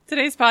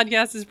Today's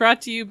podcast is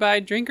brought to you by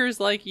drinkers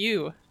like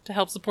you. To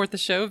help support the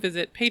show,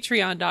 visit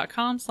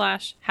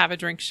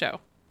patreon.com/haveadrinkshow.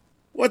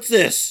 What's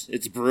this?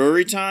 It's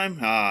brewery time?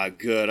 Ah,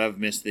 good. I've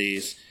missed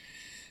these.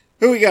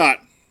 Who we got?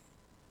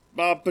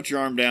 Bob, put your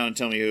arm down and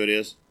tell me who it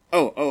is.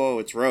 Oh,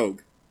 it's Rogue.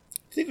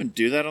 Do they even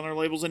do that on their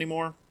labels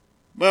anymore?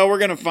 Well, we're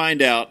going to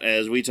find out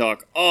as we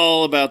talk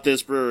all about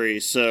this brewery,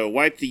 so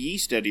wipe the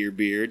yeast out of your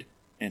beard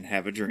and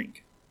have a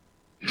drink.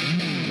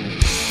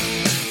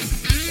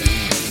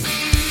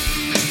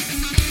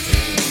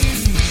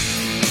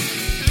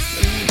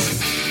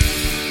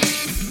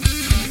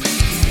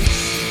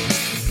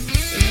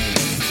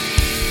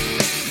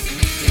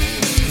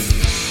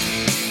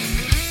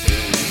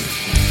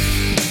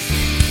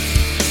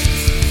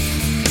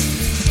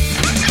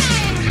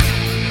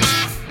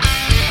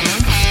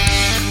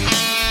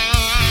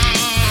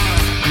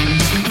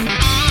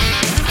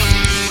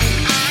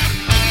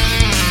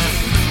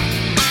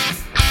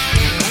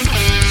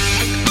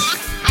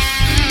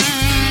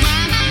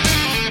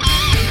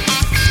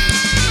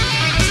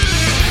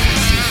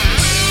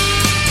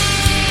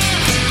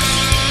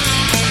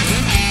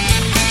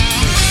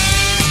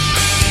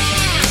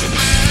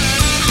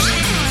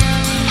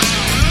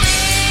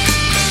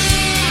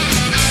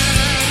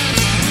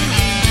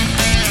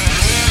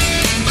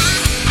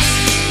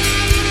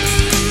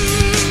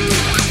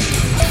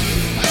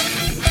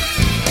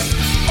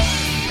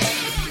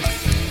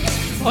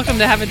 Welcome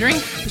to Have a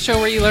Drink, the show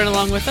where you learn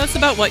along with us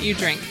about what you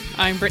drink.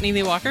 I'm Brittany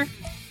Lee Walker.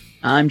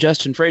 I'm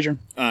Justin Frazier.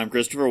 I'm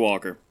Christopher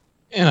Walker.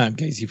 And I'm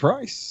Casey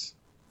Price.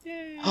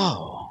 Yay.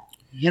 Oh,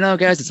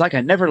 guys, it's like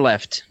I never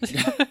left.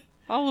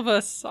 All of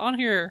us on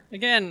here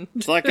again.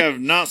 It's like I've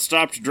not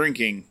stopped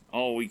drinking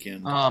all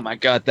weekend. Oh my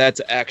god,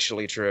 that's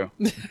actually true.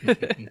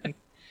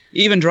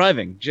 Even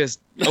driving, just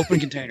open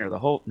container, the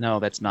whole... No,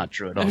 that's not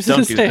true at all.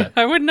 Don't do that.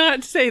 I would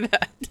not say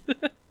that.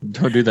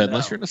 Don't do that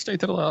unless you're in a state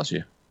that allows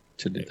you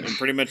to do that. And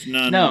pretty much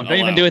none. No, don't allowed.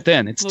 even do it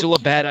then. It's still a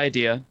bad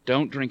idea.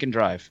 Don't drink and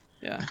drive.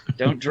 Yeah.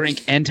 Don't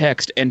drink and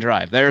text and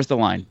drive. There's the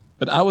line.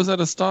 But I was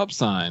at a stop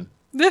sign.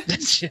 Call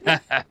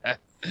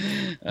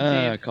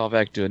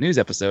back to a news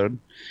episode.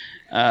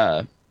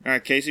 All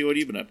right, Casey, what have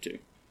you been up to?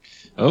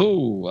 I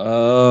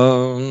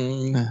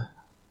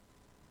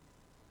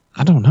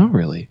don't know,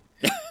 really.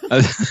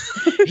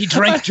 He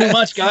drank too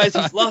much, guys.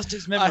 He's lost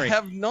his memory. I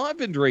have not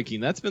been drinking.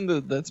 That's been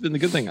the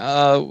good thing.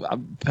 A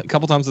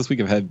couple times this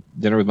week I've had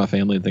dinner with my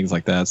family and things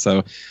like that.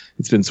 So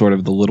it's been sort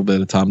of the little bit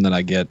of time that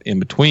I get in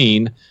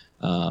between.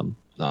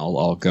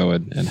 I'll go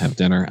and have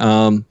dinner.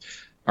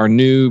 Our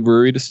new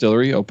brewery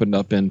distillery opened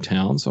up in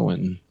town, so I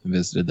went and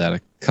visited that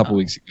a couple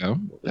weeks ago.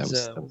 What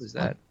was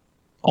that?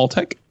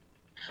 Alltech.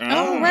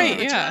 Oh, right,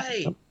 that's yeah.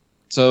 right.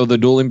 So the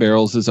Dueling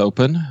Barrels is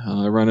open.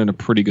 Running a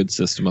pretty good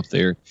system up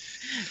there.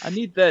 I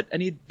need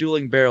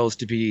Dueling Barrels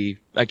to be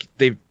like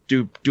they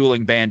do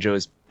dueling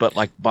banjos, but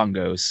like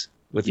bongos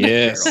with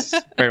Yes.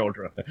 barrel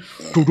drum.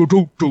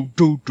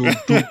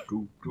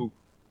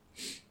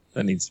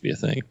 That needs to be a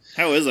thing.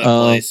 How is that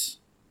place?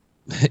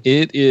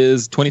 It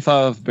is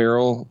 25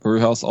 barrel brew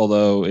house,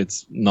 although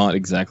it's not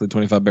exactly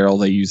 25 barrel.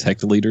 They use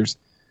hectoliters,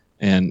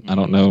 and I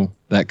don't know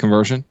that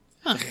conversion.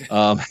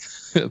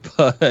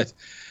 But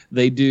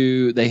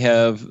they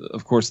have,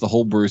 of course, the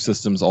whole brew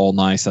system's all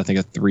nice. I think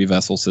a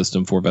 3-vessel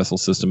system, 4-vessel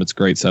system. It's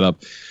great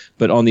setup.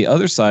 But on the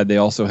other side, they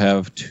also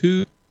have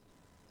two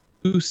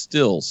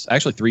stills,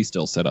 actually 3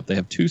 stills set up. They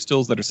have 2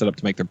 stills that are set up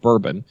to make their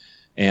bourbon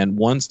and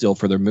 1 still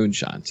for their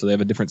moonshine. So they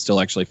have a different still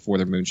actually for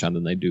their moonshine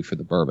than they do for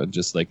the bourbon,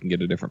 just so they can get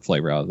a different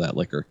flavor out of that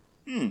liquor.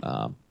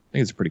 I think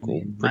it's pretty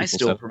cool. My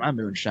still for my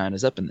moonshine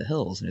is up in the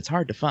hills, and it's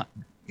hard to find.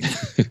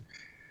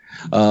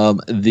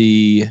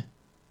 The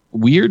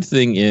weird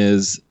thing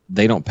is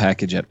they don't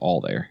package at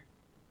all there.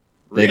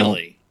 They don't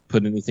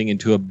put anything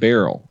into a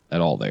barrel at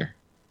all there.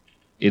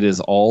 It is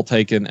all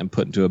taken and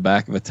put into a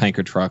back of a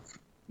tanker truck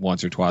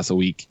once or twice a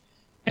week,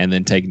 and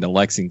then taken to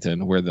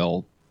Lexington, where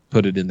they'll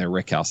put it in their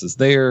rick houses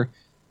there.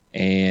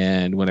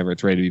 And whenever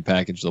it's ready to be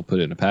packaged, they'll put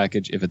it in a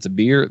package. If it's a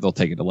beer, they'll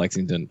take it to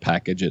Lexington,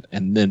 package it,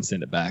 and then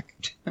send it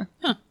back.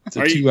 It's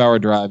a 2-hour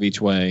drive each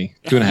way,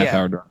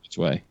 2.5-hour drive each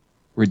way.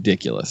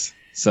 Ridiculous.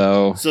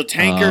 So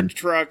tanker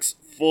trucks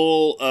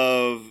full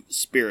of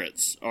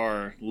spirits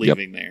are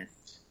leaving there.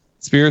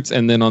 Spirits,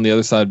 and then on the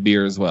other side,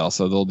 beer as well.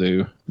 So they'll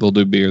do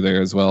beer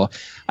there as well.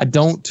 I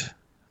don't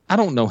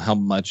know how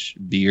much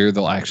beer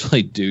they'll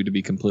actually do, to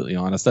be completely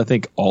honest. I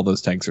think all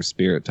those tanks are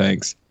spirit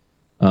tanks.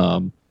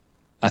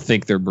 I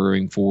think they're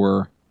brewing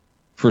for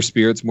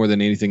spirits more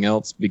than anything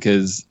else,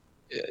 because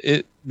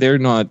they're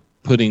not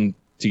putting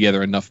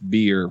together enough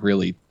beer,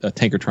 really, a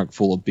tanker trunk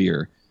full of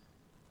beer,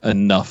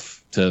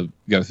 enough to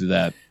go through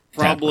that.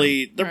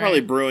 They're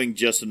probably brewing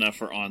just enough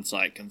for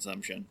on-site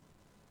consumption.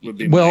 Would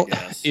be well, my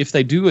guess. If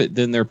they do it,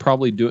 then they're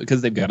probably doing it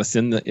because they've got to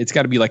send it's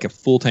got to be like a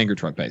full tanker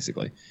truck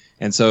basically.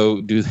 And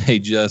so do they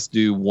just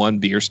do one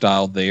beer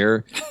style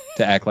there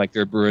to act like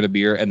they're brewing a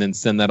beer and then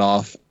send that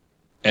off,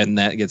 and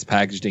that gets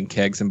packaged in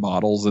kegs and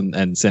bottles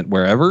and sent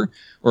wherever,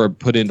 or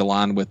put into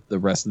line with the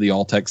rest of the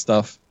Alltech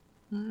stuff?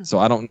 So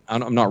I'm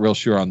not real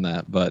sure on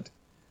that, but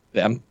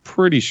I'm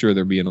pretty sure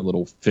they're being a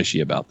little fishy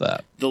about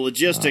that. The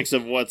logistics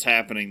of what's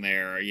happening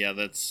there,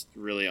 that's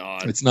really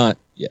odd. It's not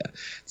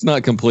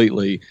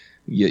completely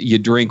you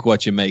drink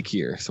what you make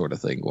here sort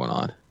of thing going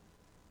on.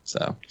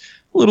 So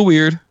a little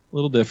weird, a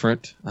little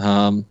different.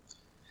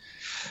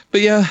 But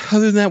yeah,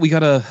 other than that, we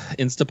got a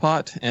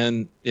Instapot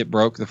and it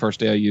broke the first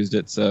day I used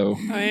it. So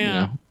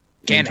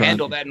can't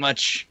handle that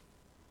much.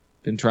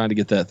 Been trying to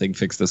get that thing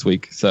fixed this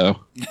week, so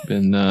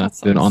been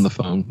on the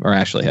phone, or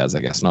Ashley has, I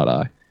guess, not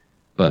I.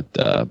 But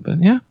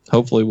yeah,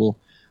 hopefully we'll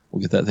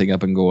get that thing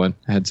up and going.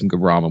 I had some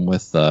good ramen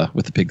with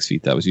the pig's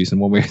feet that I was using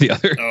one way or the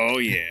other. Oh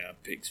yeah,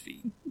 pig's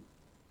feet.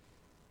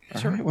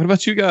 All right, what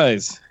about you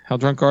guys? How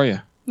drunk are you?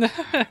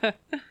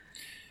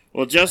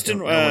 Well,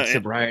 Justin, what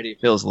sobriety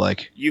feels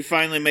like. You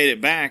finally made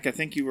it back. I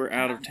think you were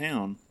out of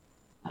town.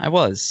 I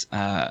was.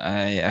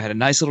 I had a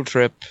nice little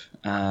trip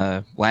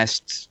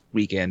last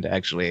weekend,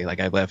 actually. Like,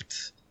 I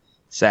left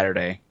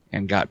Saturday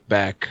and got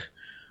back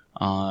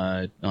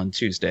on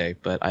Tuesday,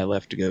 but I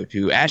left to go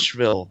to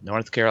Asheville,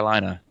 North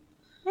Carolina.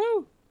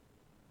 Woo!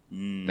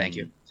 Thank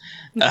you.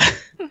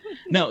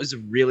 No, it was a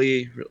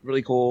really,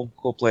 really cool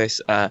place.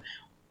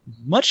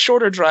 Much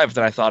shorter drive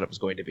than I thought it was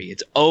going to be.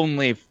 It's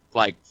only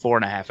like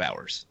 4.5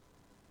 hours.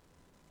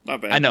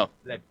 Not bad. I know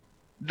that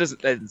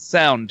doesn't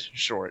sound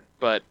short,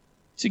 but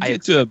to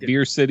get to a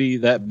beer city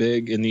that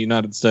big in the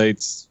United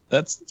States,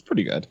 that's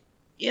pretty good.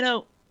 You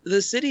know,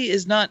 the city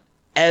is not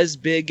as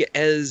big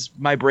as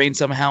my brain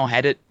somehow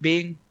had it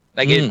being.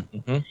 Like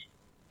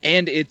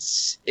and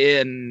it's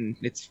in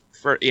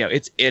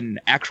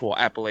actual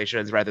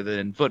Appalachians rather than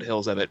in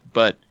foothills of it,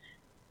 but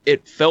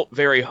it felt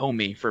very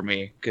homey for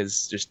me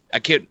because I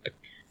couldn't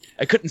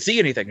see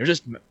anything. There's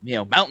just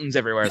mountains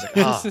everywhere. I was like,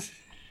 this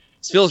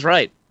feels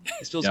right.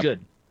 This feels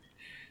good.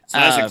 It's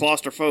nice and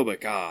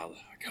claustrophobic.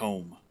 Like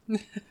home.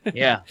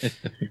 Yeah.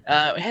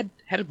 Had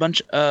a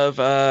bunch of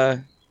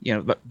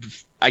but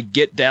I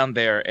get down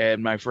there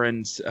and my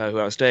friends who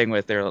I was staying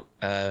with, they're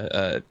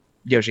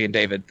Yoshi and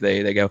David.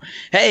 They go,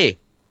 hey,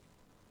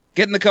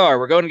 get in the car.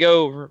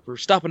 We're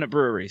stopping at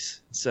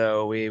breweries.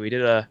 So we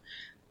did a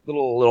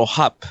little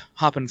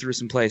hopping through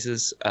some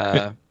places.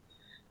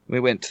 We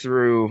went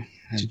through.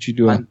 Did you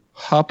do a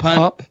hop?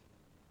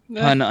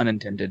 Pun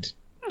unintended.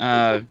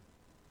 But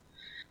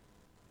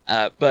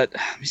let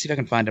me see if I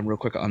can find them real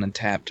quick on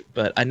Untapped.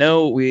 But I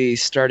know we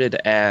started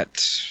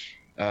at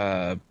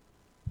Burial,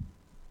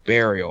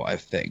 I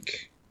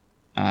think.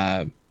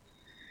 And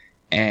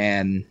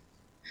I'm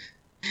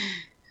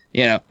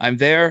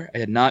there. I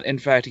did not, in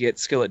fact, get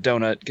Skillet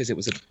Donut because it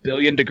was 1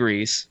 billion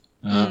degrees.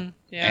 And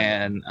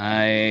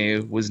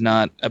I was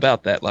not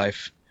about that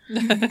life.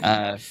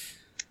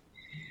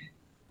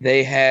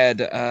 They had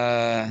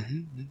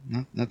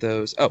not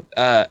those.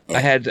 I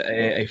had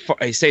a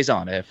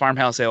saison, a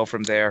farmhouse ale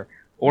from there,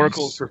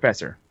 Oracle's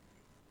Professor.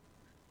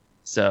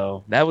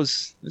 So that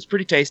was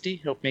pretty tasty.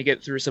 Helped me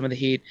get through some of the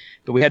heat.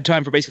 But we had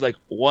time for basically like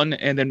one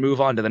and then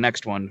move on to the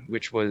next one,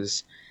 which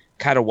was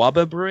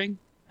Catawba Brewing.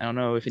 I don't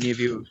know if any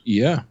of you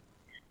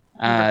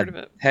heard of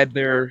it. had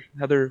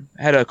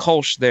a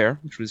Kolsch there,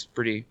 which was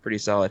pretty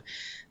solid.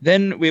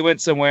 Then we went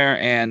somewhere,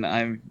 and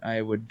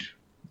I would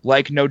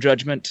like no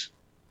judgment.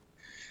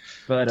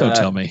 But don't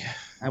tell me.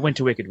 I went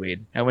to Wicked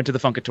Weed. I went to the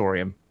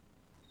Funkatorium.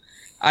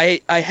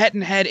 I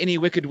hadn't had any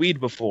Wicked Weed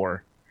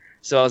before,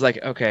 so I was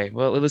like, okay,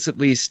 well, let's at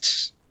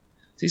least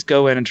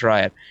go in and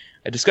try it.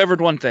 I discovered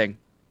one thing.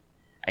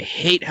 I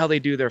hate how they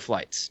do their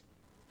flights.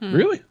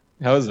 Really?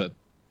 How is it?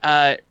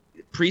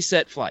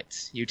 Preset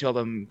flights. You tell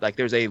them, like,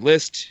 there's a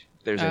list.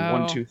 There's a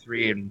 1, 2,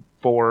 3, and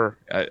 4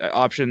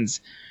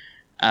 options.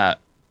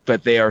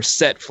 But they are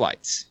set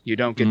flights. You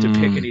don't get to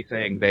pick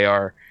anything. They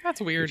are. That's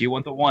weird. If you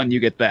want the one, you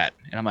get that.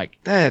 And I'm like,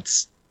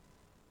 that's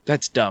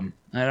dumb.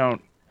 I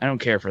don't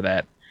care for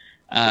that.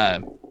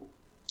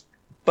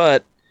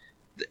 But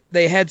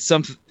they had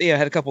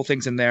had a couple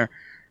things in there.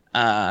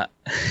 I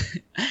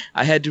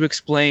had to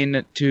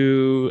explain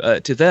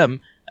to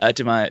them,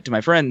 to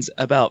my friends,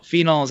 about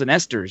phenols and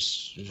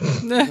esters.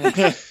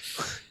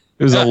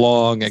 It was a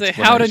long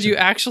explanation. How did you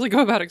actually go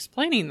about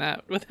explaining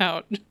that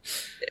without?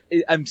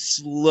 I'm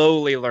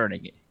slowly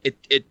learning it.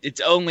 It's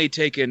only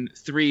taken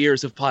 3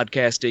 years of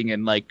podcasting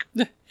and like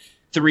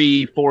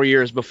 3-4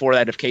 years before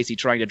that of Casey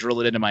trying to drill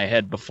it into my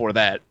head before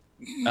that.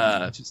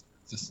 Just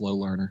a slow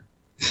learner.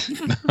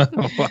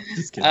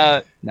 Just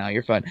kidding. No,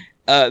 you're fine.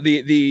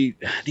 The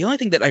only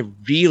thing that I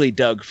really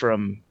dug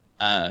from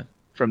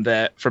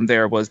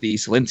there was the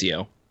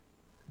Silencio.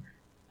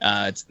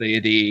 It's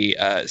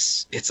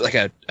it's like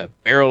a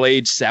barrel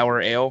aged sour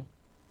ale.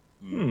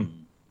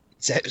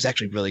 It was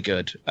actually really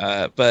good.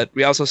 But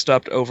we also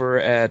stopped over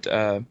at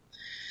a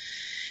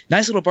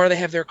nice little bar they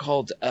have there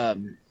called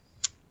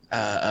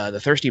the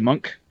Thirsty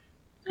Monk.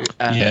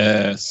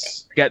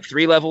 Yes. Got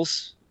 3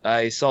 levels.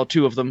 I saw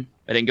 2 of them.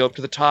 I didn't go up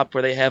to the top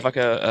where they have like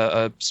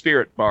a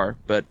spirit bar,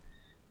 but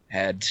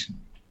had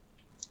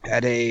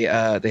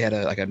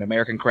an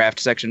American craft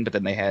section, but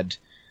then they had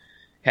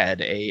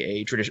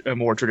a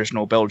more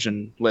traditional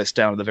Belgian list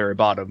down at the very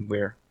bottom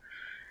where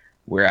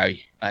I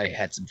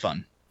had some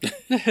fun.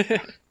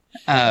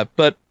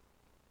 But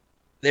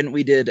then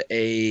we did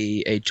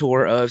a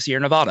tour of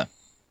Sierra Nevada,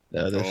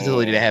 the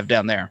facility they have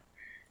down there.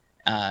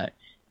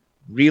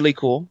 Really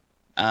cool.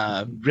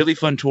 Really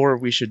fun tour.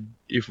 We should,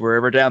 if we're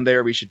ever down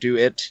there, we should do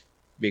it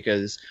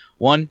because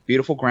one,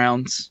 beautiful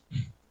grounds.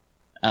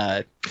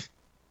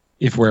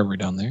 If we're ever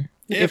down there.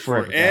 If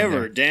we're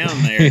ever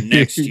down there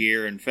next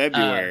year in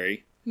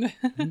February.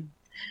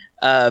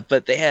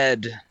 But they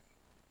had,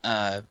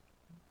 we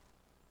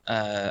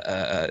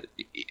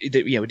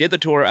did the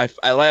tour.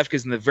 I laughed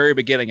because in the very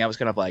beginning I was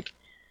kind of like,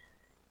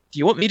 "Do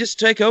you want me just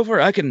to take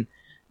over? I can."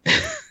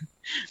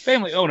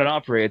 Family owned and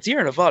operated.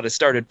 Sierra Nevada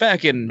started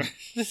back in.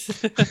 You're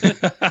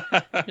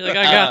like,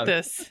 I got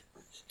this.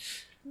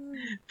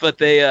 But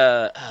they,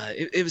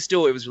 it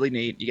was really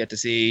neat. You get to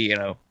see,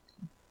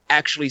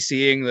 actually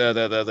seeing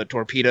the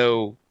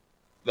torpedo,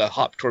 the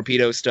hop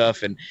torpedo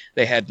stuff, and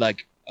they had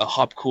like a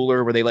hop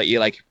cooler where they let you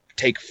like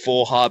take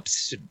full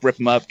hops, rip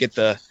them up, get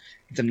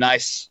some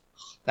nice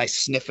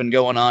sniffing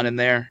going on in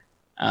there.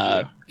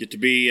 Get to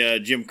be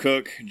Jim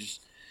Cook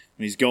just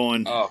when he's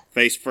going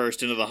face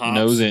first into the hops.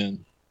 Nose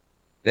in.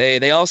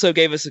 They also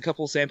gave us a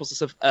couple samples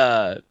of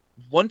stuff.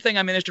 One thing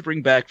I managed to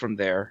bring back from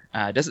there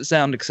doesn't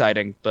sound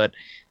exciting, but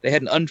they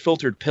had an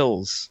unfiltered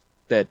pills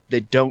that they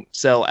don't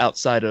sell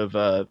outside of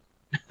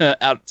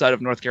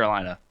North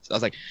Carolina. So I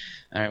was like,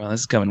 all right, well,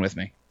 this is coming with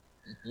me.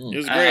 It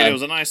was great. It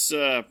was a nice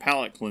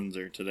palate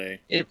cleanser today.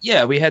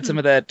 We had some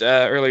of that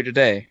earlier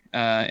today,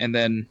 and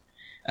then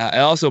I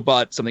also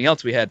bought something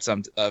else. We had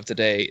some of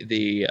today.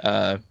 It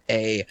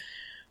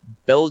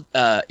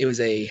was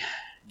a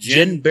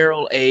gin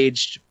barrel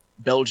aged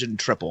Belgian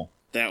triple.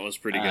 That was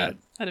pretty good.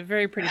 Had a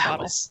very pretty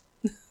bottle. It's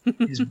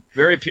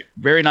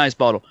very nice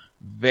bottle.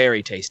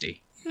 Very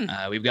tasty.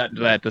 We've gotten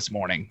to that this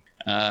morning,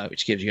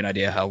 which gives you an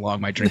idea how long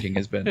my drinking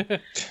has been.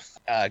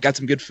 Got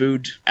some good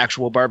food,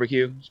 actual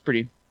barbecue. It's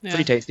pretty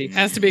tasty.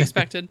 As to be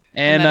expected.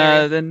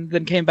 And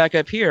then came back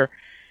up here.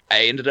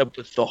 I ended up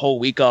with the whole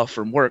week off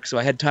from work, so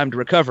I had time to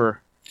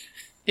recover.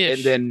 Ish.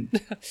 And then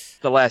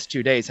the last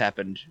 2 days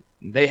happened.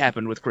 They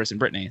happened with Chris and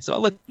Brittany. So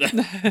I'll let.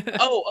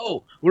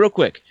 Real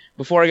quick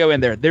before I go in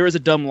there is a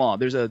dumb law.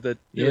 There are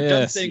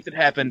dumb things that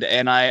happened,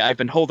 and I've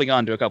been holding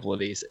on to a couple of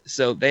these.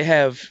 So they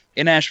have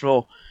in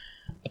Asheville.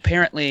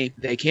 Apparently,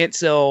 they can't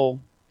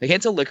sell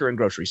liquor in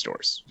grocery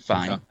stores.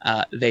 Fine.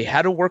 Okay. They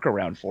had a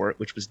workaround for it,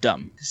 which was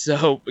dumb.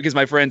 So because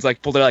my friends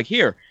pulled it like,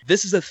 here,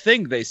 this is a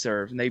thing they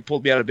serve, and they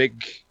pulled me out a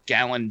big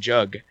gallon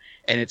jug,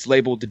 and it's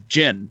labeled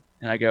gin.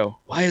 And I go,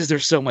 why is there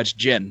so much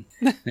gin?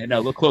 And no,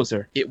 look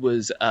closer. It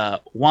was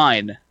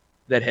wine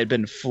that had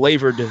been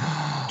flavored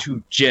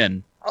to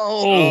gin.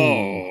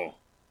 Oh.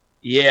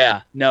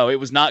 Yeah. No, it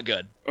was not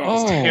good. It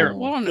was terrible.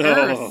 What on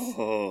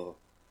earth?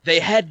 They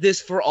had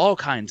this for all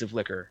kinds of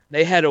liquor.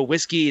 They had a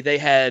whiskey. They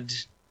had...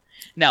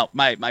 Now,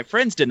 my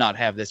friends did not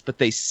have this, but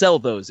they sell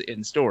those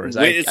in stores.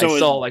 I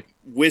saw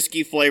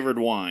whiskey-flavored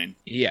wine.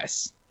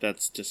 Yes.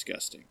 That's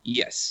disgusting.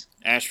 Yes.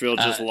 Asheville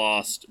just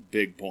lost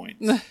big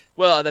points.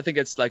 Well, I think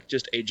it's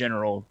just a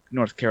general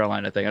North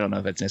Carolina thing. I don't know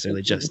if it's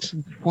necessarily just...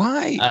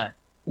 Why?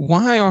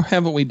 Why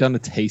haven't we done a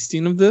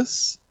tasting of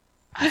this?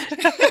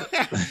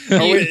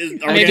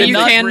 Maybe you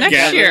can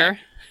next year.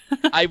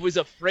 I was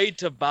afraid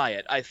to buy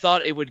it. I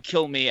thought it would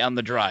kill me on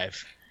the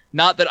drive.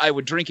 Not that I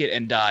would drink it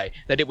and die.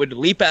 That it would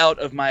leap out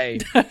of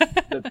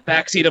the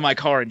backseat of my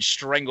car and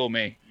strangle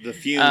me. The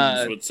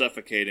fumes would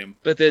suffocate him.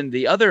 But then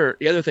the other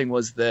thing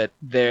was that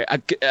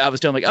I was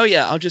telling oh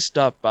yeah, I'll just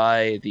stop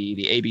by the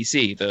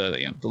ABC,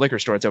 the liquor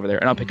store that's over there,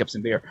 and I'll pick up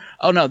some beer.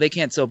 Oh no, they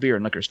can't sell beer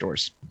in liquor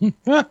stores.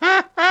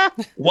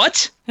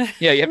 What?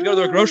 Yeah, you have to go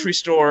to a grocery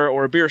store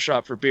or a beer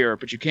shop for beer,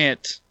 but you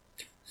can't.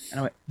 And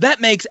I went, that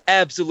makes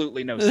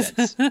absolutely no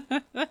sense.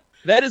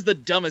 That is the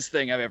dumbest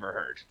thing I've ever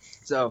heard.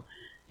 So,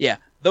 yeah,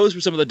 those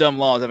were some of the dumb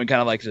laws. I've been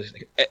kind of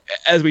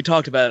as we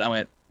talked about it, I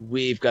went,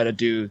 we've got to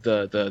do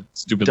the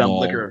stupid dumb law.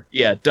 Liquor.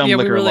 Yeah, dumb liquor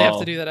law. Yeah, we really have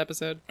to do that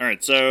episode. All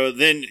right, so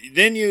then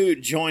you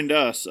joined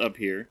us up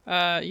here.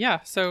 Yeah,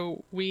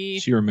 so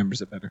She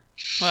remembers it better.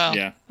 Well,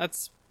 yeah.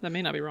 That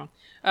may not be wrong.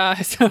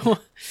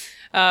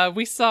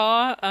 We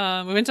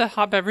saw, we went to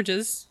Hot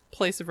Beverages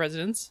place of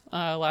residence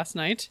last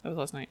night. That was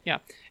last night, yeah.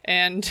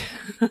 And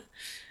it's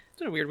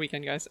been a weird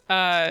weekend, guys.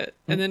 And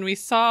then we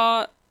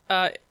saw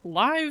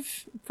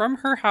live from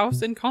her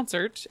house in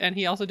concert, and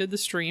he also did the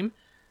stream,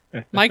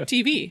 Mike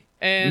TV.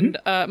 And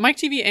Mike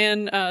TV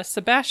and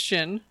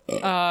Sebastian.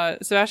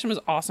 Sebastian was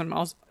awesome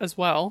as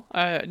well.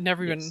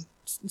 Never even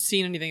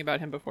seen anything about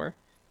him before.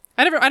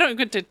 I don't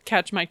get to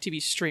catch Mike TV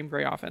stream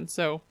very often,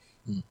 so...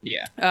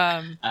 Yeah.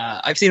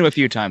 I've seen him a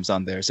few times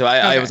on there, so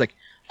I was like,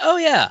 oh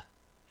yeah,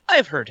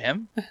 I've heard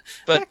him.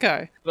 But that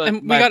guy.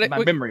 But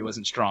my memory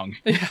wasn't strong.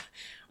 Yeah.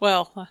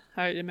 Well,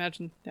 I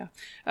imagine, yeah.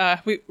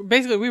 We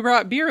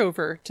brought beer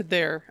over to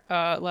there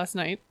last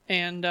night,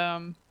 and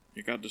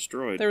it got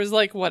destroyed. There was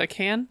a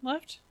can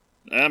left?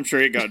 I'm sure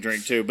it got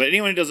drank too. But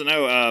anyone who doesn't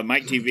know,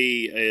 Mike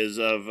TV is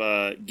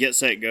of Get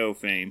Set Go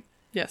fame.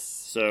 Yes.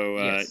 So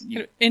yes.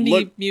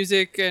 Indie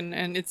music,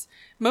 and it's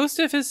most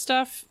of his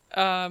stuff.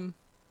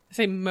 I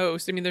say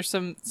most. I mean, there's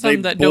some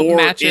that don't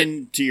match it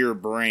into your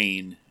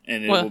brain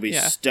and it Well, will be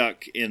yeah.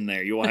 stuck in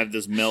there. You will have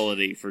this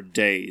melody for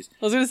days.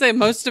 I was gonna say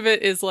most of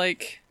it is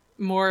like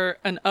more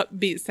an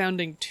upbeat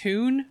sounding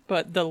tune,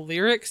 but the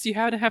lyrics you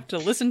have to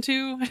listen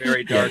to.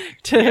 Very dark.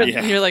 Yeah.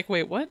 And you're like,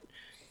 wait, what?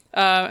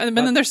 And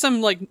then there's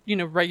some like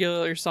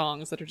regular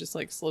songs that are just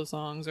like slow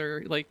songs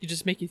or like you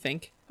just make you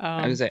think.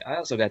 I was like, I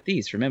also got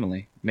these from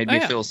Emily. Made me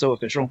yeah. feel so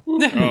official. Oh,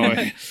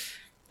 yeah.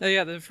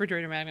 Yeah, the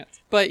refrigerator magnets.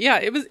 But yeah,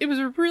 it was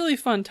a really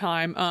fun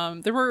time.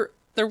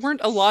 There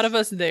weren't a lot of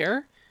us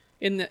there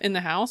in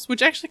the house,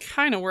 which actually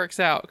kind of works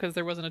out because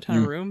there wasn't a ton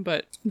of room.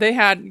 But they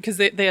had because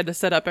they had to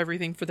set up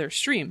everything for their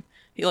stream.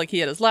 He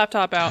had his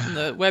laptop out and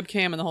the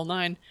webcam and the whole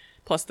nine,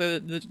 plus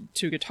the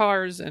 2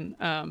 guitars and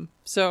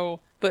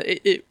But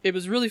it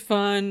was really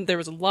fun. There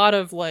was a lot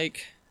of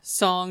like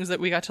songs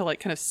that we got to like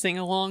kind of sing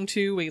along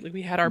to.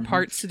 We had our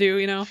parts to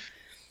do,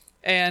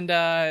 And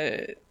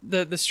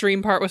the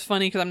stream part was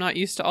funny because I'm not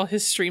used to all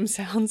his stream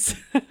sounds.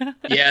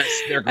 Yes,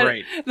 they're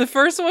great. The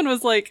first one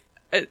was like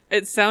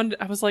it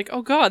sounded. I was like,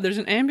 oh god, there's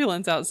an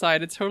ambulance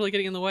outside. It's totally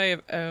getting in the way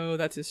of. Oh,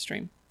 that's his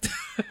stream.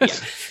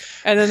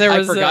 And then there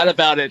was I forgot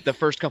about it the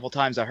first couple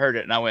times I heard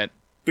it, and I went,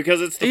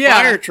 Because it's the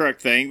fire truck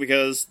thing,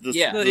 because the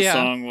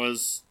song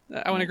was...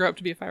 I want to grow up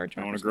to be a fire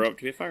truck. I want to grow up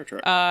to be a fire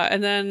truck.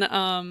 And then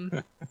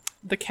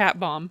the cat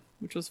bomb,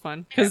 which was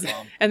fun.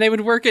 And they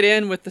would work it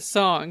in with the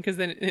song, because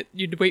then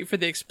you'd wait for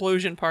the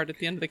explosion part at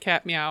the end of the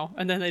cat meow,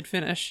 and then they'd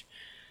finish.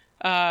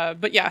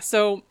 But yeah,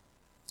 so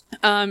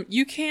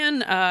you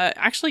can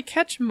actually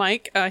catch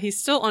Mike. He's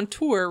still on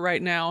tour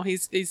right now.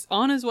 He's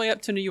on his way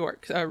up to New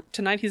York.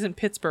 Tonight he's in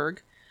Pittsburgh.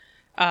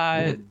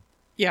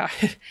 Yeah,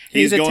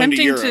 he's going to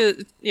attempting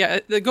Europe. Yeah,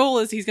 the goal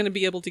is he's going to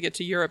be able to get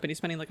to Europe, and he's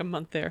spending like a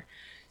month there.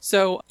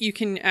 So you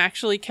can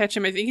actually catch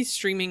him. I think he's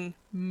streaming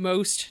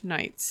most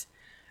nights.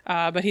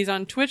 But he's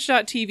on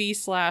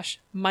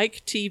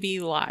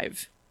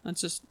twitch.tv/MikeTVLive.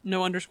 That's just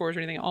no underscores or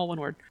anything, all one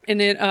word.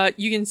 And then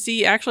you can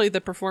see actually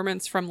the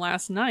performance from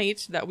last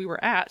night that we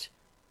were at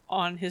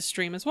on his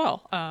stream as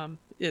well.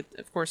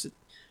 Of course,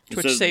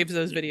 Twitch saves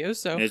those videos.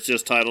 So it's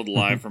just titled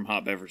Live from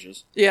Hot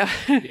Beverages. Yeah.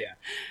 yeah.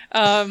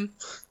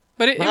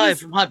 But it Live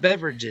was... from Hot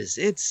Beverages.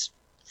 It's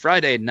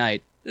Friday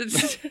night.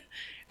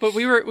 But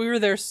we were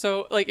there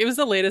so like it was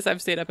the latest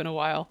I've stayed up in a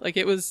while. Like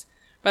it was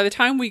by the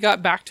time we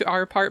got back to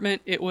our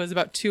apartment, it was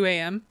about 2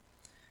 a.m.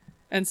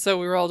 And so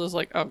we were all just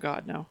like, oh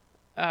god, no.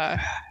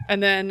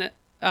 And then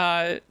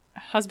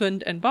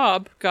husband and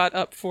Bob got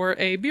up for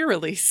a beer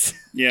release.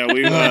 Yeah,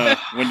 we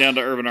went down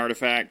to Urban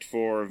Artifact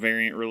for a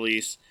variant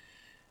release,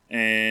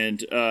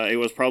 and it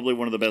was probably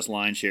one of the best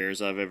line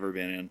shares I've ever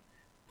been in.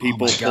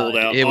 People pulled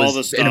out all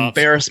the stops. An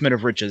embarrassment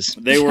of riches.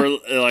 They were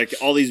like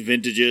all these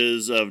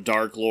vintages of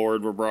Dark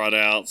Lord were brought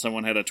out.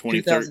 Someone had a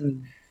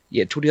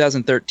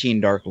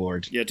 2013 Dark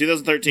Lord. Yeah,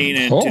 2013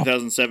 and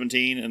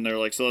 2017, and they're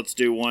like, so let's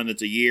do one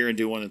that's a year and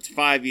do one that's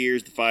 5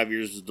 years. The 5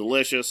 years was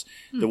delicious.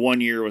 The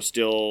 1 year was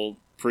still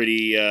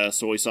pretty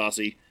soy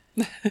saucy.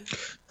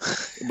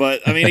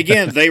 But I mean,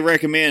 again, they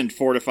recommend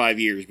 4 to 5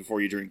 years before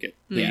you drink it.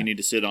 That you need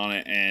to sit on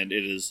it, and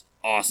it is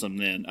awesome.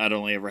 Then I'd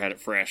only ever had it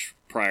fresh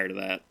prior to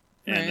that.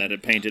 And that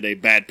it painted a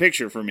bad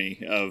picture for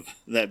me of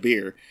that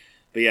beer.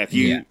 But yeah, if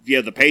you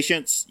have the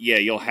patience,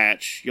 you'll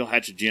hatch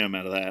a gem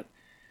out of that.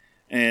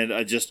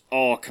 And just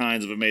all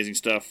kinds of amazing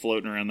stuff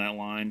floating around that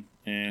line,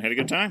 and had a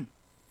good time.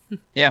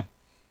 Yeah.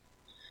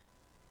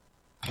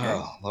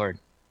 Oh Lord,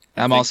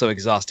 I'm also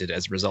exhausted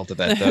as a result of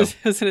that, though. I was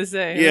gonna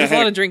say, there was a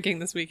lot of drinking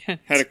this weekend.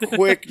 Had a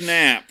quick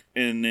nap,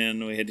 and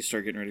then we had to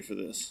start getting ready for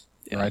this.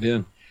 Yeah. Right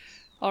in.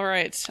 All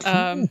right.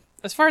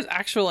 As far as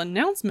actual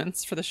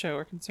announcements for the show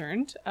are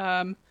concerned,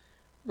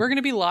 we're going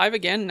to be live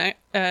again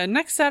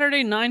next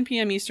Saturday, 9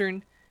 p.m.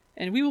 Eastern,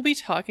 and we will be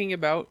talking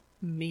about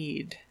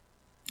mead.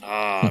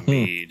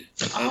 Mead.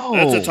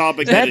 That's a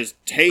topic that is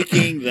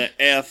taking the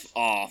F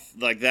off.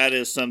 Like, that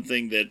is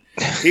something that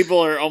people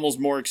are almost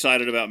more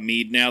excited about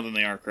mead now than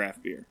they are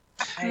craft beer.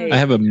 I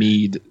have a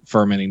mead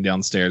fermenting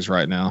downstairs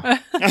right now.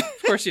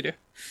 Of course you do.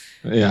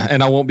 Yeah,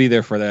 and I won't be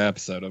there for that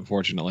episode,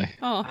 unfortunately.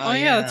 Oh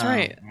yeah, that's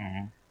right.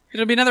 Mm-hmm.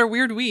 It'll be another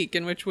weird week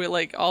in which we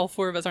all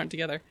 4 of us aren't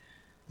together.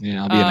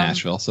 Yeah, I'll be in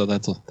Nashville, so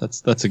that's a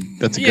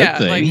good thing.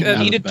 Like, we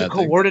needed to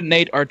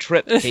coordinate our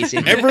trip, Casey.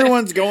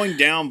 Everyone's going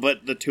down,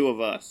 but the 2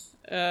 of us.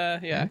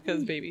 Yeah,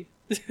 because baby,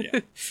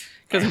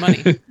 because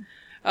money.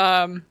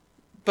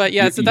 But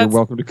yeah, so you're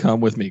welcome to come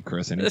with me,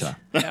 Chris, anytime.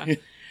 Yeah.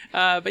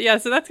 But yeah,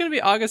 so that's gonna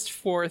be August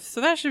 4th. So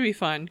that should be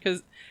fun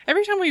because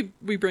every time we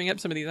bring up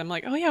some of these, I'm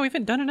like, oh yeah, we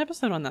haven't done an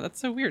episode on that. That's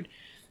so weird.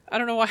 I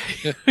don't know why,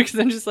 because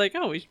I'm just like,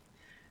 oh, we've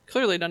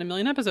clearly done 1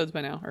 million episodes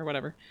by now, or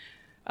whatever.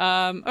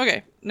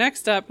 Okay,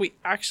 next up, we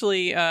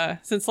actually,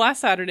 since last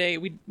Saturday,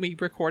 we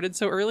recorded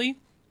so early,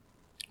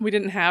 we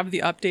didn't have the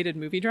updated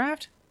movie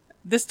draft.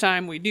 This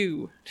time we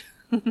do.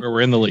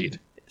 We're in the lead.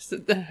 So,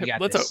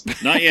 let's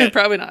hope. Not yet.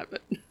 Probably not,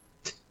 but...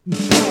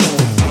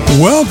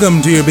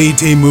 Welcome to your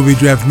BT Movie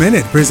Draft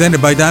Minute, presented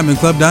by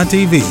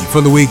DiamondClub.tv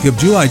for the week of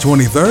July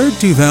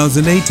 23rd,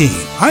 2018.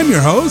 I'm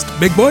your host,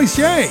 Big Boy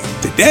Shay.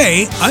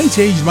 Today, I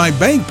changed my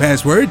bank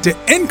password to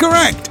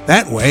incorrect.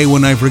 That way,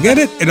 when I forget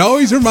it, it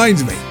always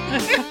reminds me.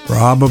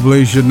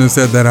 Probably shouldn't have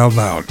said that out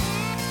loud.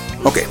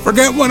 Okay,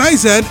 forget what I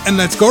said, and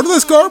let's go to the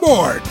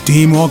scoreboard.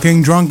 Team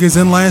Walking Drunk is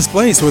in last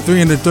place with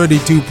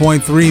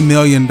 $332.3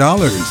 million.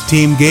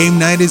 Team Game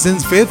Night is in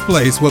 5th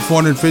place with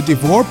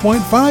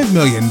 $454.5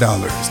 million.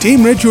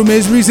 Team Retro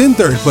Misery's in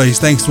 3rd place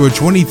thanks to a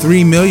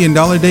 $23 million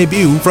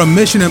debut from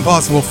Mission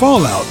Impossible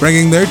Fallout,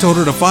 bringing their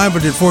total to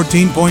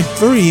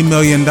 $514.3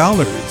 million.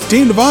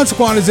 Team Devon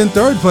Squad is in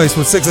 3rd place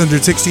with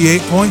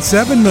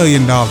 $668.7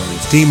 million.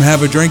 Team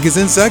Have a Drink is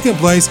in 2nd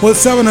place with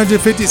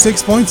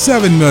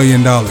 $756.7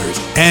 million.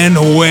 And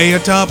way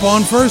atop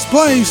on 1st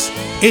place,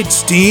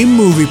 it's Team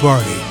Movie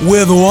Party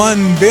with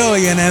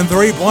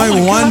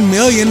 $1,003.1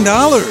 million.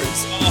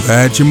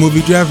 That's your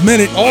Movie Draft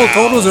Minute. All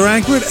totals are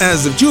accurate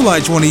as of July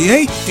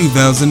 28,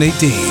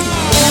 2018.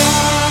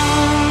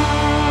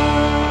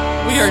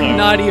 We are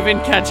not even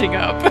catching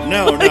up.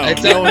 No,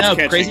 It's no one's no,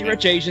 catching Crazy it.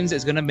 Rich Asians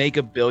is going to make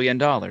 $1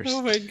 billion.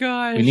 Oh my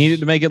gosh. We needed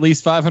to make at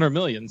least 500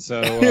 million.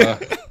 So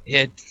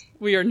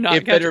We are not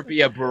It better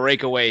be a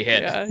breakaway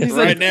hit. Yeah, he's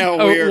Right like, now,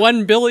 oh, we're-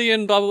 1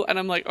 billion, blah, blah, and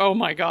I'm like, oh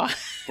my god.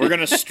 We're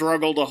gonna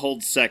struggle to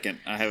hold second.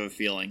 I have a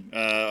feeling.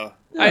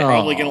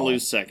 Probably gonna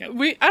lose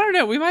second. I don't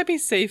know. We might be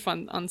safe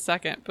on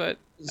second, but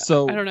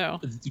so I don't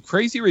know.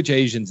 Crazy Rich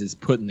Asians is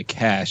putting the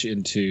cash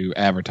into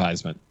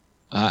advertisement.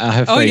 I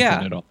have Oh, faith yeah.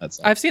 in it. All that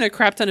stuff. I've seen a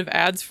crap ton of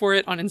ads for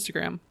it on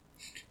Instagram.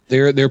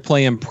 They're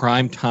playing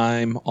prime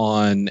time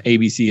on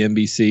ABC,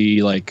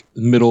 NBC, like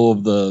middle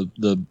of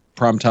the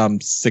prime time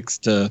 6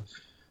 to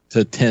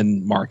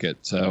 10 market.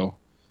 So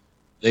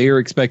they are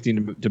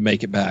expecting to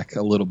make it back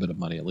a little bit of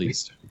money at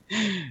least.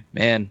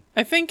 Man,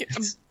 I think,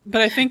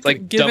 but I think it's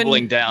like given,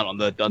 doubling down on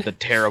the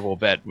terrible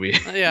bet we.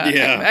 Yeah,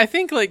 Yeah. I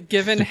think like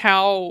given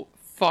how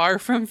far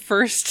from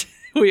first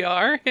we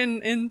are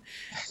in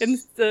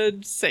the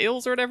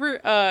sales or whatever,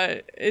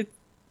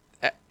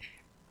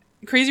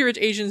 Crazy Rich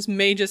Asians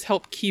may just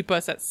help keep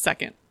us at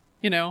second,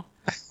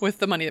 with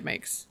the money it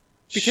makes.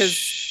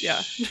 Because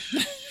yeah.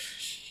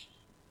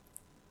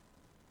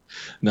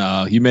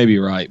 No, you may be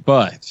right,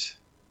 but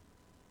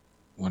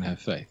I want to have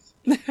faith.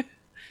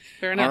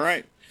 Fair enough. All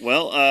right.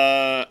 Well,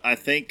 I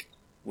think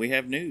we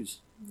have news.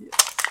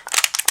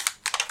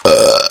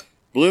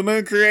 Blue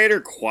Moon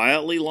Creator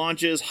quietly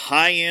launches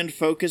high-end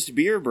focused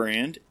beer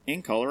brand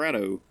in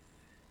Colorado.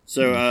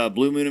 So,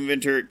 Blue Moon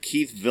inventor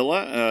Keith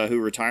Villa, who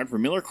retired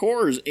from Miller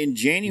Coors in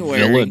January.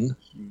 Villain.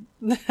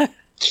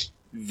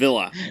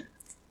 Villa.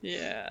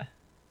 Yeah.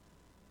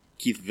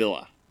 Keith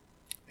Villa,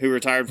 who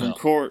retired from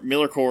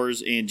Miller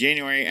Coors in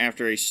January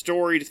after a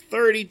storied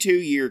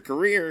 32-year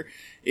career,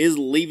 isn't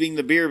leaving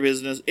the beer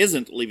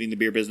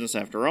business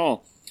after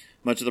all.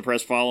 Much of the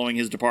press following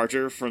his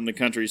departure from the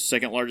country's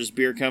second-largest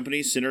beer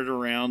company centered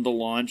around the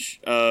launch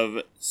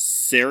of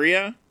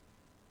Saria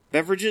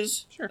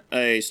Beverages, Sure.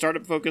 a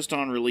startup focused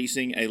on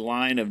releasing a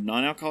line of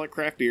non-alcoholic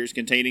craft beers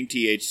containing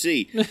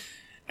THC.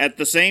 At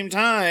the same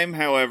time,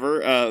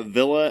 however,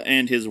 Villa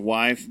and his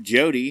wife,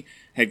 Jody,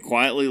 had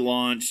quietly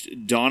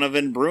launched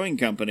Donovan Brewing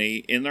Company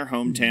in their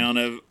hometown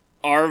of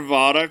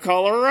Arvada,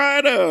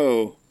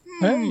 Colorado.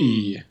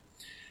 Hey,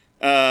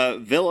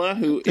 Villa,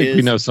 who I think is...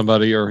 we know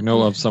somebody or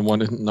know of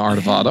someone in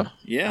Arvada.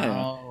 Yeah.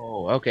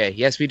 Oh, okay.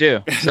 Yes, we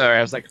do. Sorry,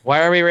 I was like,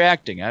 why are we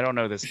reacting? I don't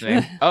know this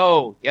name.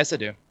 Oh, yes, I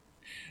do.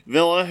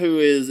 Villa, who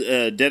is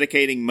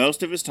dedicating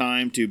most of his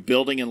time to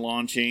building and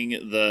launching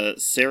the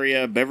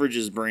Saria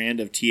Beverages brand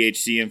of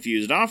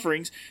THC-infused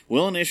offerings,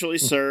 will initially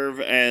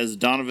serve as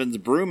Donovan's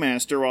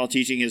brewmaster while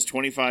teaching his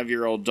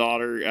 25-year-old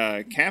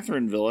daughter,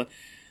 Catherine Villa,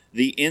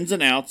 the ins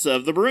and outs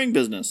of the brewing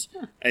business.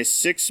 A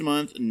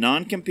 6-month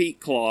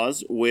non-compete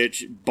clause,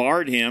 which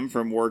barred him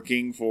from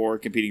working for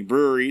competing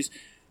breweries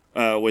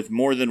with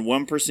more than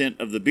 1%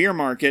 of the beer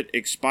market,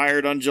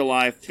 expired on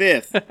July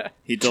 5th,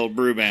 he told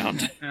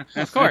Brewbound.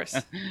 Of course.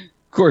 Of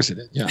course it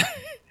is. Yeah.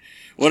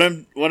 What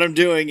I'm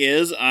doing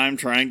is I'm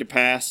trying to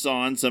pass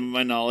on some of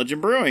my knowledge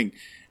in brewing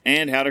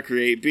and how to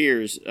create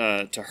beers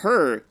to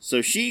her,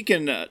 so she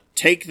can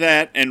take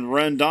that and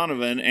run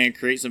Donovan and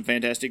create some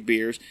fantastic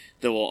beers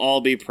that we'll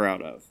all be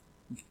proud of.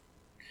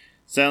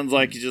 Sounds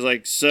like he's just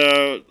like,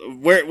 so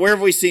where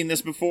have we seen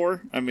this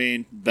before? I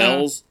mean,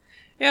 Bell's.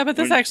 Yeah, but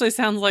this actually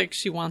sounds like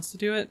she wants to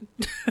do it.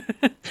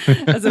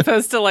 As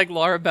opposed to like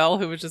Laura Bell,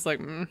 who was just like,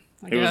 I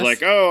It guess. was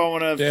like, oh, I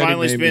want to Daddy,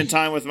 finally maybe. spend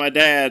time with my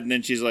dad, and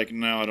then she's like,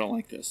 no, I don't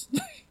like this.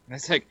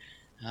 That's like,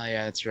 oh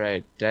yeah, that's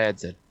right.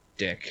 Dad's a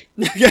dick.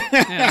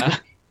 Yeah.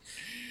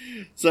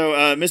 So,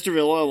 Mr.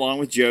 Villa, along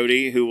with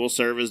Jody, who will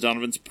serve as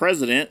Donovan's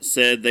president,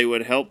 said they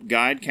would help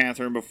guide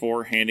Catherine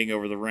before handing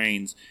over the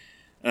reins.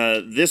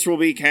 This will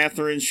be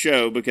Catherine's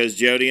show because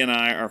Jody and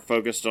I are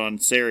focused on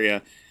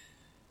Saria.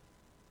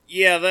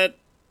 Yeah, that...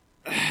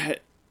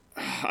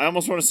 I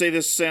almost want to say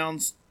this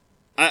sounds...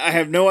 I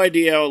have no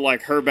idea,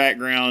 like, her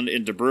background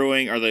into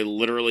brewing. Are they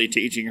literally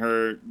teaching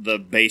her the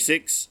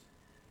basics?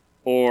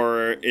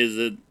 Or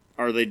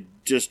are they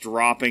just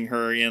dropping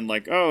her in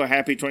like, oh,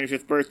 happy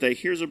 25th birthday,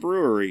 here's a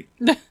brewery?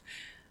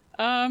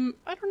 I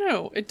don't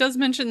know. It does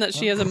mention that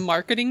she has a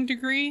marketing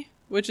degree,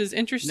 which is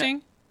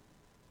interesting.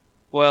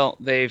 Well,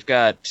 they've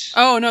got.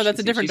 Oh no, that's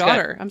a different she's got-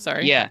 daughter. I'm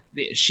sorry. Yeah,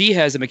 she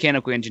has a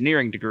mechanical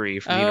engineering degree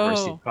from the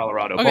University of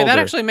Colorado. Okay, Boulder. that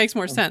actually makes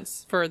more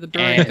sense for the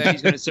brewing And thing.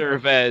 she's going to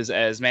serve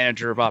as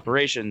manager of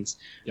operations,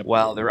 Yep.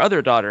 while their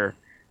other daughter,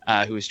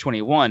 who is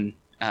 21,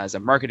 is a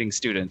marketing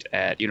student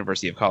at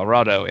University of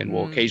Colorado and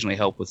will occasionally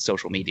help with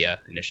social media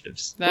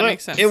initiatives. That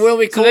makes sense. It will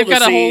be cool So they've to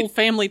got a see. whole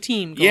family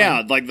team going.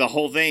 Yeah, like the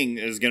whole thing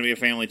is going to be a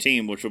family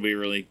team, which will be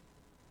really,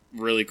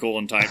 really cool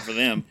and tight for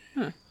them.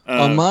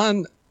 On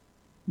mine,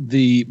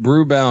 the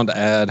Brewbound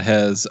ad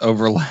has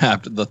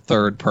overlapped the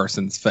third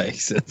person's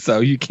face, and so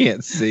you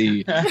can't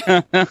see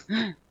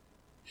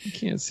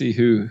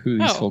who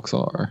these folks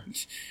are.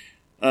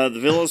 The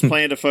villas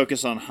plan to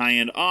focus on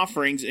high-end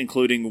offerings,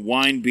 including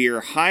wine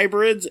beer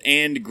hybrids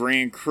and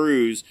Grand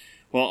Crus,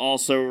 while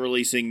also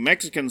releasing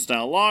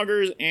Mexican-style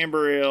lagers,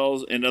 amber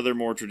ales, and other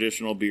more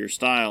traditional beer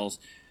styles.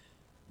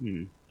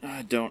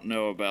 I don't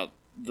know about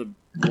the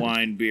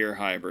wine beer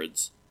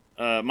hybrids.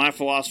 My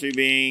philosophy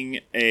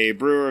being a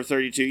brewer of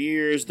 32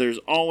 years, there's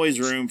always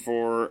room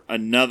for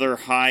another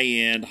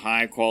high-end,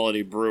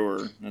 high-quality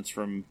brewer. That's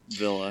from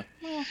Villa.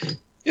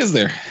 Is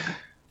there?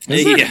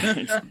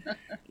 Yeah.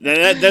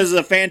 that is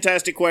a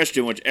fantastic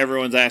question, which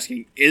everyone's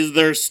asking. Is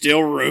there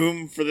still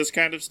room for this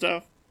kind of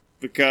stuff?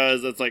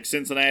 Because it's like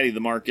Cincinnati,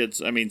 the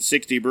market's,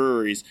 60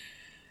 breweries.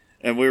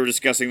 And we were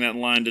discussing that in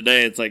line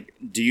today. It's like,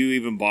 do you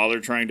even bother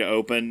trying to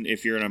open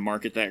if you're in a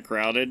market that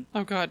crowded?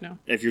 Oh God, no.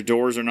 If your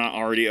doors are not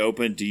already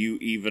open, do you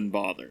even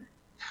bother?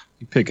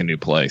 You pick a new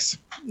place.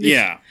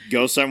 Yeah,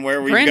 go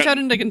somewhere where Branch out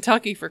into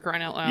Kentucky for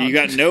crying out loud. you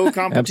got no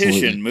competition.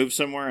 Absolutely. Move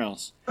somewhere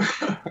else.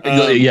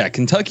 Yeah,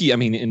 Kentucky,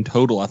 in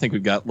total, I think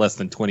we've got less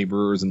than 20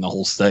 brewers in the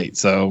whole state.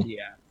 So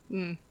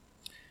Yeah.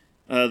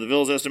 The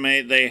Villas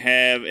estimate they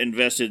have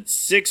invested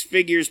 6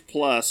 figures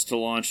plus to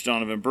launch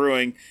Donovan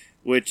Brewing,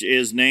 which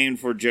is named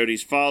for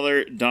Jody's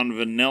father,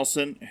 Donovan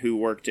Nelson, who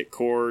worked at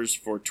Coors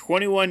for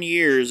 21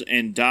 years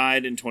and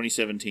died in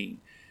 2017.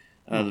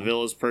 The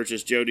Villas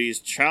purchased Jody's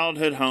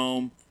childhood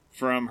home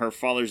from her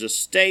father's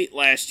estate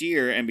last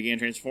year and began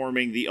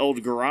transforming the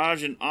old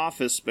garage and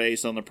office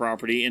space on the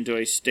property into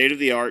a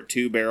state-of-the-art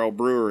 2-barrel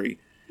brewery.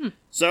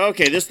 So,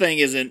 okay, this thing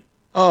isn't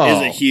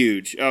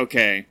huge.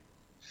 Okay.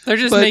 They're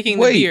just But making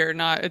wait. the beer.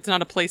 It's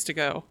not a place to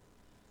go.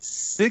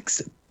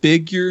 6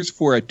 figures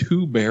for a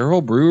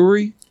 2-barrel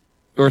brewery?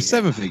 Or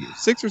 7 figures?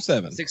 6 or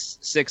 7?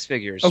 Six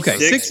figures. Okay,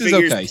 Six 6 is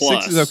figures okay.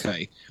 plus. 6 is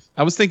okay.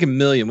 I was thinking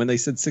million. When they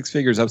said 6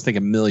 figures, I was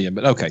thinking million.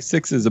 But okay,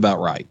 6 is about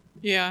right.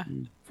 Yeah,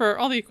 for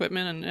all the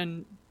equipment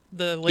and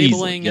the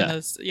labeling Easily, and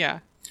those. Yeah.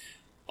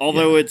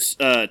 Although it's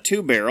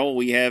 2-barrel,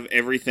 we have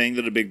everything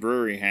that a big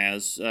brewery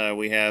has.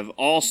 We have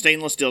all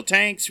stainless steel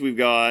tanks. We've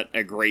got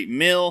a great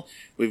mill.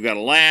 We've got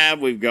a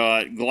lab. We've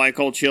got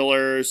glycol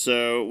chillers,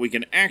 so we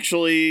can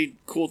actually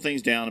cool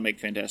things down and make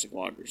fantastic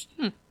lagers.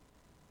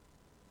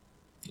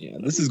 Yeah,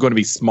 this is going to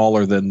be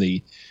smaller than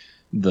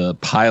the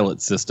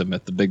pilot system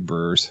at the big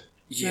brewers.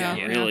 Yeah,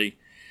 Yeah. really.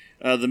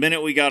 The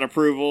minute we got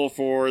approval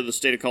for the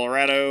state of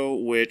Colorado,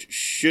 which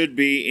should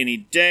be any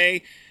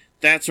day,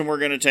 that's when we're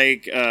going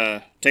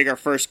to take our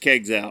first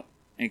kegs out,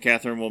 and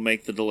Catherine will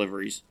make the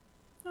deliveries.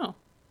 Oh.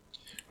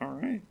 All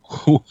right.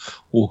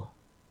 We'll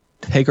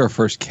take our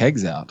first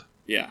kegs out.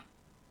 Yeah.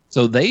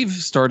 So they've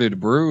started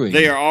brewing.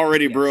 They are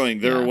already brewing.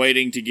 They're Yeah.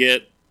 waiting to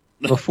get...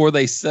 Before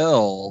they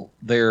sell,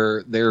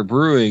 they're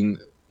brewing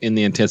in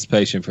the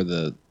anticipation for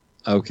the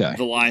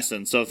the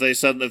license. So if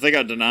they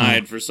got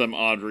denied for some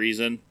odd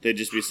reason, they'd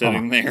just be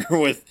sitting there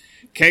with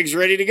kegs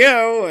ready to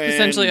go. And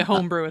Essentially a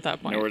home brew at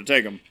that point. nowhere to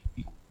take them.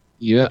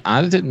 Yeah,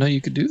 I didn't know you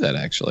could do that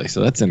actually.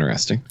 So that's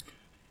interesting.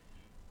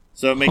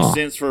 So it makes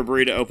sense for a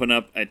brewery to open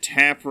up a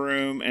tap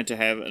room and to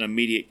have an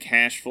immediate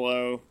cash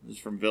flow. This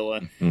is from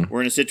Villa.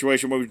 We're in a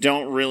situation where we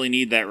don't really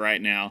need that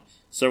right now.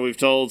 So we've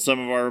told some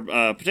of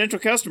our potential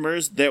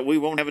customers that we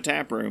won't have a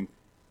tap room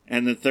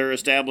and that their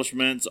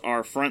establishments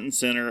are front and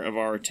center of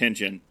our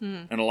attention.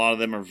 And a lot of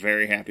them are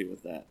very happy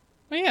with that.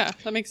 Well, yeah,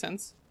 that makes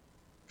sense.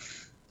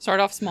 Start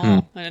off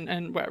small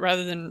and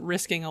rather than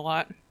risking a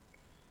lot.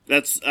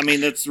 That's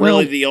really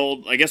Well- the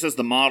old, I guess that's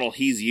the model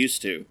he's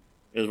used to,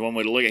 is one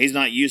way to look at it. He's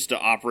not used to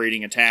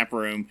operating a tap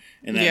room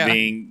and that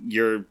being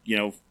your,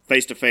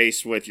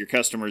 face-to-face with your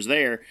customers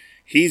there.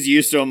 He's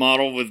used to a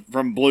model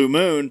from Blue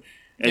Moon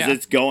as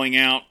it's going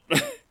out.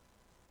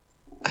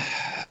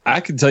 I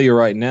can tell you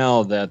right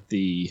now that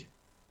the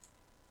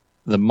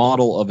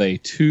model of a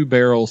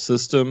 2-barrel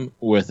system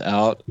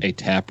without a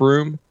tap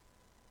room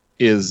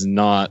is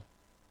not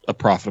a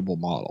profitable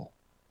model.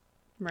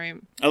 Right.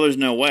 Oh, there's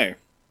no way.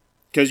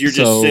 Because you're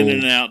just So- sending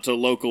it out to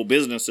local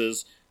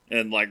businesses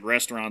and like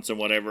restaurants and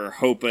whatever,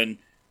 hoping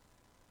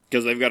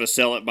because they've got to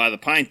sell it by the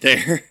pint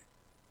there.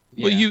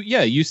 Well,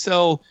 you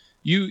sell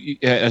a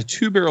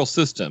 2-barrel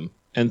system,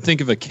 and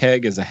think of a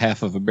keg as a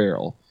half of a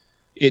barrel.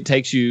 It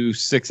takes you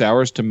 6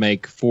 hours to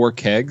make 4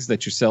 kegs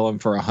that you're selling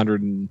for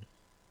 100 and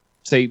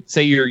say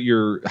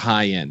you're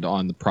high end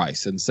on the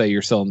price, and say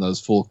you're selling those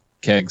full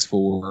kegs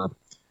for,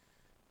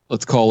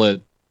 let's call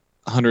it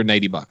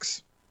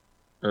 $180,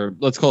 or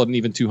let's call it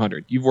even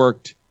 200.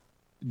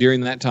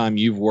 During that time,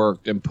 you've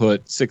worked and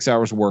put 6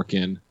 hours of work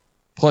in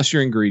plus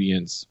your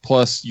ingredients,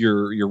 plus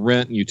your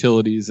rent and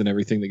utilities and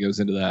everything that goes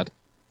into that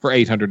for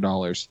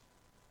 $800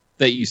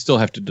 that you still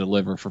have to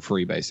deliver for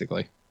free,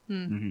 basically.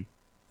 Mhm.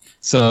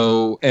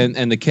 So,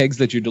 and the kegs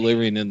that you're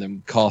delivering in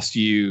them cost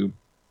you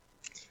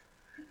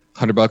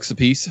 $100 a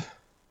piece.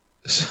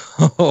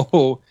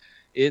 So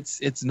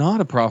it's not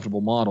a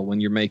profitable model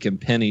when you're making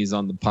pennies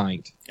on the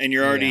pint. And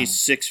you're already Yeah.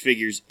 6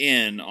 figures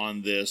in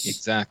on this.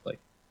 Exactly.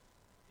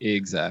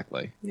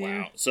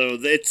 Wow. So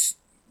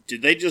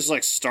did they just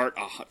like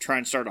try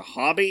and start a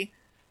hobby?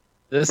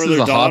 This For is their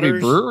a hobby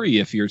daughters? brewery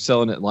if you're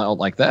selling it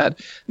like that.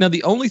 Now,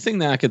 the only thing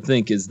that I could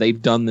think is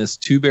they've done this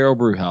 2-barrel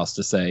brew house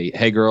to say,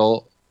 hey,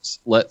 girl,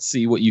 let's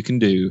see what you can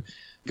do.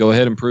 Go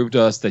ahead and prove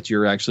to us that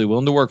you're actually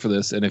willing to work for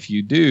this. And if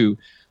you do,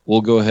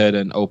 we'll go ahead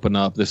and open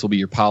up. This will be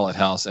your pilot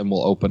house, and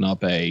we'll open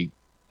up a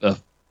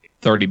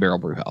 30-barrel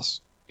brew house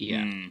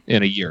Yeah.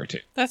 in a year or two.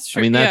 That's true.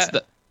 I mean, that's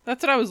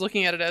what I was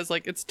looking at it as.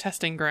 Like, it's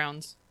testing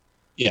grounds.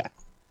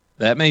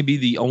 That may be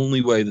the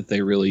only way that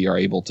they really are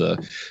able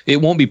to. It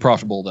won't be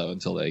profitable, though,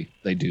 until they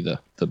do the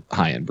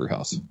high-end brew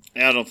house.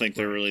 I don't think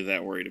they're really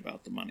that worried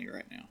about the money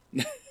right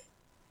now.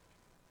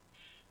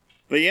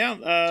 But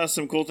yeah,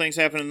 some cool things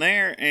happening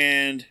there.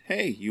 And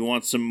hey, you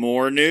want some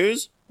more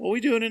news? Well, we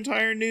do an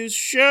entire news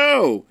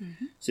show.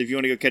 Mm-hmm. So if you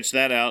want to go catch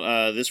that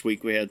out, this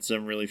week we had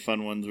some really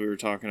fun ones we were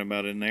talking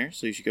about in there.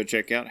 So you should go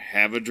check out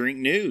Have a Drink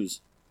News.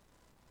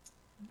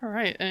 All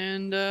right,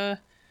 and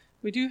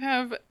we do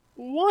have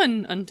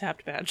one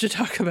untapped badge to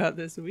talk about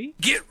this week.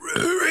 Get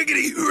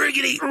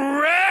riggedy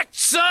wrecked,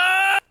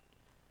 son!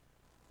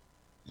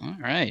 All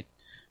right.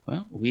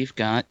 Well, we've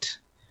got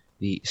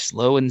the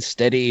Slow and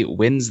Steady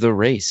Wins the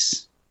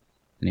Race.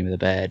 The name of the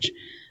badge.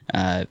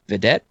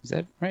 Vedette, is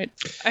that right?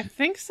 I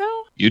think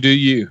so. You do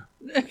you.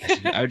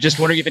 I was just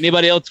wondering if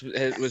anybody else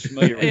was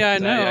familiar with it. Yeah, I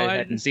 'cause know. I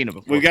hadn't seen it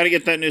before. We've got to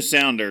get that new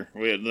sounder.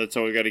 That's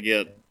all we got to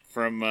get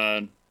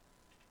from.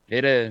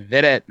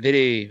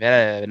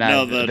 Vedette,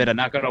 No, the- Vedette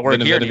not going to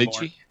work here anymore.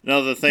 Benavici?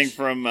 No, the thing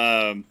from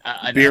I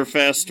know. Beer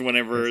Fest.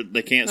 Whenever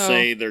they can't Oh.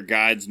 say their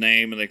guide's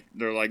name, and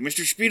they're like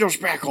Mr. Speedo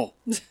Spackle.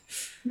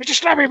 Mr.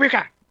 Slappy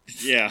Beaker.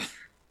 Yeah.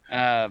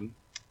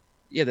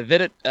 Yeah, the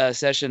Vedette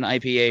Session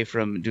IPA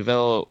from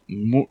Duvel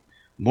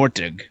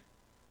Mortig.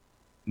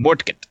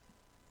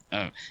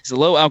 It's a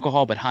low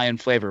alcohol but high in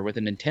flavor with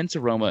an intense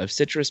aroma of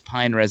citrus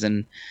pine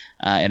resin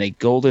and a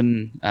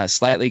golden,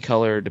 slightly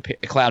colored,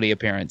 cloudy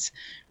appearance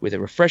with a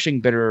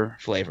refreshing bitter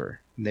flavor.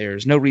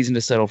 There's no reason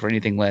to settle for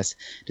anything less.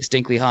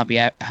 Distinctly hoppy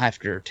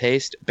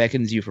aftertaste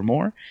beckons you for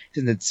more.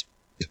 Since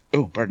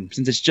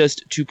it's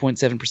just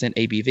 2.7%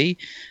 ABV,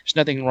 there's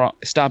nothing wrong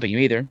stopping you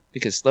either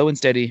because Slow and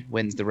Steady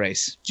wins the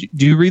race.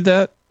 Do you read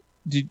that?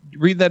 Did you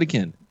read that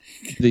again?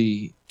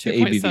 The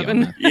ABV on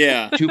 2.7. there.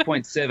 Yeah.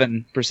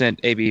 2.7%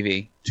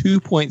 ABV.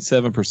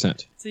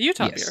 2.7%. It's a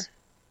Utah Yes.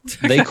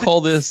 beer. They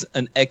call this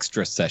an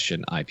extra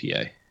session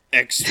IPA.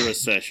 Extra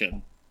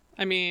session.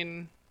 I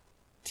mean,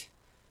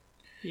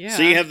 yeah.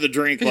 So you have to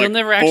drink 'Cause like you'll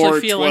never actually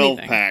 4 feel 12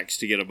 anything. packs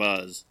to get a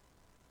buzz.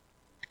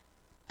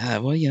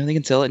 Well, they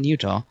can sell it in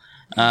Utah.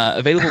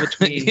 Available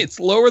between It's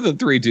lower than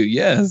 3.2,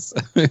 yes.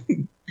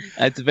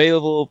 it's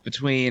available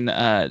between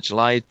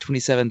July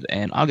 27th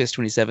and August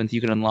 27th.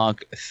 You can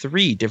unlock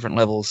 3 different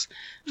levels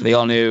for the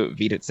all-new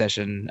Vedette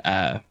Session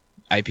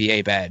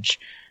IPA badge.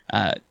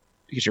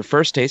 You get your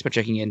first taste by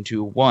checking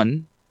into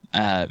 1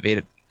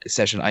 Vedette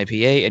Session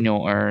IPA, and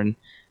you'll earn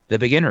the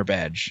beginner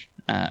badge.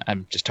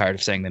 I'm just tired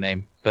of saying the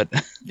name, but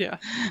Yeah.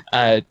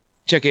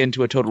 check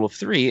into a total of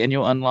 3, and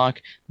you'll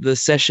unlock the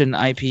Session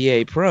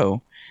IPA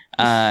Pro.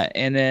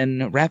 And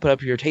then wrap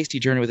up your tasty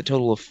journey with a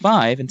total of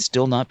 5 and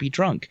still not be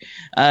drunk.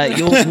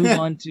 You'll move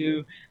on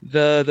to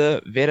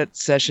the Vedette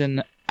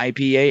Session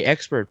IPA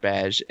Expert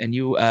Badge, and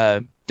you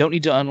don't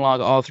need to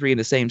unlock all 3 in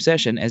the same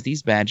session, as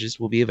these badges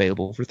will be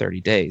available for 30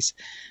 days.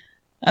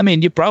 I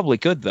mean, you probably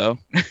could, though.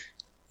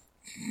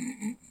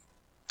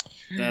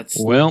 That's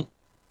Well,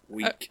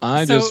 weak.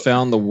 I So- just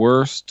found the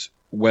worst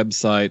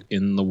website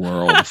in the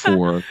world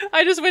for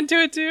I just went to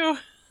it too.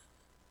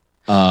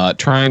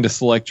 trying to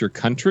select your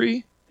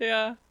country.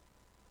 Yeah.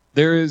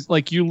 There is,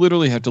 like, you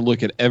literally have to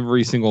look at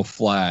every single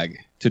flag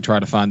to try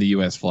to find the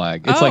U.S.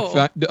 flag.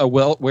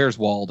 It's where's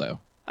Waldo?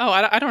 Oh,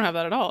 I don't have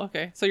that at all.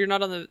 Okay. So you're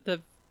not on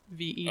the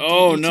VEDETT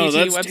Oh no,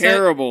 that's website?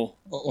 terrible.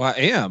 Well, I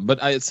am, but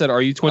it said,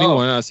 "Are you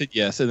 21?" And I said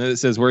yes, and then it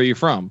says, "Where are you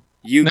from?"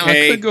 UK, Now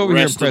I could go over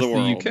here and rest press of the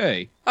world.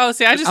 UK. Oh,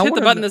 see, I just I hit the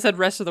wanna button know- that said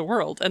rest of the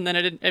world, and then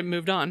it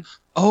moved on.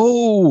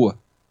 Oh,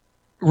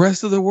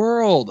 rest of the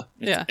world.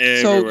 Yeah. So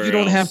Everywhere you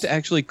don't have else. to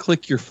actually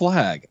click your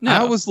flag. No.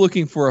 I was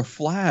looking for a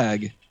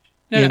flag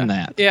in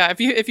that. Yeah, if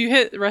you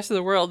hit the rest of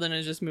the world, then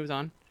it just moves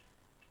on.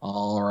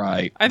 All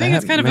right. I think That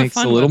it's kind of a makes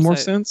fun a little more website.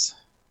 sense.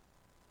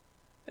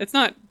 It's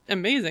not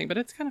amazing, but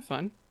it's kind of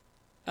fun.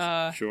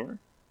 Sure.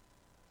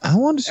 I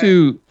wanted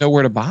to know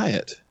where to buy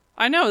it.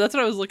 I know, that's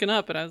what I was looking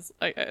up, and I was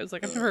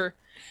like, I've never.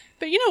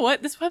 But you know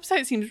what? This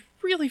website seems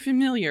really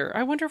familiar.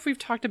 I wonder if we've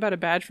talked about a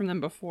badge from them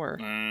before.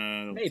 I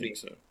don't Maybe. think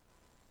so.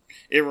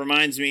 It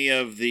reminds me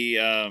of the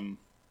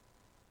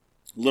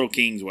Little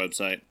Kings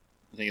website.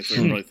 I think it's what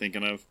you're probably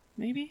thinking of.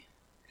 Maybe.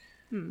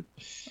 All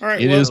right,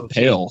 It is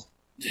pale.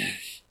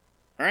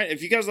 All right,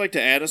 if you guys like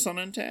to add us on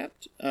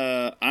Untapped,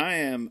 I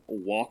am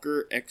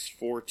Walker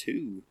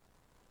X42.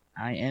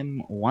 I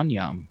am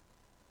Wanyam.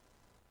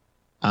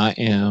 I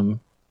am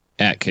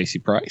at Casey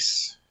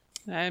Price.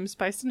 I'm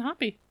Spiced and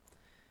Hoppy.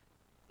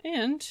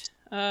 And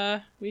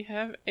we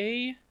have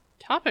a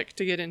topic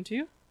to get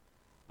into.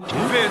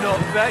 We're not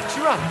that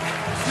drunk.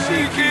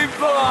 Cheeky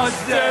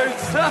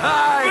bastards! We're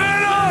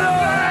not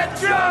that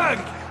drunk!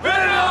 We're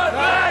not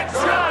that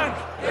drunk!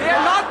 We're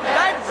not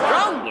that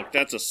drunk! Look,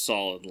 that's a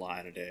solid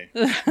lie today.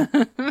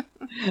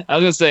 I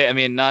was gonna say, I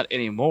mean, not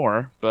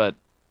anymore, but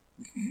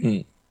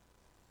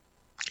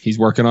He's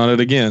working on it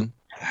again.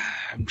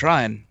 I'm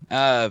trying.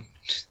 I'm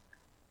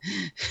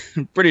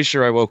pretty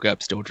sure I woke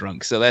up still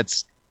drunk, so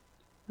that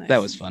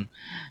was fun.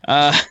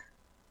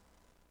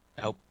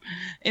 Nope.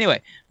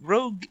 Anyway,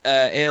 Rogue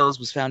Ales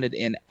was founded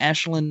in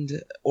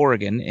Ashland,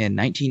 Oregon in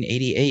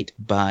 1988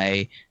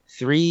 by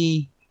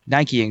three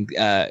Nike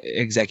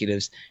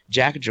executives,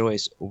 Jack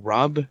Joyce,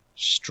 Rob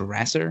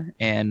Strasser,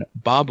 and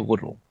Bob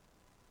Woodall.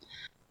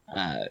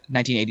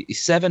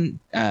 1987,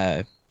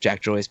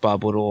 Jack Joyce,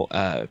 Bob Woodall,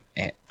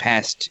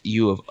 past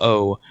U of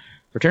O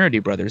fraternity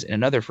brothers, and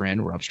another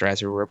friend, Rob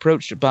Strasser, were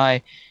approached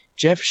by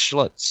Jeff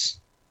Schlutz.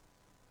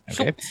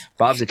 Okay,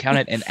 Bob's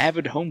accountant and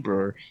avid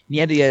homebrewer,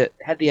 and he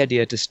had the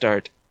idea to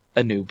start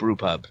a new brew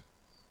pub.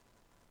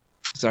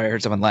 Sorry, I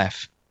heard someone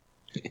laugh.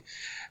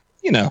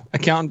 You know,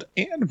 accountant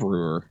and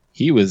brewer.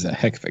 He was a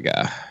heck of a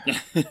guy.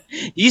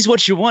 He's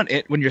what you want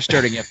it when you're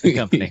starting up the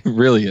company. He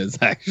really is,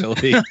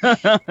 actually.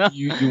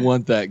 you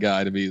want that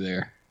guy to be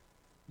there.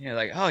 Yeah,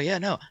 like, oh yeah,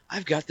 no,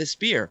 I've got this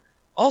beer.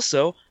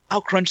 Also,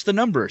 I'll crunch the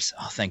numbers.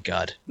 Oh, thank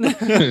God.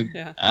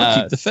 Yeah.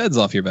 I'll keep the feds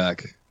off your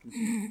back.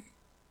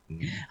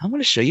 I'm going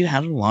to show you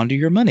how to launder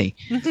your money.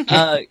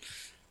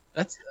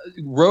 That's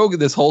Rogue.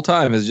 This whole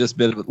time has just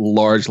been a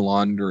large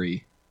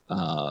laundry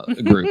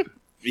group.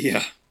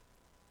 Yeah.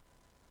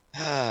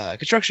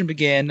 Construction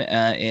began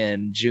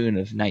in June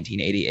of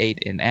 1988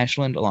 in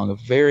Ashland along a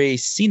very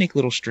scenic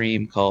little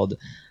stream called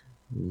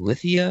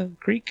Lithia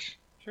Creek.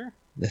 Sure.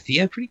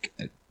 Lithia Creek.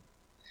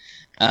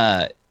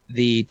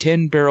 The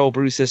 10-barrel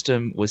brew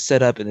system was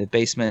set up in the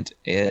basement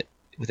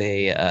with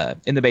a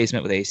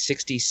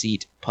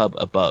 60-seat pub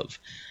above.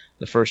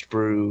 The first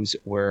brews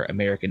were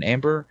American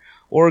Amber,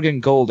 Oregon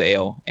Gold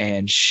Ale,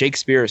 and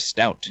Shakespeare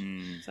Stout.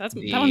 So that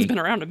one's been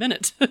around a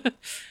minute.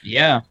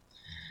 Yeah.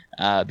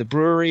 The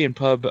brewery and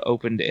pub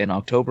opened in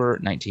October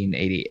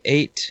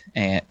 1988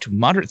 to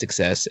moderate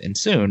success, and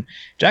soon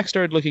Jack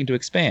started looking to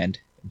expand.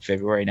 In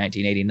February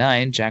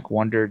 1989, Jack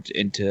wandered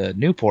into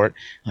Newport,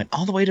 went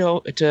all the way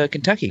to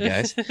Kentucky,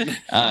 guys.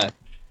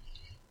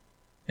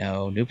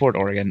 No, Newport,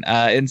 Oregon,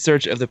 in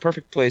search of the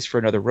perfect place for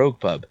another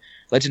Rogue pub.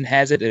 Legend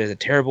has it as a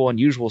terrible,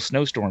 unusual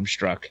snowstorm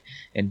struck,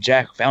 and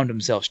Jack found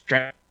himself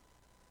stranded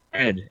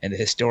in the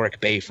historic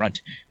bay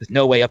front with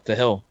no way up the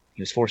hill.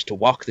 He was forced to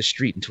walk the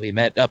street until he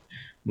met up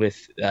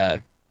with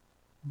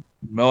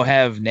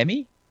Mojave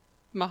Nemi?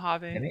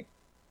 Mojave.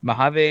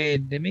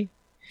 Mojave Nemi?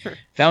 Sure.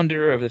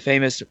 Founder of the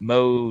famous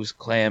Moe's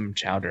Clam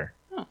Chowder.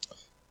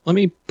 Let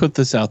me put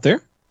this out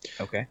there.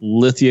 Okay.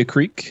 Lithia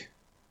Creek,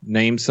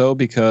 named so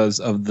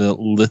because of the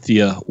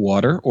Lithia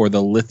water or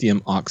the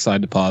lithium oxide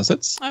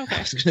deposits. Okay. I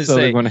was going to So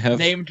say, they're going to have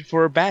named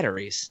for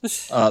batteries.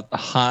 a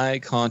high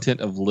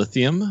content of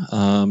lithium,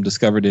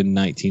 discovered in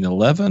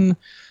 1911,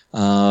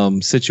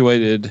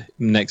 situated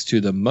next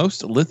to the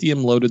most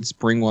lithium-loaded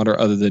spring water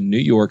other than New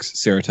York's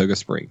Saratoga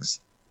Springs.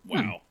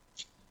 Wow.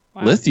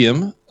 Wow.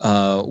 Lithium,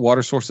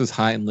 water sources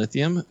high in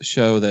lithium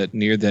show that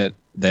near that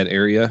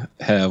area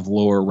have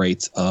lower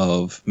rates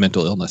of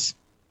mental illness.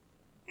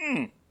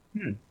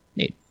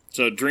 Neat.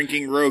 So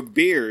drinking Rogue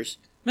beers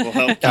will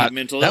help keep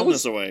mental that illness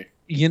was- away.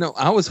 You know,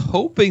 I was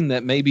hoping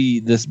that maybe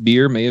this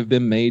beer may have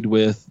been made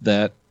with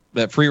that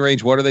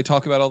free-range water they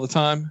talk about all the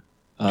time.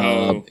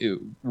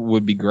 It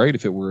would be great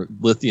if it were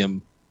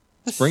lithium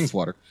springs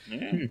water.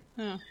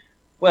 Yeah.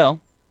 Well,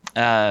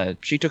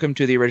 she took him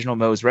to the original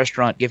Moe's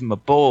restaurant, gave him a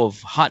bowl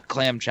of hot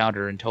clam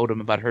chowder, and told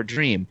him about her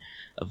dream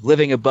of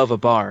living above a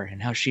bar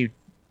and how she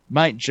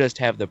might just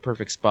have the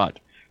perfect spot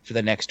for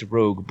the next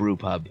Rogue brew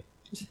pub.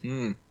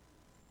 The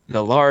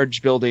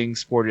large building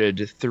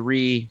sported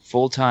 3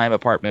 full-time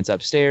apartments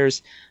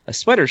upstairs, a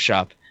sweater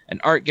shop, an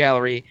art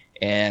gallery,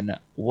 and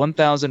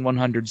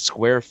 1,100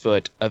 square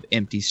foot of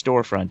empty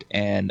storefront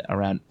and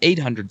around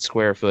 800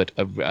 square foot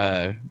of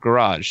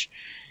garage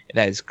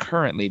that was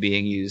currently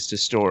being used to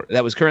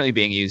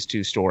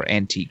store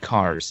antique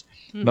cars.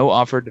 Moe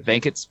offered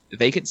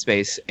vacant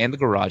space and the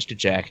garage to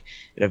Jack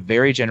at a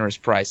very generous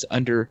price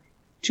under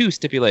 2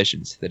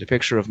 stipulations: that a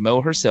picture of Moe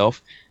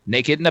herself,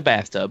 naked in a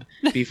bathtub,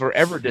 be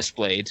forever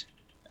displayed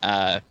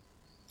at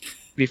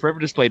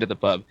the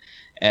pub.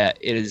 It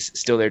is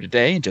still there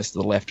today, just to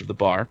the left of the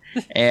bar.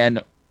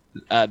 And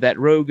that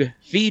Rogue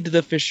feed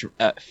the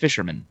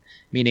fishermen,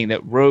 meaning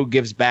that Rogue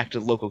gives back to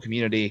the local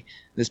community.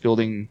 This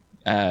building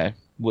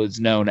was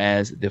known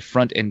as the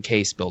Front and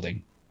Case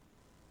Building.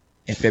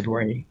 In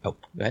February... Oh,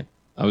 go ahead.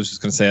 I was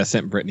just going to say I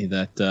sent Brittany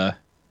that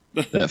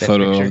That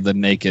photo picture. of the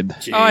naked.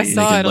 Oh, I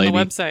saw naked it on the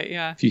lady. website.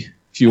 Yeah.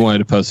 If you wanted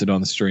to post it on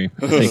the stream,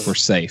 I think we're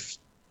safe.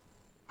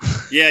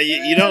 Yeah,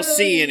 you don't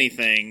see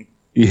anything.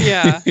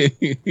 Yeah.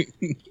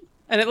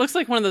 And it looks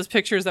like one of those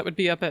pictures that would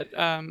be up at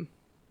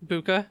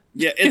Buca.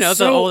 Yeah, it's You know, the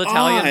so old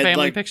Italian odd.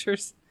 family Like,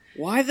 pictures.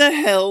 why the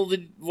hell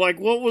did, like,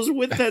 what was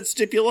with that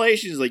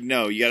stipulation? He's like,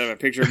 no, you gotta have a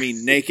picture of me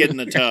naked in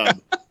the tub.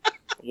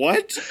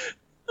 What?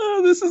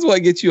 Oh, this is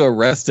what gets you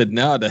arrested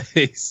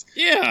nowadays.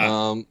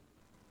 Yeah.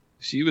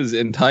 She was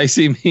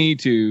enticing me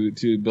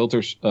to build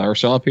our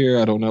shop here.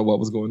 I don't know what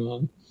was going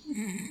on.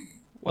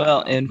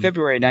 Well, in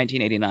February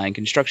 1989,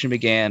 construction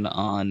began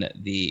on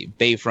the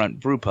Bayfront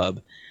Brew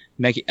Pub,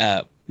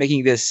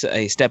 making this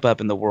a step up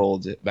in the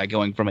world by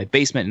going from a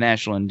basement in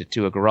Ashland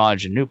to a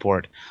garage in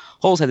Newport.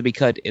 Holes had to be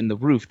cut in the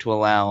roof to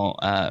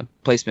allow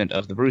placement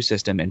of the brew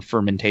system and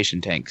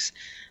fermentation tanks.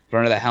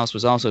 Front of the house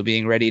was also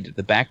being readied.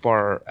 The back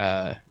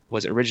bar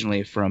was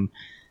originally from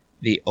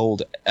the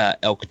old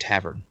Elk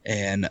Tavern.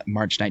 In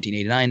March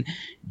 1989,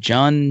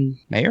 John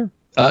Mayer?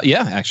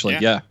 Yeah, actually,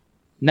 yeah.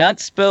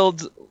 Not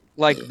spelled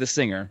like the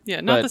singer.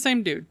 Yeah, not but, the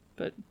same dude,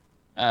 but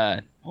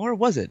or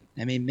was it?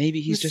 I mean, maybe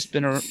he's just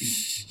been a...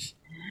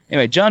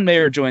 Anyway, John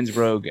Mayer joins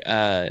Rogue.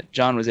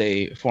 John was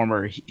a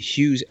former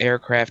Hughes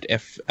Aircraft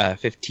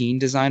F-15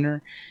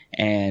 designer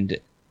and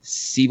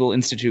Siebel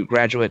Institute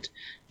graduate.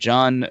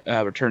 John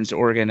returns to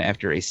Oregon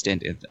after a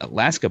stint in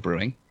Alaska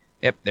Brewing.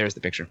 Yep, there's the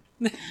picture.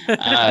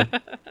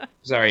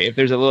 Sorry, if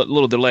there's a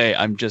little delay,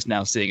 I'm just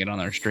now seeing it on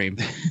our stream.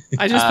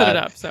 I just put it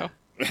up, so.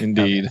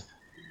 Indeed.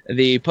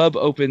 The pub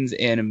opens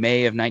in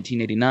May of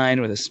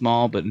 1989 with a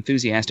small but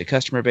enthusiastic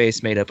customer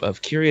base made up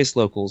of curious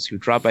locals who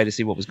dropped by to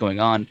see what was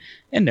going on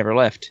and never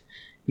left.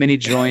 Many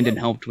joined and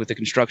helped with the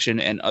construction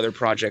and other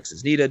projects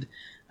as needed.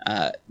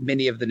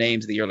 Many of the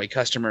names of the early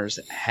customers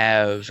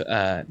have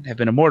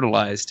been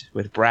immortalized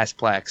with brass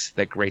plaques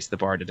that grace the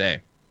bar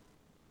today.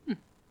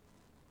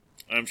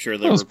 I'm sure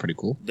That was pretty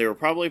cool. they were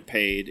probably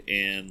paid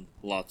in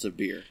lots of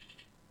beer.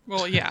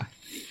 Well, yeah.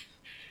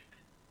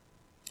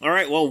 All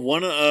right, well,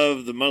 one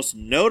of the most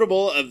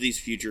notable of these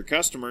future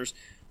customers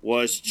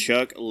was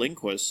Chuck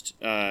Lindquist.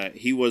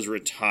 He was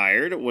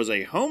retired, was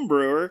a home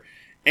brewer,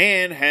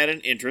 and had an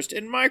interest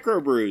in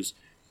microbrews.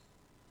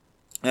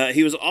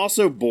 He was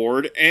also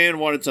bored and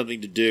wanted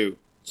something to do.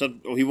 So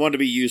he wanted to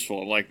be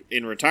useful. Like,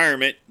 in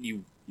retirement,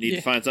 you need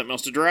to find something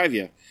else to drive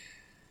you.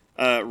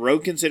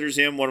 Rogue considers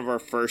him one of our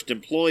first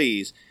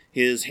employees.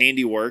 His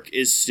handiwork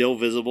is still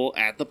visible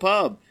at the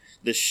pub.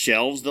 The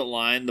shelves that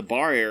line the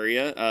bar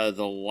area,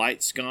 the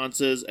light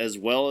sconces, as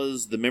well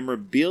as the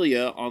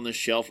memorabilia on the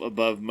shelf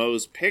above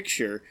Moe's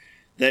picture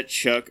that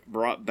Chuck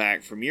brought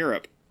back from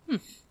Europe.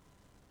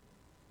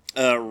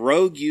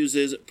 Rogue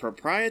uses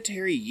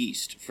proprietary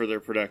yeast for their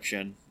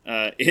production.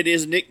 It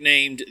is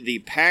nicknamed the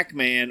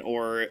Pac-Man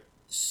or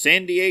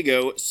San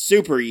Diego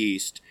Super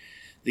Yeast.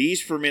 The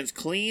yeast ferments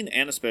clean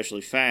and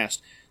especially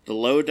fast. The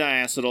low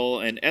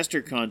diacetyl and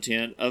ester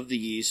content of the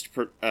yeast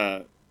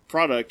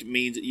product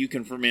means you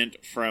can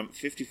ferment from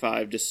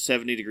 55 to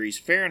 70 degrees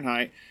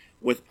Fahrenheit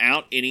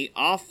without any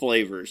off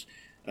flavors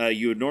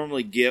you would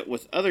normally get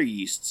with other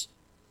yeasts.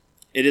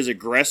 It is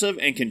aggressive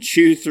and can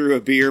chew through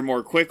a beer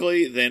more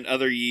quickly than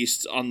other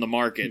yeasts on the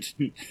market.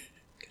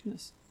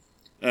 Goodness.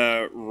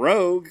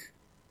 Rogue.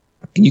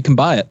 And you can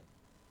buy it.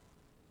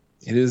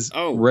 It is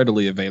Oh.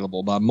 readily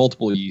available by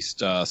multiple yeast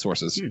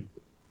sources.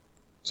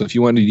 So if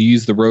you wanted to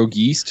use the Rogue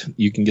yeast,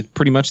 you can get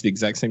pretty much the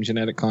exact same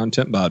genetic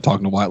content by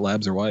talking to White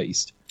Labs or White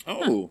Yeast.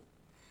 Oh.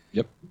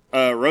 Yep.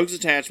 Rogue's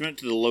attachment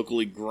to the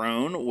locally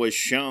grown was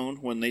shown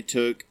when they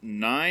took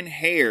 9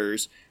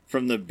 hairs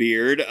from the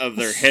beard of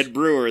their head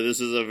brewer. This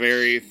is a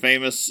very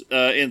famous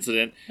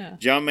incident. Yeah.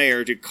 John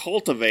Mayer, to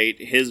cultivate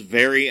his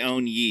very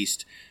own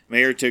yeast.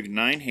 Mayer took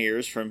 9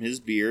 hairs from his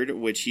beard,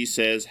 which he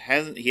says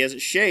he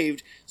hasn't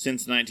shaved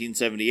since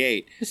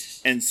 1978,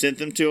 and sent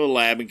them to a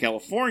lab in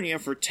California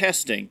for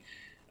testing.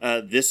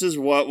 This is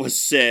what was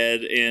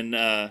said in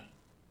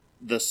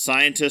the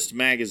Scientist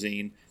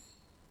magazine.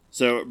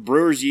 So,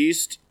 brewer's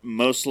yeast,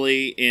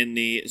 mostly in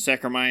the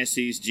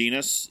Saccharomyces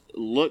genus,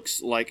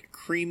 looks like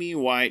creamy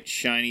white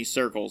shiny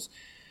circles.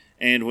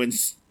 And when...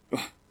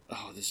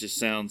 Oh, this just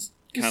sounds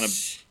kind of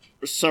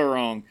so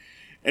wrong.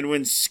 And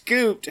when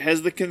scooped,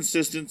 has the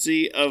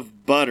consistency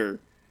of butter.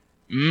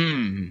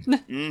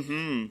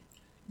 Mm-hmm.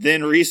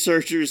 Then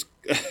researchers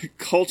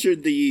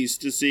cultured the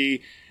yeast to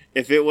see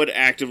if it would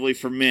actively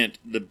ferment.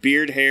 The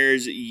beard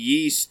hair's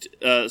yeast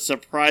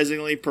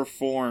surprisingly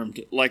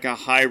performed like a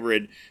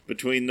hybrid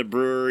between the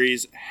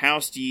brewery's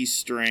house yeast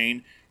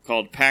strain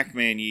called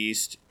Pac-Man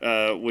yeast,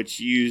 which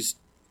is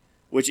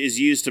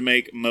used to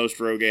make most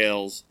Rogue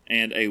ales,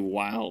 and a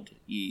wild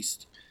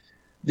yeast.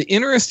 The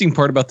interesting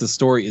part about the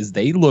story is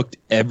they looked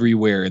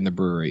everywhere in the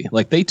brewery.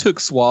 Like, they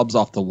took swabs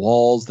off the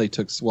walls. They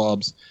took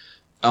swabs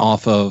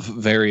off of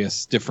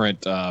various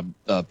different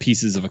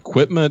pieces of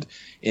equipment,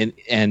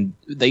 and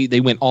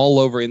they went all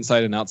over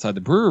inside and outside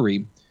the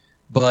brewery.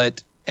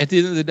 But at the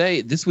end of the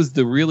day, this was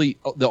the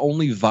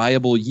only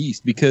viable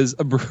yeast, because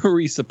a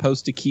brewery is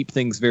supposed to keep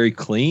things very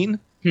clean.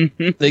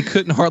 They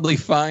couldn't hardly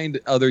find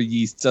other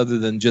yeasts other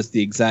than just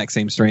the exact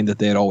same strain that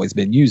they had always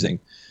been using.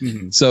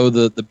 Mhm. So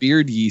the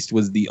beard yeast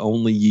was the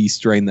only yeast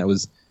strain that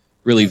was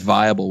really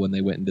viable when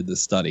they went and did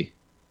this study.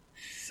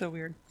 So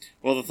weird.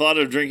 Well, the thought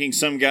of drinking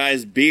some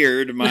guy's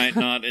beard might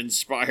not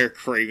inspire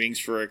cravings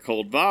for a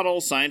cold bottle.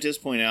 Scientists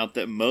point out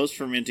that most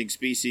fermenting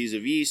species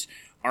of yeast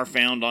are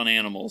found on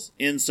animals,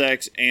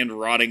 insects, and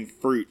rotting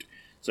fruit.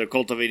 So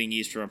cultivating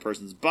yeast from a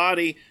person's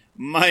body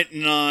might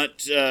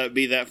not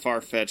be that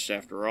far-fetched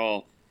after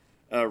all.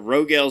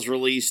 Rogue Ales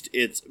released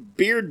its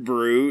beard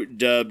brew,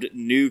 dubbed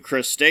New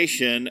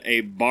Crustacean,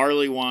 a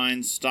barley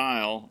wine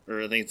style,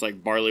 or I think it's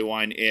like barley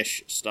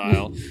wine-ish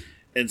style,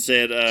 and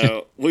said,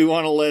 we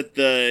want to let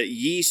the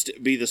yeast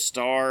be the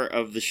star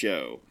of the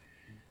show.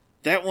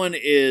 That one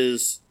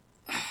is,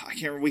 I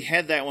can't remember, we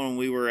had that one when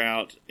we were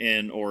out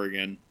in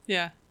Oregon,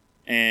 Yeah.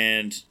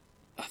 and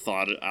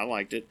I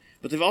liked it.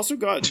 But they've also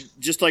got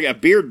just like a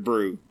beard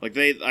brew. Like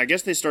I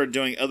guess they started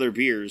doing other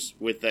beers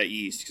with that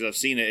yeast because I've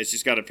seen it. It's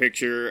just got a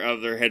picture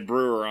of their head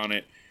brewer on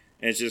it,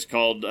 and it's just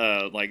called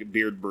like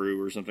beard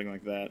brew or something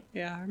like that.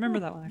 Yeah, I remember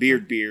that one.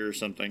 Beard beer or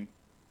something.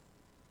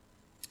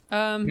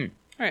 All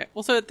right.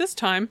 Well, so at this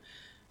time,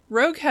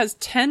 Rogue has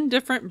 10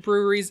 different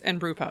breweries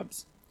and brew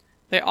pubs.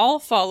 They all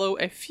follow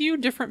a few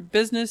different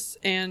business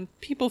and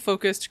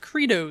people-focused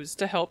credos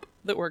to help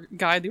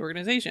guide the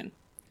organization.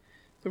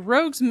 The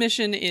Rogue's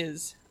mission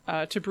is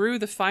to brew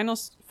the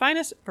finest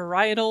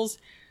varietals,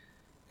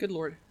 good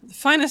lord, the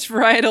finest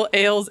varietal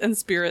ales and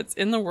spirits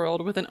in the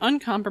world with an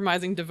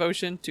uncompromising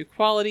devotion to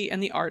quality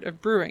and the art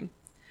of brewing.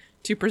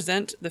 To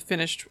present the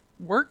finished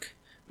work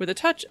with a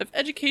touch of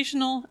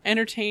educational,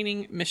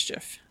 entertaining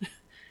mischief.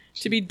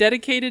 To be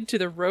dedicated to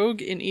the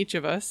rogue in each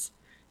of us.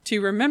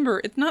 To remember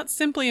it's not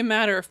simply a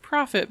matter of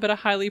profit, but a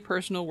highly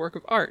personal work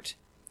of art.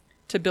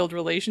 To build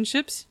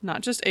relationships,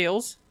 not just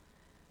ales.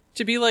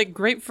 To be like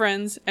great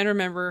friends and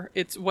remember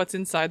it's what's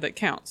inside that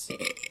counts.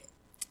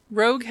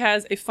 Rogue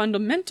has a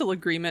fundamental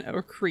agreement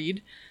or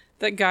creed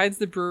that guides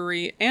the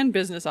brewery and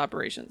business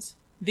operations.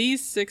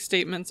 These 6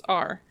 statements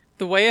are: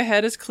 the way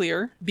ahead is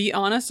clear, be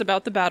honest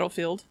about the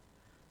battlefield,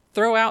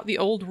 throw out the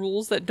old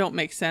rules that don't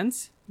make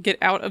sense, get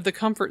out of the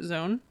comfort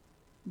zone,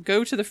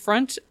 go to the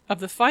front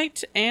of the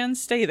fight and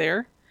stay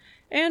there,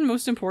 and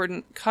most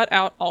important, cut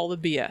out all the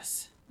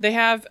BS. They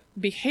have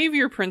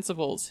behavior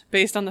principles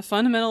based on the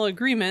fundamental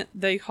agreement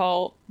they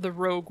call the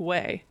Rogue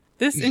Way.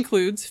 This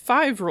includes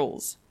 5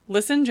 rules.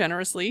 Listen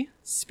generously,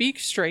 speak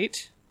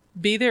straight,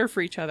 be there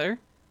for each other,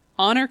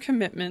 honor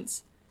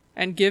commitments,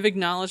 and give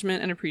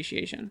acknowledgement and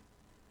appreciation.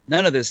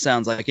 None of this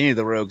sounds like any of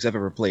the rogues I've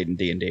ever played in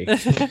D&D.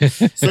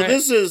 So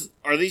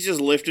are these just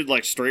lifted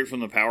like straight from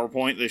the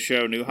PowerPoint they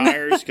show new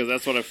hires? Because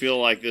that's what I feel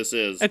like this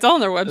is. It's all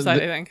on their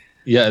website, I think.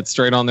 Yeah, it's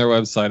straight on their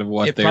website of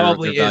what It their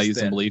probably is values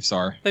then. and beliefs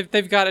are.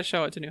 They've got to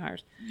show it to new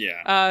hires.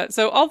 Yeah.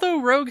 So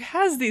although Rogue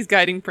has these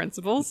guiding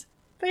principles,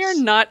 they are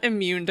not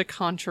immune to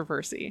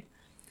controversy.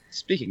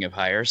 Speaking of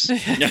hires,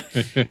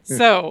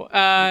 So,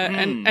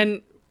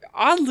 and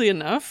oddly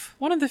enough,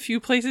 one of the few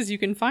places you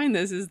can find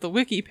this is the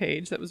wiki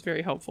page. That was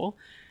very helpful.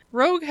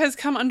 Rogue has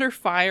come under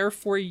fire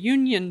for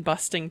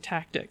union-busting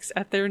tactics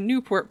at their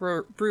Newport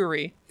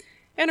brewery,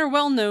 and are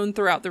well known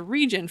throughout the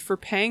region for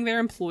paying their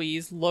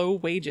employees low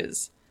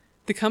wages.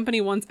 The company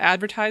once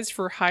advertised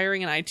for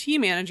hiring an IT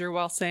manager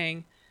while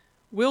saying,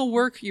 "We'll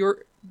work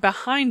your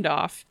behind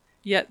off,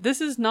 yet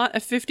this is not a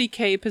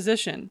 $50K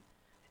position.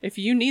 If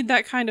you need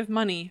that kind of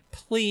money,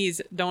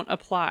 please don't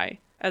apply,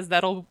 as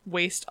that'll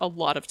waste a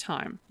lot of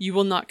time. You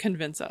will not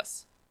convince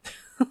us."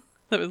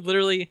 That was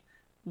literally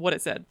what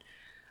it said.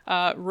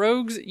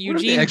 Rogue's What if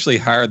Eugene... they actually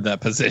hired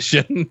that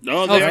position?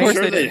 No, of I'm course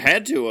sure they they did.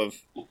 had to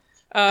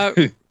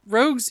have.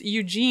 Rogue's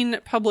Eugene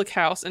Public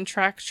House and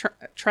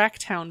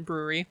Tracktown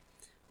Brewery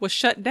was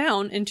shut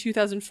down in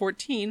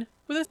 2014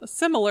 with a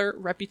similar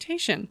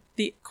reputation.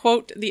 The,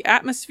 quote, the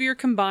atmosphere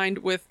combined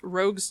with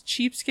Rogue's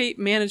cheapskate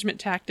management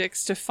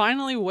tactics to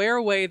finally wear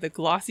away the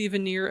glossy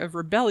veneer of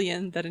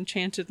rebellion that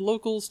enchanted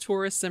locals,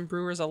 tourists, and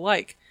brewers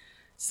alike,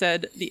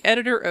 said the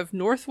editor of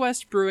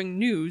Northwest Brewing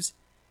News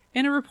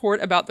in a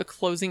report about the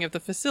closing of the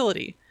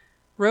facility.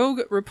 Rogue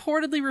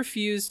reportedly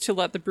refused to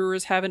let the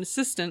brewers have an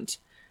assistant,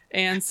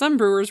 and some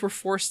brewers were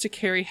forced to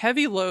carry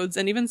heavy loads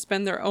and even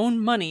spend their own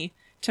money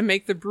to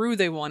make the brew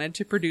they wanted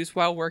to produce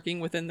while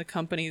working within the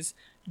company's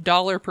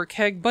 $1 per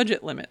keg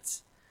budget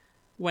limits.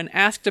 When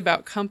asked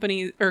about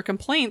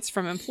complaints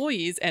from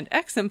employees and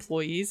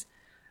ex-employees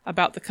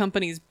about the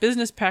company's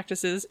business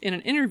practices in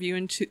an interview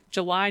in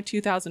July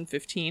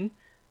 2015,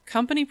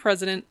 company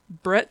president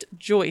Brett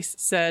Joyce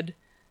said,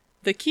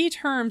 "The key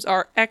terms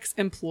are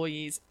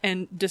ex-employees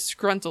and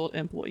disgruntled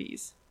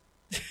employees."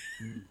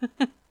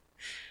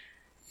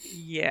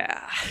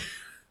 Yeah.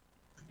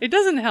 It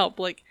doesn't help.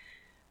 Like,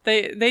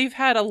 they've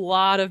had a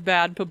lot of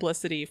bad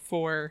publicity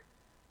for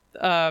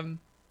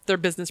their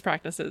business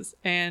practices,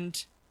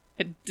 and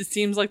it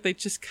seems like they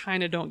just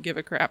kind of don't give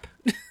a crap.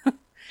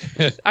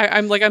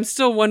 I'm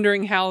still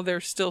wondering how they're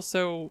still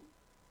so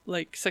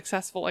like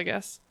successful, I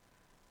guess.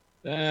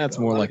 That's A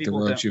more lot of like the people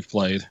roads don't. you've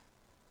played.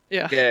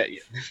 Yeah. Yeah.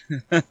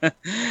 I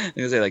was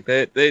gonna say like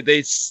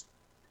they.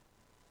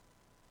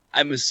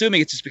 I'm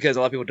assuming it's just because a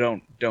lot of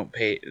people don't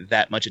pay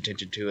that much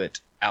attention to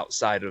it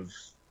outside of.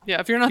 Yeah,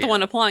 if you're not the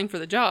one applying for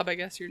the job, I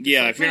guess you're just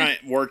Yeah, like, if you're not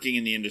working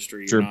in the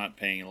industry, Sure. you're not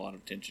paying a lot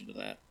of attention to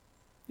that.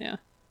 Yeah.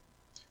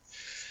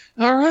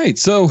 All right,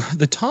 so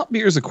the top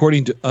beers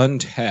according to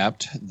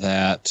Untapped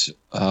that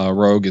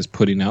Rogue is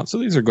putting out. So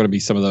these are going to be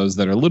some of those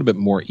that are a little bit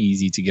more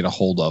easy to get a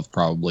hold of,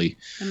 probably.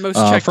 And most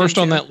checked First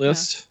on into, that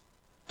list,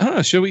 I don't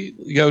know. Should we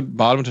go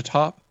bottom to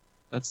top?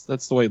 That's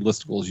the way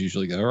listables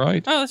usually go,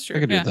 right? Oh, that's true. I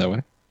could do yeah. it that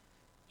way.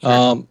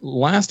 Sure.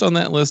 Last on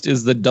that list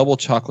is the double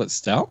chocolate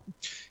stout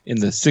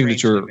in the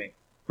signature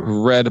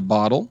red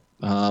bottle.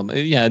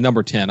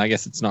 Number 10. I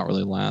guess it's not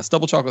really last.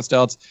 Double chocolate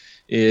stouts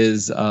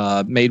is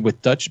made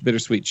with Dutch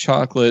bittersweet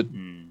chocolate.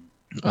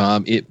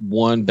 It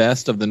won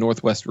best of the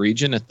Northwest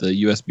region at the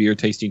U.S. Beer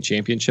Tasting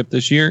Championship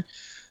this year.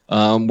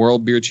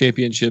 World Beer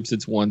Championships,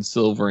 it's won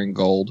silver and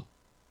gold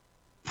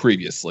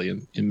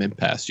previously in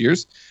past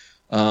years.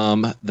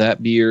 That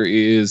beer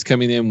is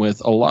coming in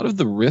with a lot of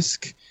the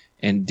Risk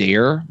and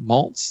Dare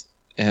malts.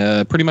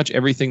 Pretty much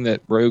everything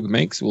that Rogue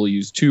makes will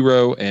use Two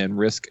Row and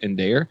Risk and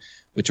Dare,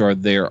 which are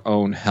their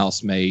own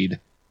house-made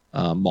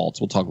malts.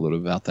 We'll talk a little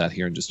bit about that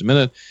here in just a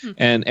minute.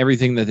 And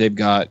everything that they've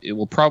got, it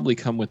will probably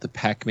come with the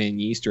Pac-Man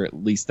yeast, or at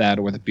least that,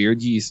 or the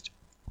Beard yeast,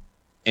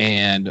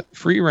 and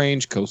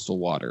free-range coastal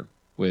water,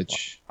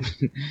 which...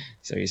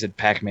 So you said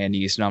Pac-Man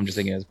yeast, and I'm just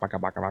thinking it's baka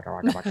baka baka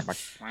baka baka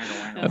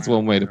baka. That's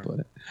one way to put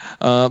it.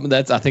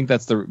 I think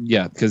that's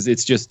because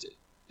it's just...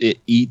 It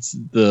eats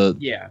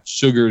the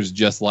sugars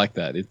just like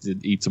that. It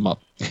eats them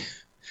up.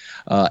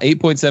 8.7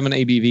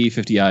 ABV,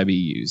 50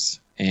 IBUs,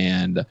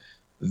 and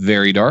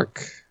very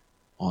dark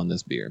on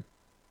this beer.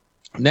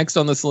 Next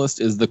on this list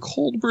is the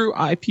Cold Brew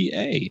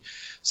IPA.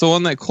 So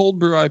on that Cold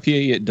Brew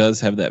IPA, it does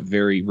have that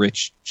very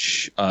rich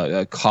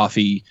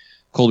coffee,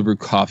 cold brew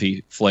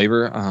coffee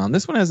flavor.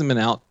 This one hasn't been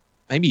out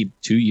maybe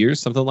 2 years,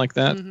 something like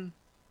that. Mm-hmm.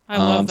 I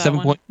love that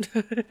one.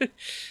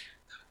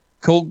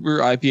 Cold Brew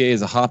IPA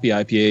is a hoppy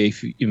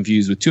IPA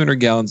infused with 200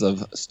 gallons of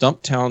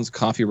Stumptown's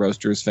Coffee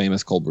Roasters'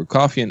 famous cold brew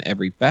coffee in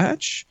every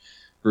batch.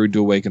 Brewed to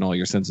awaken all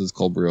your senses,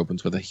 Cold Brew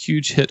opens with a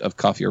huge hit of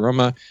coffee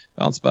aroma,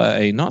 balanced by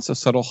a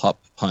not-so-subtle hop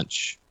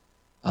punch.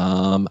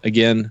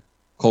 Again,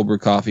 cold brew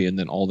coffee and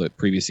then all the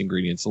previous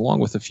ingredients, along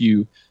with a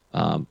few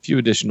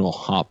additional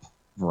hop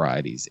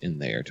varieties in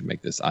there to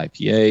make this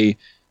IPA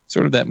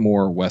sort of that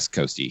more West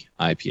Coasty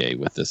IPA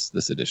with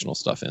this additional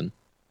stuff in.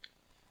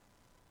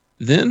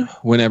 Then,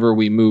 whenever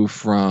we move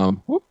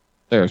from...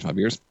 There's my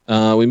beers.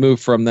 We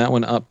moved from that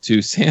one up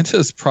to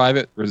Santa's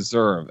Private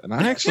Reserve. And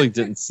I actually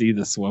didn't see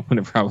this one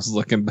whenever I was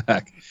looking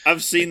back.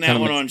 I've seen that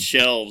one on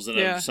shelves, and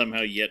I've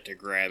somehow yet to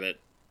grab it.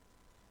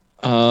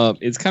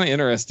 It's kind of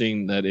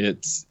interesting that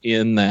it's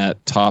in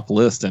that top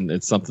list, and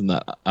it's something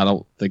that I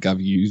don't think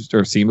I've used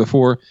or seen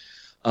before.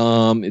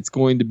 It's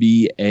going to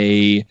be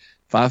a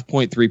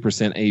 5.3%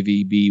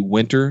 AVB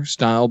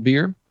winter-style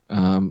beer.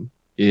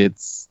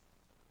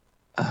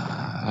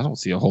 I don't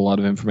see a whole lot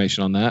of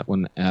information on that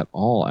one at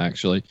all,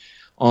 actually.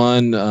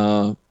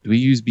 Do we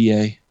use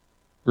BA?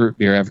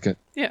 Beer Advocate?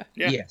 Yeah.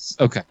 Yes.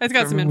 Okay. It's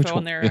got some info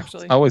on there,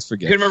 actually. I always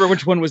forget. I couldn't remember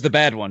which one was the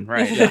bad one,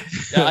 right? Yeah.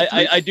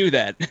 I do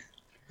that.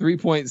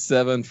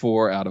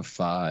 3.74 out of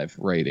 5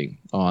 rating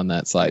on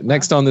that site.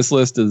 Next on this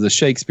list is the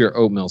Shakespeare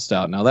Oatmeal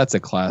Stout. Now, that's a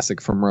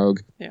classic from Rogue.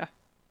 Yeah.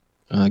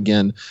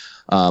 Again,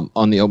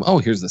 on the oatmeal... Oh,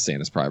 here's the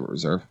Santa's Private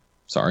Reserve.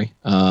 Sorry.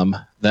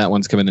 That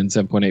one's coming in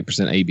 7.8%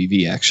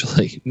 ABV,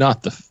 actually.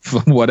 Not the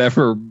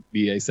whatever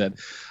BA said.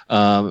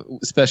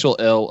 Special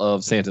Ale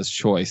of Santa's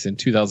Choice. In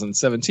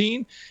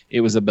 2017,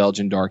 it was a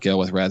Belgian dark ale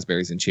with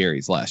raspberries and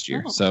cherries last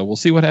year. So we'll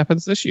see what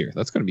happens this year.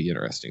 That's going to be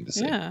interesting to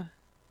see. Yeah.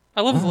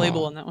 I love the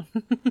label on that one.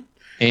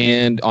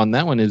 And on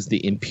that one is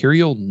the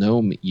Imperial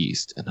Gnome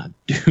yeast. And I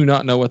do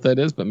not know what that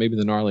is, but maybe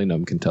the Gnarly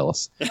Gnome can tell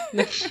us.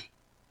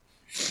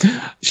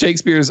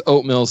 Shakespeare's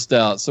Oatmeal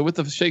Stout. So with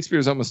the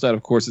Shakespeare's Oatmeal Stout,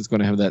 of course, it's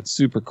going to have that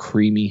super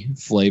creamy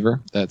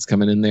flavor that's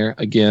coming in there.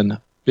 Again,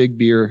 big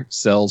beer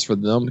sells for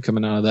them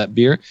coming out of that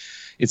beer.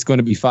 It's going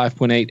to be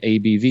 5.8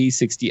 ABV,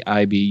 60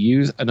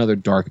 IBUs, another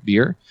dark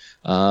beer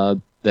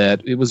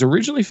that it was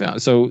originally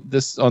found. So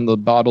this on the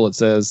bottle, it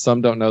says,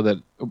 some don't know that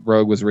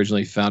Rogue was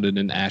originally founded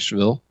in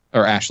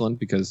Ashland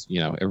because,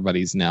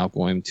 everybody's now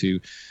going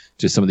to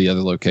some of the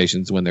other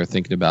locations when they're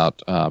thinking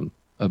about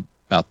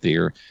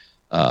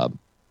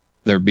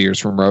their beers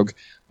from Rogue.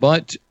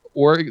 But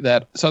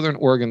that Southern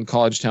Oregon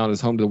college town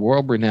is home to the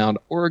world-renowned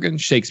Oregon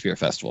Shakespeare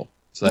Festival.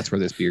 So that's where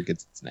this beer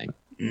gets its name.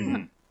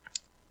 Mm-hmm.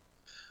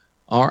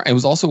 All right. It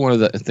was also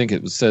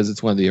says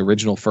it's one of the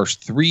original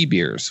first 3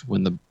 beers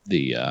when the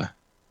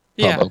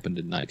pub opened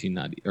in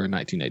 1990 or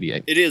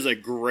 1988. It is a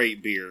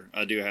great beer,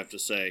 I do have to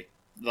say.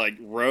 Like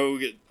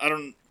Rogue, I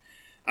don't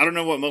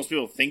know what most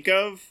people think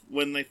of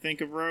when they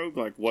think of Rogue.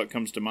 Like what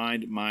comes to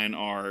mind? Mine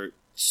are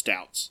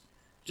stouts.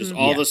 Just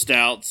all the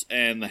stouts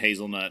and the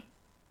hazelnut.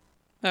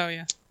 Oh,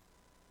 yeah.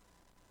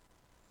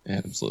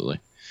 Absolutely.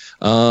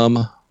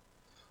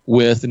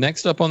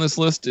 Next up on this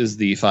list is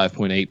the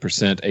 5.8%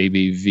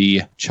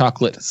 ABV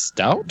chocolate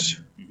stout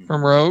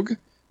from Rogue.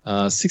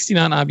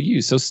 69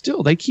 IBUs. So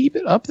still, they keep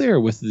it up there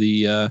with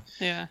the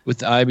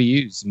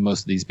IBUs in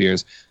most of these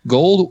beers.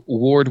 Gold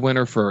award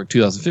winner for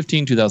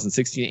 2015,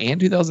 2016, and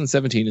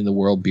 2017 in the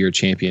World Beer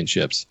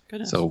Championships.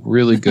 Goodness. So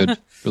really good,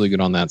 really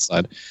good on that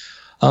side.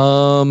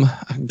 I'm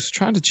just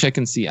trying to check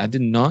and see. I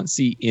did not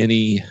see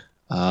any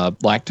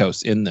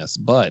lactose in this,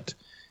 but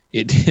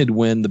it did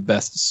win the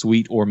best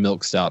sweet or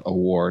milk stout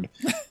award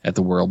at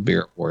the World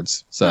Beer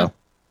Awards. So.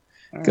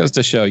 Goes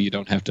to show you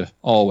don't have to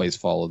always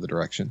follow the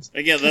directions.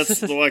 Again,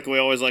 that's like we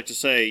always like to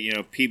say,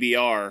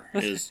 PBR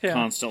is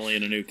constantly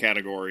in a new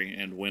category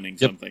and winning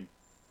something.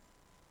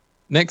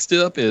 Next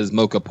up is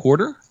Mocha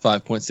Porter,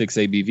 5.6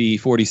 ABV,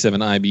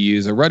 47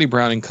 IBUs, a ruddy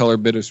brown in color,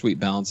 bittersweet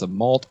balance of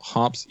malt,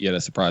 hops, yet a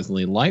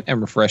surprisingly light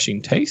and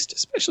refreshing taste,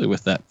 especially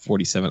with that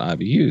 47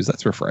 IBUs.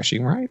 That's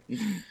refreshing, right?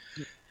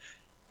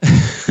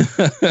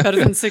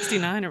 Better than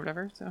 69 or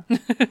whatever. So.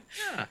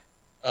 Yeah.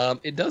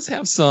 It does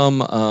have some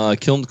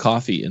kilned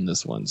coffee in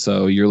this one,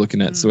 so you're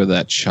looking at sort of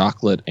that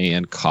chocolate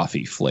and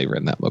coffee flavor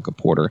in that Mocha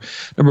Porter.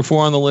 Number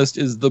 4 on the list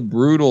is the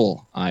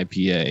Brutal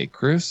IPA.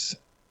 Chris,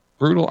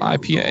 Brutal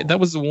IPA.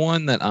 That was the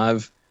one that I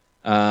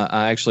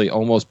actually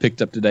almost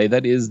picked up today.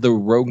 That is the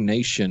Rogue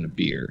Nation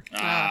beer.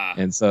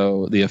 And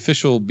so the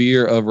official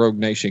beer of Rogue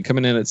Nation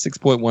coming in at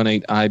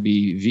 6.18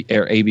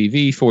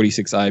 ABV,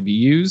 46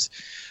 IBUs.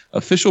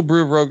 Official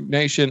brew of Rogue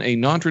Nation, a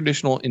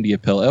non-traditional India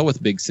Pale Ale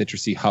with big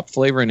citrusy hop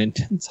flavor and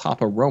intense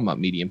hop aroma,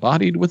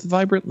 medium-bodied with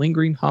vibrant,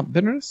 lingering hop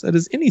bitterness that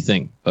is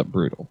anything but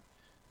brutal.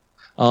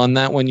 On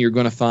that one, you're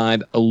going to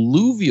find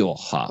alluvial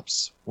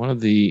hops, one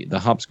of the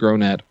hops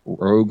grown at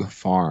Rogue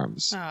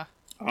Farms.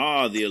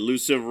 The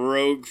elusive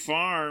Rogue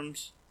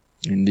Farms.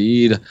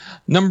 Indeed.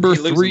 Number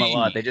They lose 3. them a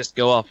lot. They just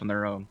go off on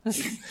their own.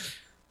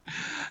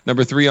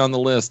 Number 3 on the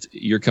list,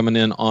 you're coming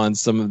in on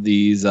some of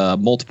these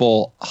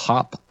multiple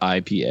hop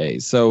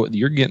IPAs. So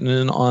you're getting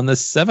in on the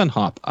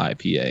 7-hop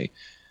IPA.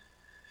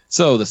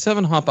 So the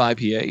 7-hop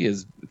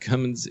IPA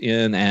comes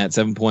in at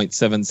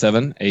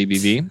 7.77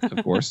 ABV,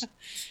 of course.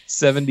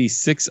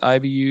 76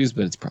 IBUs,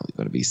 but it's probably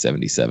going to be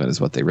 77 is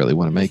what they really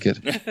want to make it.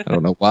 I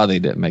don't know why they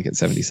didn't make it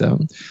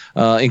 77.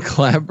 In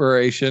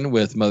collaboration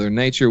with Mother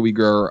Nature, we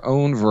grow our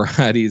own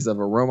varieties of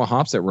aroma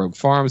hops at Rogue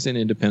Farms in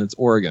Independence,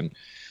 Oregon.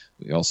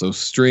 We also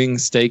string,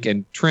 stake,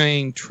 and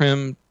train,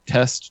 trim,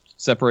 test,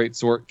 separate,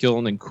 sort,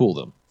 kiln, and cool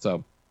them.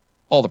 So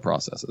all the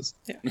processes.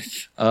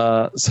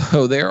 Yeah.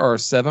 So there are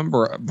 7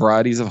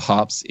 varieties of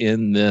hops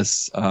in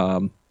this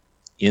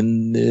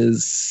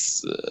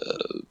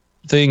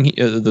thing,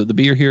 the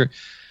beer here.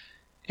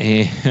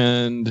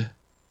 And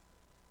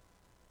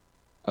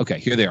okay,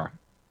 here they are.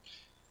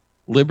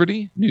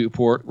 Liberty,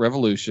 Newport,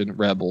 Revolution,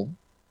 Rebel,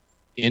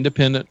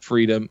 Independent,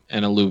 Freedom,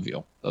 and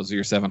Alluvial. Those are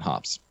your 7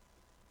 hops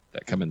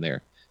that come in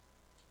there.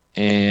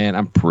 And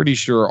I'm pretty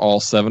sure all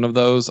 7 of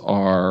those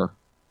are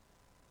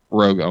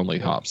Rogue-only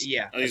hops.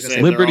 Yeah.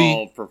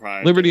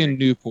 Liberty and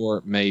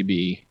Newport may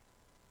be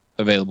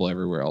available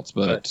everywhere else,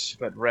 but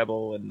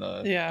Rebel and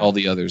all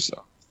the others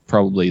are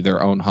probably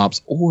their own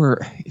hops.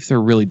 Or if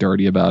they're really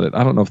dirty about it,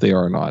 I don't know if they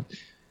are or not,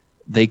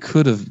 they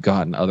could have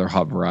gotten other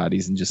hop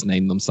varieties and just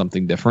named them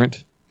something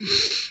different,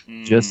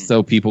 just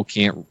so people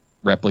can't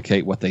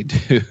replicate what they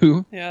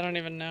do. Yeah, I don't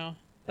even know.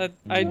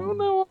 I don't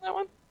know on that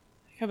one.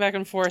 Go back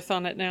and forth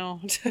on it now.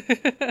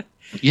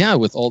 Yeah,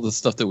 with all the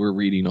stuff that we're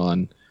reading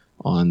on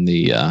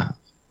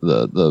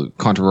the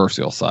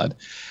controversial side.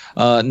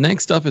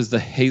 Next up is the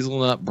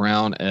Hazelnut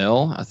Brown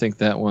Ale. I think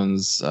that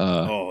one's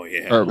or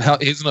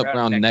Hazelnut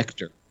Brown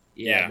Nectar.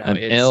 Yeah, an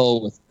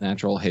ale with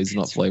natural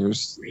hazelnut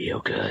flavors.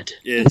 Real good.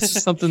 This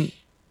is something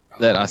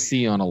that I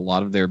see on a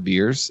lot of their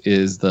beers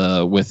is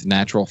the with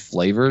natural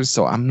flavors.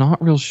 So I'm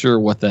not real sure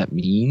what that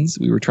means.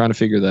 We were trying to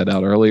figure that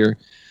out earlier.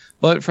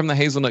 But from the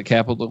hazelnut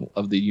capital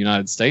of the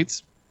United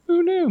States,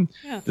 who knew?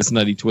 Yeah. This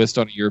nutty twist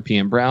on a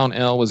European brown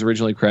ale was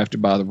originally crafted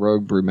by the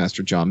rogue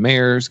brewmaster John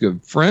Mayer's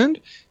good friend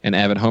and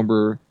avid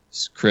homebrewer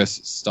Chris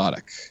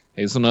Stoddick.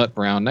 Hazelnut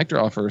brown nectar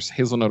offers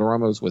hazelnut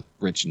aromas with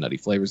rich nutty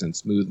flavors and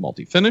smooth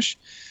malty finish.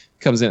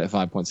 Comes in at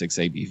 5.6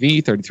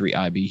 ABV, 33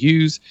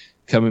 IBUs.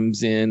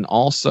 Comes in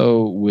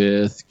also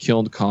with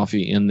kilned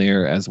coffee in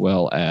there as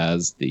well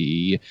as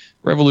the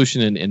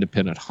Revolution and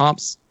Independent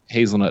hops,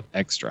 hazelnut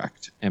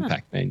extract, and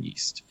Pac-Man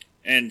yeast.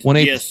 And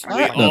yes,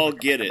 we all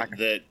get it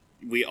that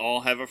we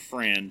all have a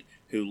friend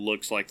who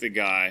looks like the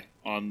guy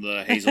on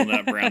the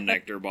hazelnut brown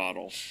nectar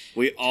bottle.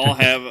 We all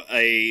have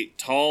a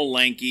tall,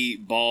 lanky,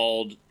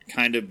 bald,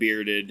 kind of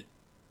bearded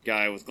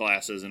guy with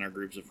glasses in our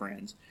groups of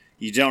friends.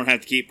 You don't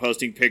have to keep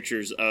posting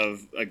pictures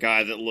of a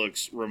guy that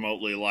looks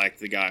remotely like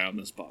the guy on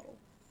this bottle.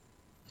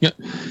 Yeah,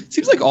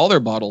 seems like all their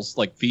bottles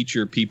like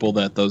feature people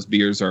that those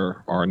beers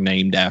are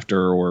named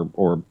after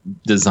or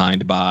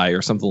designed by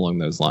or something along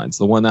those lines.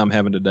 The one that I'm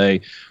having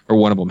today, or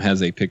one of them,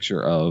 has a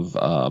picture of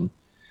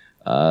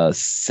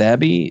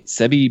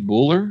Sebi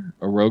Buller,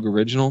 a Rogue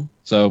original.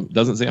 So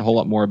doesn't say a whole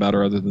lot more about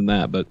her other than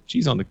that, but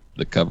she's on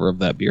the cover of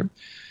that beer.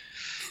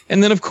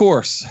 And then of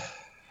course,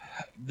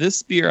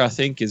 this beer I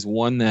think is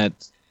one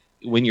that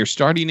when you're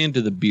starting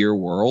into the beer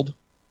world,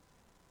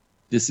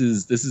 this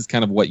is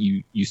kind of what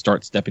you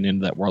start stepping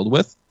into that world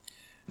with.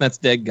 That's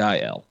Dead Guy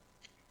Ale.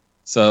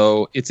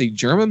 So it's a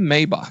German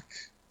Maybach,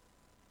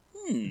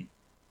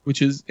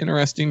 which is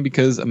interesting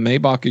because a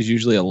Maybach is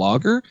usually a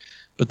lager,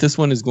 but this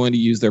one is going to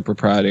use their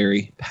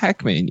proprietary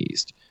Pac-Man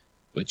yeast,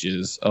 which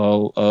is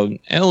an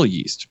ale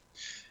yeast.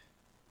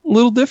 A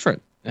little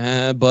different,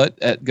 but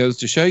that goes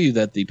to show you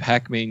that the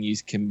Pac-Man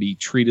yeast can be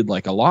treated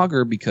like a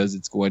lager because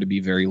it's going to be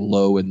very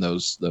low in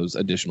those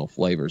additional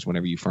flavors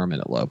whenever you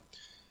ferment it low.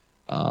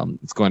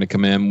 It's going to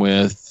come in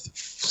with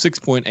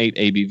 6.8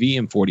 ABV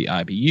and 40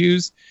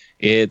 IBUs.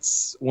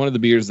 It's one of the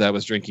beers that I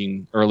was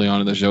drinking early on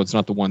in the show. It's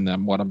not the one that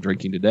I'm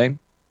drinking today,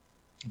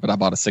 but I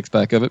bought a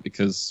 6-pack of it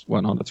because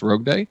went on its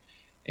Rogue Day,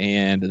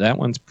 and that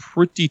one's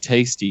pretty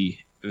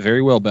tasty,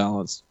 very well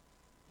balanced.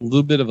 A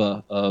little bit of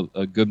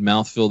a good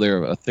mouthfeel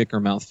there, a thicker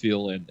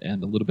mouthfeel,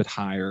 and a little bit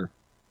higher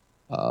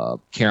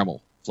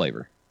caramel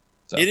flavor.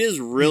 So, it is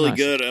really nice.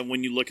 good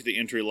when you look at the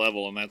entry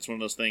level, and that's one of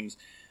those things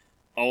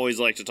I always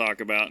like to talk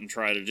about and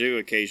try to do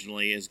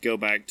occasionally is go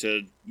back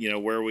to,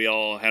 where we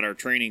all had our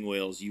training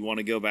wheels. You want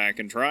to go back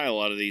and try a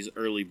lot of these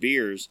early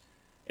beers,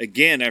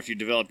 again, after you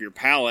develop your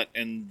palate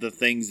and the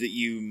things that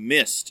you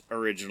missed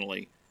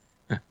originally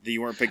that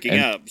you weren't picking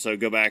up. So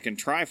go back and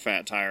try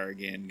Fat Tire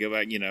again. Go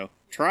back,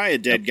 try a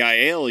Dead Guy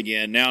Ale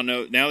again. Now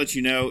that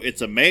you know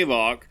it's a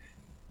Maybach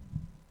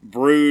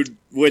brewed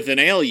with an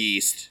ale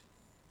yeast.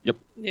 Yep.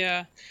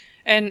 Yeah.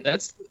 And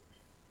That's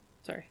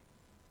sorry.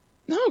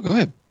 No, go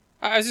ahead.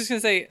 I was just gonna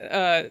say,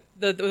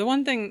 the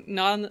one thing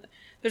not on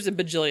there's a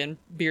bajillion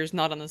beers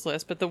not on this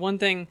list, but the one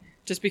thing,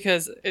 just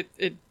because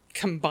it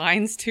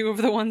combines two of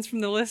the ones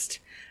from the list,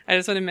 I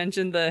just want to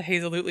mention the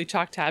Hazelutely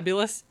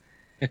Chocktabulous.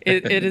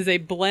 It is a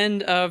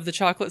blend of the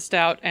chocolate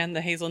stout and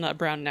the hazelnut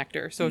brown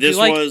nectar. So if you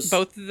like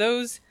both of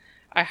those,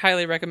 I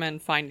highly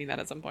recommend finding that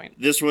at some point.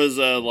 This was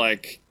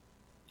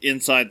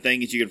inside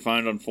thing that you could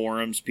find on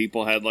forums.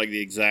 People had the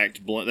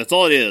exact blend. That's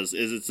all it is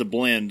it's a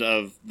blend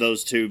of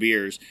those two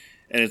beers.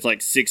 And it's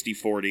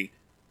 60-40.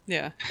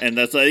 Yeah. And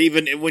that's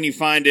even when you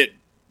find it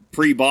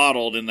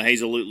pre-bottled in the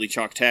Hazelutely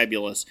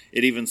Chocktabulous,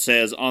 it even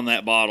says on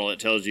that bottle, it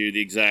tells you the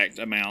exact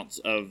amounts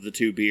of the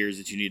two beers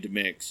that you need to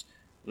mix.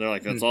 They're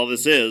like, that's all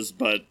this is,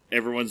 but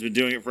everyone's been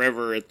doing it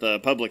forever at the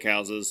public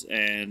houses,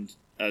 and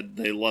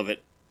they love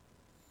it.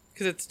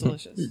 Because it's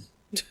delicious.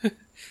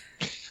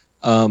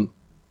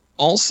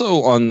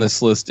 Also on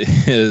this list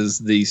is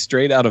the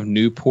Straight Out of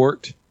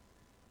Newport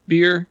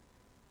beer.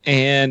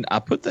 And I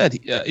put that,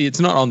 it's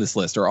not on this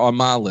list, or on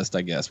my list,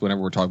 I guess, whenever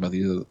we're talking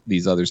about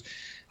these others.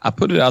 I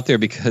put it out there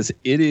because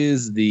it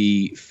is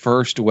the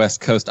first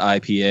West Coast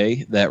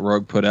IPA that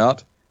Rogue put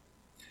out,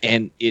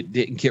 and it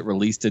didn't get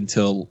released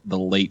until the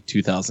late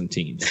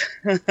 2010s.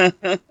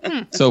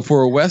 So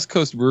for a West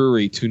Coast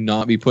brewery to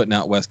not be putting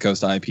out West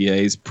Coast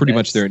IPAs pretty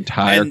much their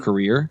entire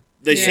career.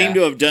 They seem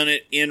to have done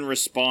it in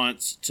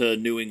response to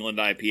New England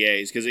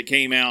IPAs, because it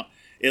came out.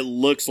 It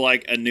looks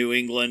like a New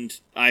England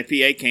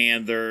IPA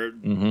can.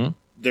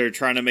 They're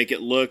trying to make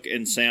it look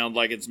and sound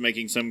like it's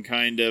making some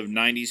kind of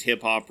 90s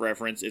hip-hop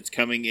reference. It's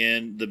coming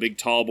in the big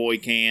tall boy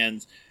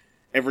cans,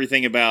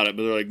 everything about it.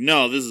 But they're like,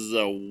 no, this is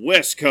a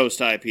West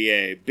Coast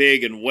IPA,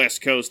 big and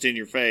West Coast in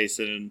your face.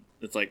 And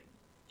it's like,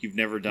 you've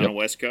never done a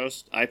West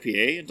Coast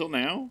IPA until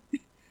now?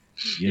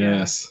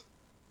 Yes.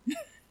 I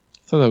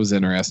thought that was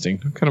interesting.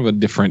 Kind of a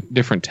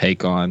different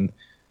take on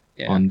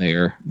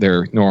their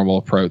normal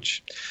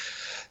approach.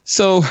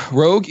 So,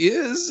 Rogue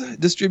is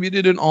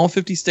distributed in all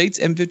 50 states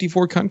and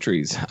 54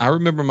 countries. I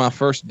remember my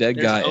first Dead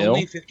Guy Ale.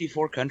 Only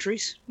 54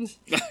 countries?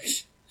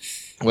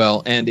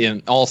 Well, and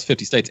in all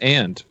 50 states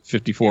and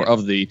 54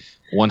 of the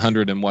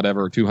 100 and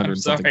whatever,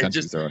 200 something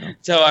countries there are now.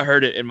 So I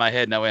heard it in my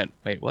head and I went,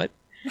 wait, what?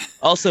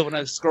 Also, when I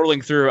was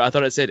scrolling through, I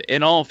thought it said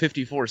in all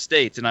 54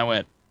 states, and I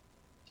went,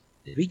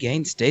 did we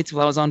gain states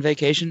while I was on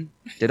vacation?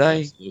 Did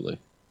I? Absolutely.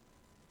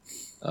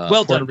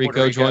 Well Puerto done, Rico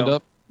Puerto Rico joined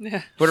up.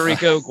 Yeah. Puerto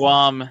Rico,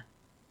 Guam,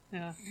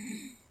 Yeah.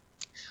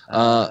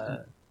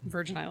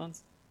 Virgin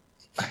Islands.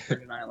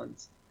 Virgin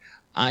Islands.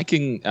 I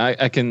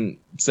can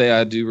say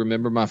I do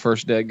remember my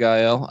first Dead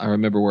Guy Ale. I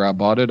remember where I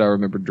bought it. I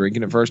remember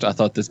drinking it first. I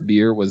thought this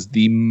beer was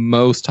the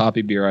most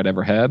hoppy beer I'd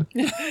ever had.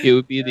 It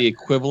would be the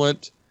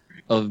equivalent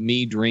of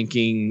me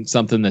drinking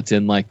something that's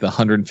in the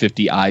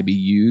 150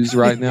 IBUs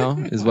right now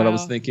is what I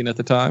was thinking at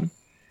the time.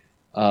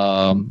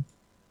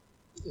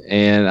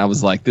 And I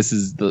was like, this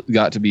is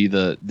got to be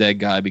the Dead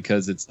Guy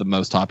because it's the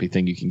most hoppy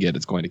thing you can get.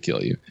 It's going to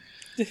kill you.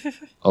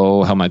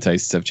 Oh, how my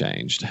tastes have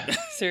changed.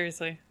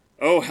 Seriously.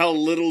 Oh, how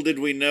little did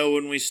we know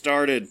when we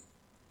started.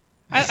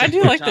 I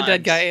do like the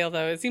Dead Guy Ale,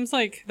 though. It seems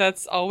like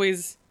that's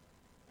always,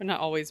 or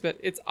not always, but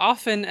it's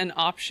often an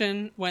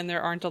option when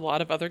there aren't a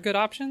lot of other good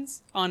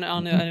options on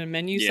a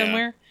menu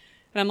somewhere.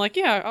 And I'm like,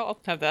 yeah, I'll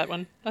have that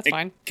one. That's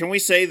fine. Can we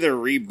say the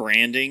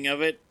rebranding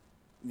of it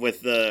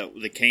with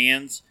the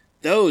cans?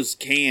 Those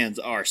cans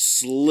are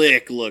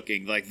slick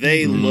looking.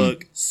 They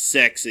look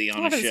sexy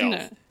on a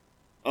shelf.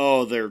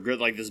 Oh, they're good.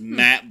 This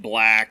matte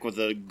black with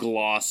a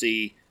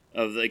glossy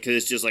because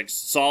it's just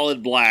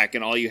solid black,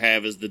 and all you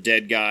have is the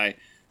Dead Guy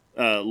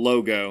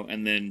logo,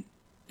 and then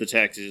the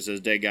text. It says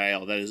Dead Guy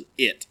Ale. That is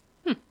it.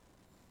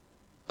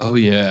 Oh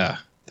yeah,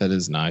 that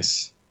is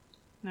nice.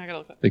 Now I gotta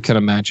look up. They kind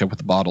of match up with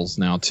the bottles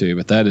now too,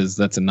 but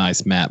that's a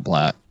nice matte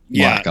black.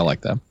 Yeah. I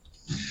like that.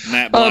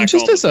 Matte Black,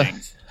 just all as the a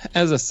things.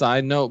 as a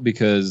side note,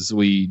 because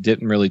we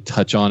didn't really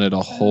touch on it a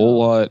whole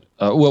lot.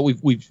 Well,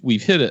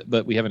 we've hit it,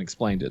 but we haven't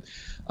explained it.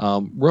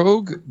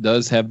 Rogue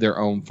does have their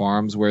own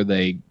farms where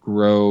they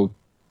grow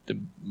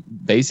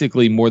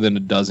basically more than a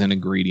dozen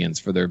ingredients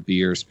for their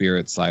beer,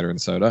 spirits, cider,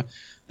 and soda.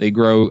 They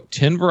grow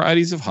 10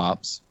 varieties of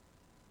hops,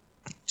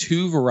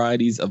 2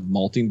 varieties of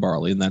malting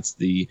barley, and that's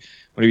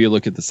whenever you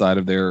look at the side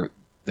of their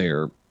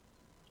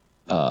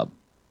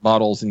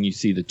bottles and you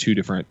see the 2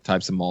 different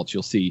types of malts,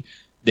 you'll see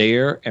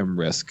Dare and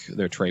Risk,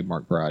 their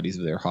trademark varieties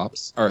of their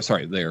hops, or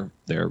sorry,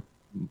 their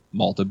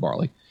malted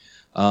barley.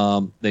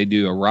 They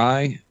do a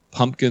rye,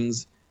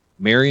 pumpkins,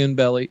 Marion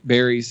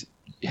berries,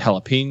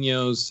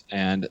 jalapenos,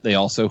 and they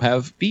also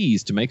have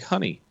bees to make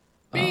honey.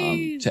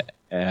 To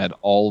add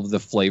all of the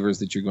flavors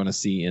that you're going to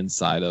see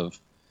inside of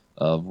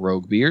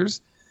Rogue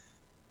beers.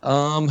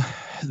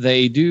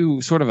 They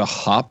do sort of a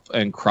hop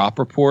and crop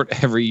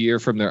report every year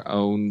from their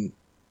own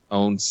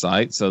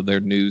site. So their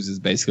news is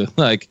basically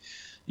like,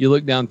 you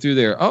look down through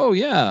there, oh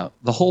yeah,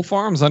 the whole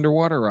farm's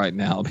underwater right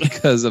now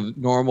because of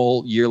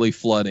normal yearly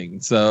flooding.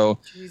 So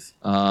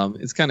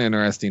it's kind of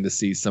interesting to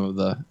see some of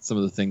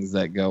the things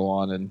that go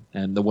on,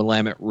 and the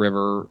Willamette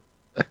River.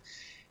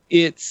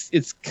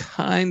 It's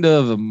kind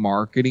of a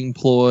marketing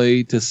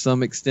ploy to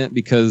some extent,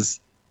 because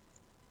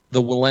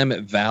the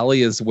Willamette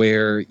Valley is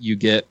where you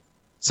get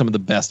some of the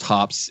best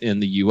hops in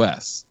the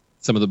U.S.,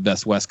 some of the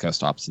best West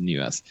Coast hops in the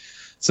U.S.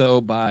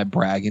 So by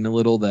bragging a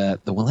little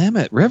that the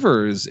Willamette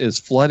River is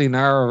flooding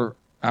our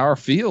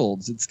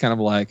fields, it's kind of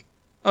like,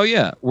 oh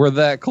yeah, we're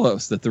that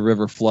close that the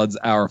river floods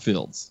our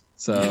fields.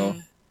 So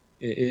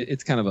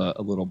it's kind of a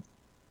little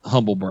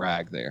humble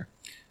brag there.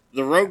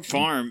 The Rogue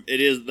Farm, it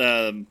is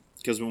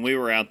because when we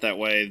were out that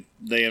way,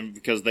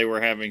 because they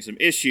were having some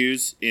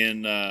issues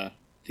in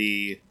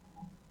the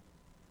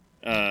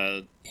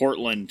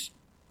Portland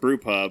brew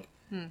pub.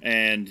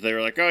 And they were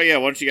like, "Oh yeah,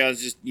 why don't you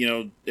guys just,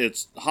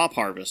 it's hop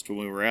harvest when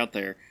we were out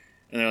there."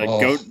 And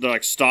they're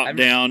like, stop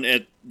down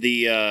at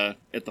the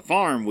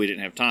farm. We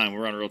didn't have time. We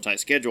were on a real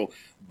tight schedule.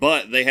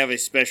 But they have a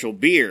special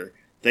beer.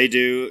 They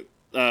do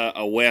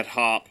a wet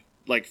hop,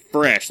 like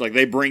fresh, like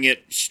they bring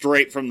it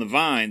straight from the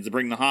vines. They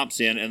bring the hops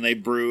in, and they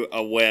brew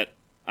a wet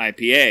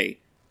IPA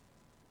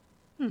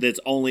that's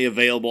only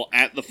available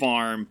at the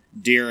farm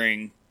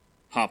during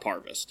hop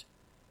harvest.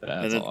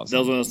 That's awesome. That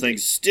was one of those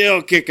things.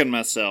 Still kicking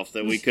myself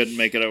that we couldn't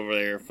make it over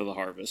there for the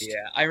harvest.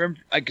 Yeah, I remember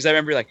because I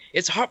remember like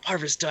it's hop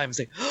harvest time. It's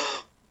like,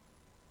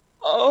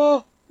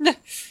 oh,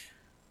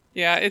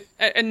 yeah.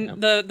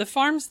 The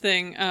farms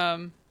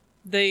thing.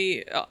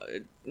 They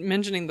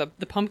mentioning the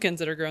pumpkins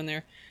that are grown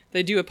there.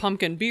 They do a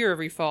pumpkin beer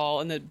every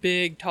fall, and the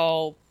big,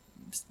 tall,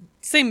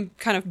 same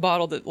kind of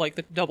bottle that like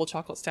the double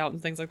chocolate stout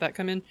and things like that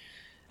come in.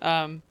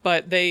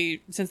 But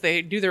since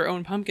they do their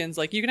own pumpkins,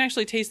 like you can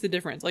actually taste the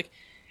difference. Like.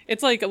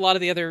 It's like a lot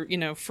of the other,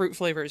 fruit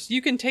flavors.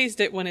 You can taste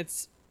it when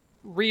it's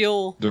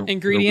real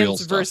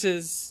ingredients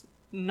versus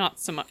not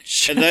so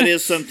much. And that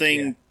is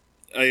something.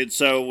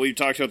 So we've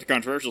talked about the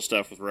controversial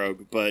stuff with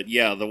Rogue, but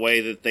yeah, the way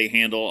that they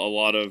handle a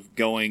lot of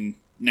going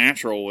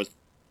natural with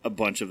a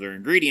bunch of their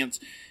ingredients,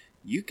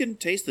 you can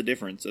taste the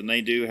difference. And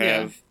they do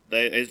have.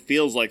 It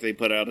feels like they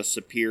put out a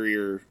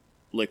superior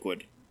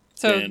liquid.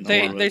 So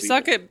they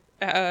suck at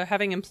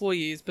having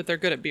employees, but they're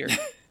good at beer.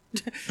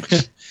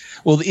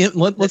 Well,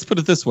 let's put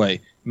it this way: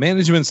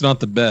 management's not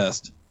the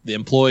best. The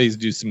employees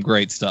do some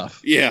great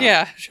stuff.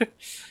 Yeah.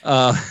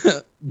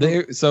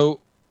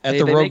 So at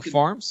the Rogue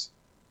Farms.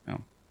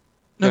 No,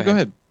 go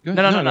ahead.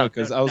 No.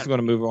 Because I was going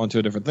to move on to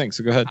a different thing.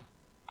 So go ahead.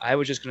 I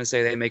was just going to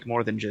say they make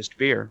more than just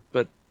beer,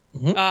 but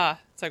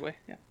segue.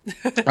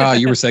 Yeah.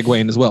 You were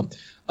segueing as well.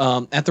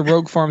 At the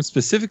Rogue Farm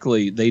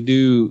specifically, they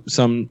do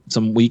some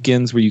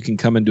weekends where you can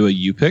come and do a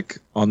U-pick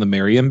on the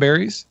Marion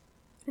berries.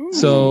 Ooh.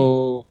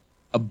 So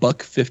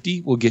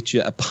 $1.50 will get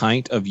you a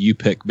pint of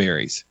U-pick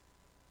berries.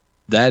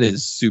 That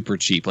is super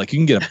cheap. Like you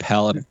can get a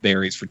pallet of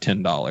berries for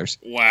 $10.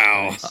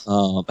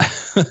 Wow.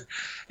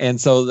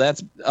 And so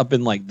that's up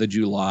in like the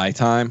July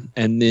time.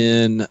 And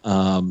then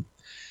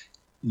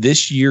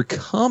this year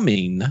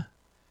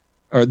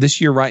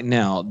right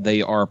now,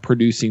 they are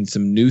producing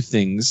some new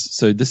things.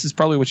 So this is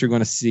probably what you're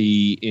going to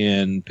see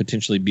in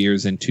potentially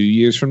beers in 2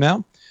 years from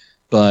now.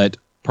 But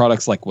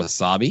products like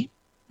wasabi,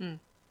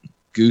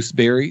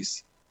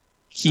 gooseberries,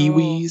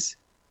 kiwis,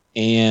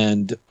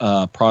 and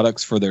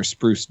products for their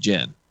spruce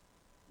gin.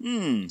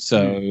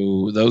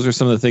 So those are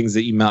some of the things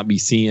that you might be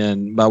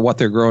seeing by what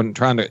they're growing,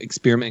 trying to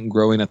experiment and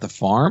growing at the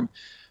farm,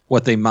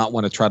 what they might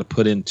want to try to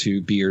put into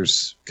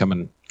beers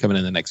coming in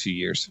the next few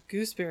years.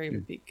 Gooseberry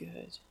would be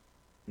good.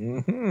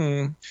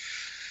 Mm-hmm.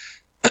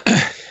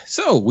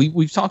 So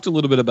we've talked a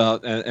little bit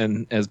about,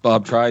 and as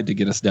Bob tried to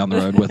get us down the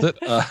road with it,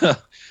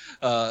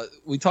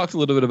 we talked a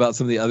little bit about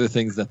some of the other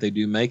things that they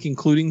do make,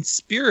 including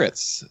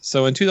spirits.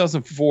 So in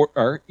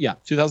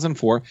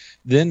 2004,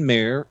 then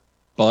Mayor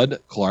Bud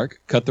Clark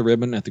cut the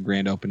ribbon at the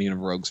grand opening of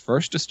Rogue's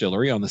first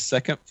distillery on the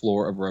second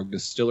floor of Rogue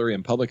Distillery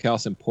and Public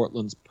House in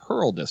Portland's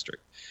Pearl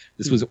District.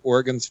 This was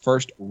Oregon's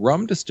first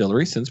rum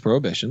distillery since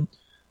Prohibition.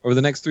 Over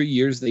the next 3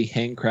 years, they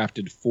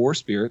handcrafted 4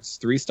 spirits,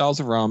 3 styles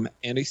of rum,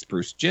 and a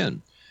spruce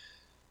gin.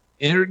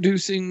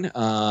 Introducing,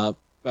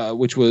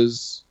 which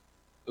was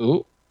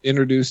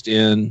introduced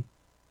in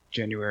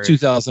January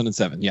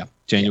 2007. Yeah,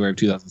 January of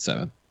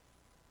 2007.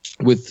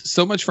 With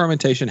so much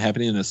fermentation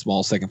happening in a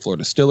small second-floor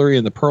distillery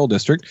in the Pearl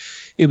District,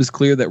 it was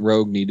clear that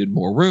Rogue needed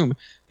more room.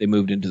 They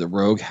moved into the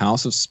Rogue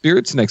House of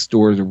Spirits next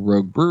door to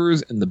Rogue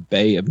Brewers in the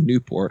Bay of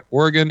Newport,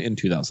 Oregon in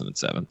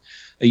 2007.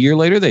 A year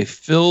later, they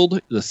filled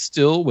the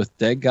still with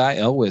Dead Guy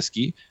Ale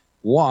whiskey,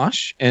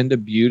 wash, and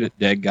debuted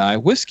Dead Guy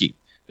whiskey.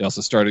 They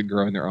also started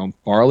growing their own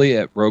barley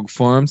at Rogue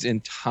Farms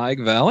in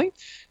Tygue Valley.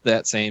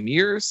 That same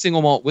year,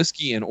 single malt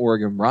whiskey and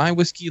Oregon rye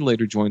whiskey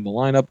later joined the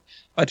lineup.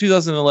 By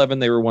 2011,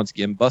 they were once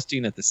again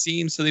busting at the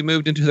seams, so they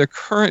moved into their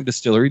current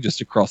distillery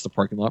just across the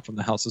parking lot from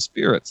the House of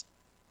Spirits.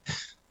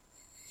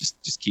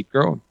 just keep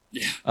growing.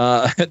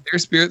 Yeah. Their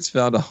spirits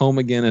found a home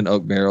again in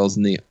oak barrels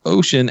in the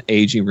Ocean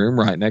Aging Room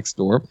right next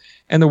door,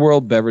 and the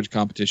World Beverage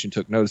Competition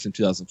took notice in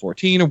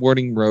 2014,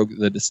 awarding Rogue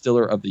the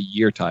Distiller of the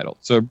Year title.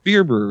 So a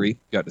beer brewery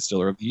got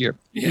Distiller of the Year.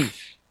 Yeah.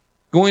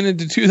 Going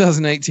into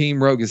 2018,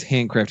 Rogue is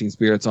handcrafting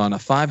spirits on a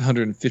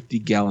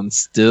 550-gallon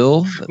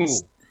still.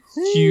 That's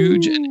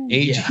huge and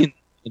aging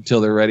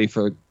until they're ready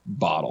for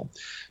bottle.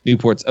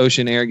 Newport's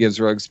Ocean Air gives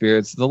Rogue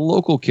Spirits the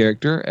local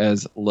character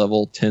as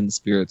level 10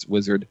 spirits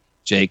wizard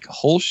Jake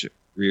Holsch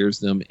rears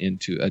them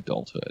into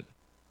adulthood.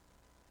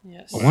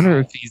 Yes. I wonder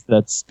if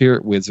that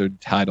spirit wizard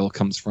title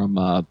comes from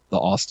the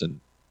Austin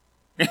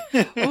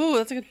Oh,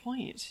 that's a good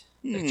point.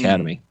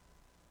 Academy.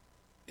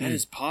 That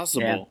is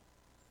possible.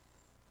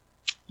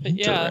 But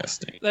yeah,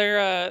 Interesting.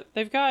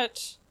 they've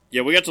got.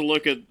 Yeah, we got to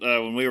look at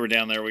when we were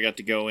down there. We got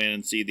to go in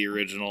and see the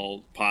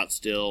original pot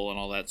still and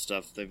all that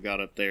stuff they've got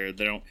up there.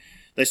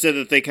 They said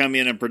that they come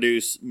in and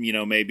produce,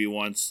 maybe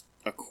once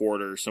a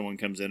quarter. Someone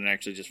comes in and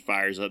actually just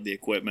fires up the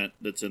equipment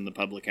that's in the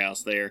public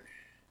house there,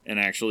 and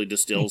actually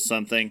distills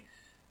something.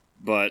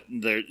 But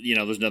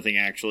there's nothing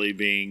actually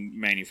being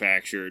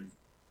manufactured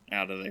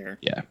out of there.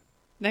 Yeah.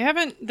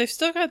 They've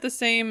still got the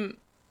same,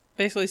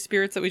 basically,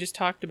 spirits that we just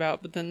talked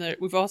about. But then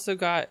we've also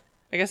got,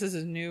 I guess this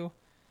is new,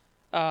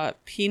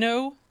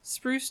 Pinot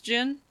Spruce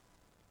Gin.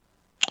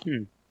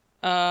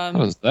 How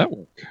does that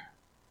work?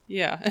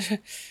 Yeah.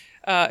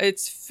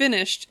 It's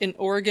finished in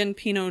Oregon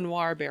Pinot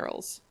Noir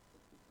barrels.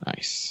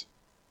 Nice.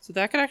 So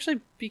that could actually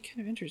be kind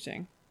of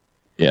interesting.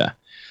 Yeah.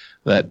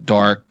 That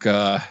dark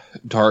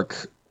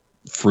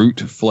fruit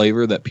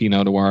flavor that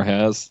Pinot Noir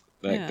has.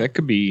 That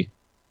could be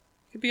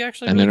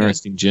actually an really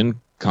interesting gin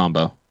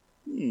combo.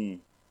 All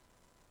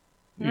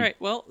right.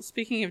 Well,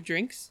 speaking of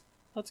drinks,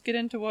 let's get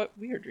into what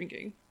we are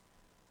drinking.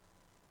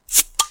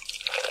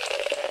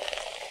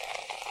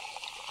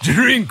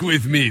 Drink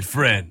with me,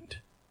 friend.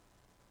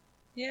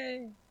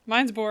 Yay.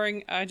 Mine's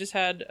boring. I just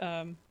had,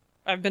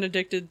 I've been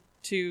addicted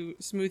to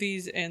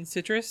smoothies and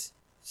citrus.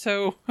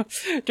 So,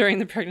 during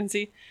the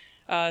pregnancy.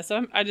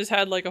 I just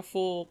had like a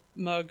full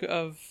mug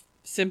of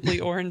Simply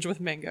Orange with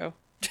mango.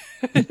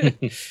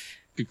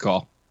 Good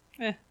call.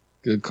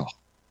 Good call.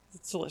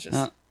 It's delicious.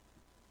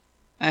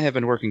 I have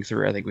been working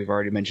through, I think we've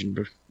already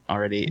mentioned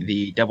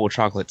the double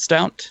chocolate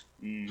stout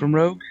from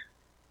Rogue.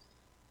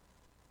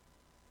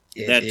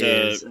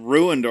 That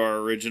ruined our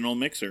original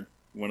mixer,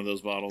 one of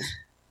those bottles.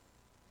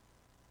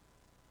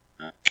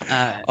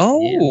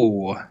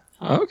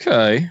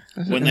 Okay.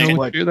 When I didn't know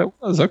what beer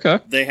that was. Okay.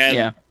 They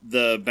had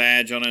the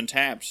badge on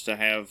Untapped to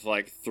have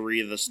like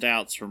 3 of the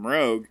stouts from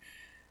Rogue,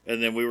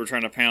 and then we were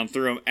trying to pound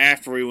through them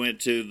after we went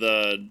to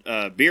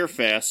the beer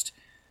fest.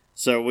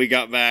 So we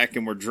got back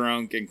and were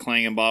drunk and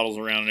clanging bottles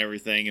around and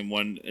everything, and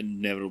one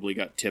inevitably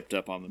got tipped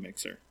up on the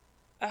mixer.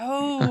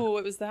 Oh,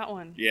 it was that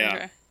one.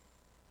 Yeah.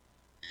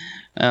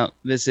 Okay.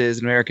 This is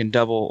an American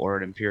Double or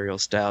an Imperial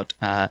Stout.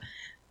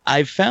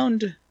 I've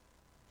found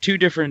 2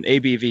 different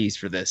ABVs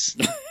for this.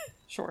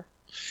 Sure.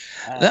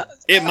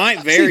 It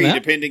might vary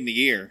depending the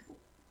year.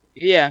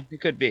 Yeah,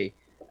 it could be.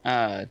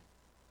 Let's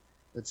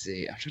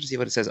see. I'm trying to see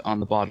what it says on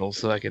the bottle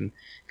so I can...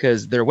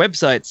 Because their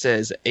website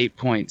says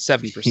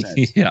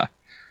 8.7%. Yeah.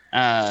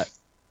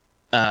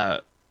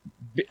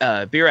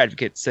 Beer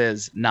Advocate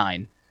says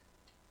 9.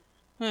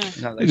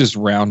 They just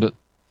round it.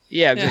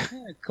 Yeah,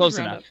 close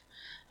Round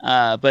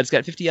enough. But it's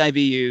got 50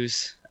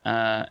 IBUs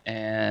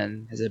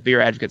and has a Beer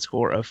Advocate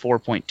score of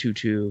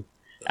 4.22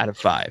 out of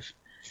 5.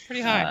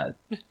 Pretty high.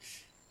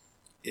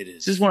 It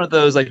is. This is one of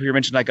those, like we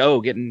mentioned, like,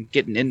 getting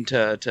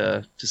into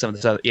to some of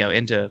the stuff,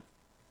 into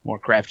more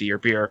craftier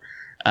beer.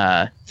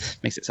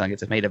 Makes it sound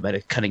like it's made up by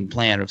a cunning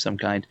plan of some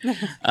kind.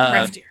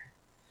 Craftier.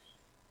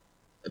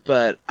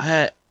 But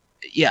I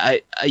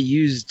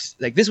used,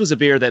 like, this was a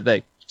beer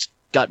that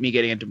got me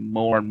getting into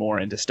more and more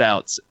into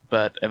stouts.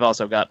 But I've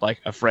also got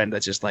like a friend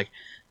that's just like,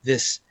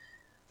 this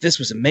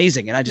was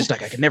amazing, and I just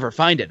like I could never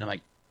find it. And I'm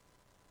like,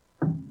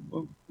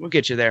 we'll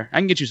get you there. I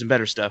can get you some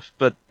better stuff,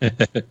 but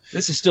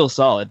this is still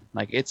solid.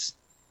 Like it's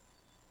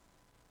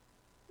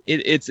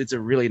it's a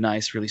really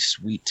nice, really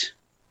sweet.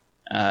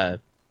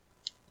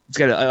 It's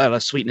got a lot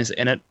of sweetness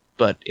in it,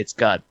 but it's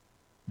got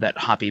that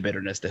hoppy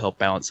bitterness to help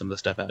balance some of the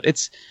stuff out.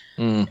 It's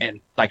and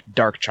like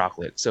dark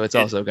chocolate, so it's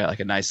also got like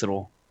a nice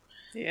little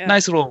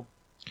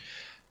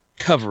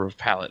cover of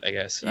palate, I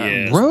guess.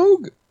 Yeah.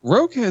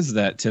 Rogue has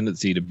that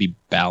tendency to be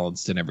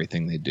balanced in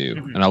everything they do,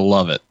 and I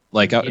love it.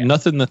 Like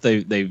nothing that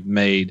they've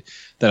made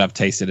that I've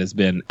tasted has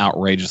been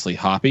outrageously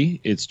hoppy.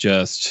 It's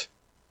just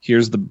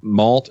here's the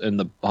malt, and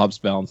the hops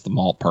balance the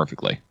malt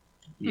perfectly.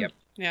 Yep.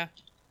 Yeah.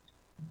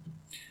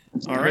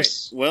 All right.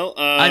 Well,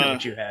 I know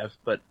what you have,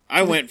 but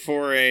I went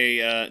for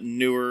a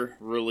newer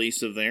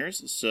release of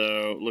theirs.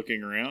 So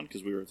looking around,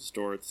 because we were at the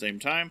store at the same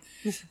time,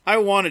 I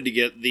wanted to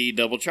get the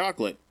double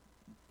chocolate,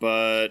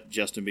 but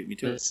Justin beat me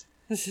to it.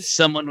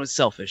 Someone was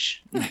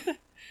selfish.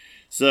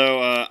 So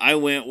I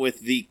went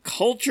with the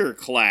Culture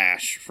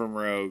Clash from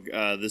Rogue.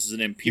 This is an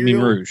You Imperial...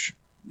 mean Rouge?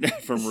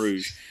 from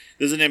Rouge.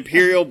 This is an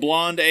Imperial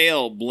Blonde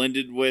Ale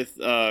blended with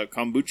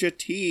kombucha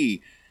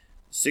tea.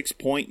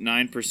 6.9%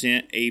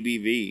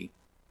 ABV.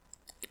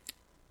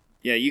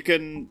 Yeah, you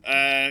can...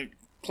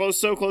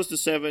 so close to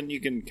 7, you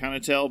can kind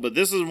of tell. But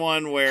this is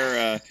one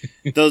where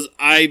those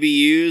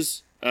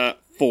IBUs...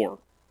 4.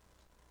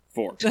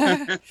 4.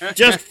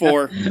 Just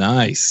 4.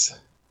 Nice.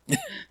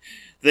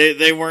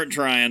 They weren't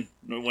trying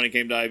when it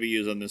came to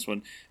IBUs on this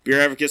one.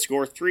 Beer Advocate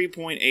score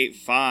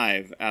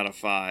 3.85 out of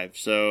 5.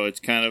 So it's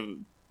kind of...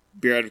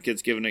 Beer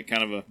Advocate's giving it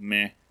kind of a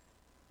meh.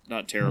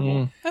 Not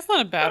terrible. That's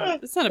not a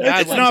bad. It's not a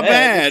bad It's one. not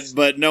bad,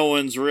 but no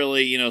one's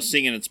really,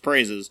 singing its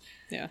praises.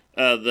 Yeah.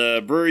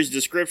 The brewery's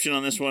description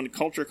on this one,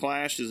 Culture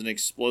Clash is an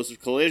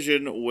explosive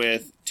collision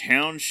with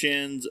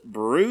Townshend's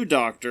Brew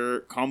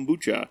Doctor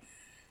Kombucha,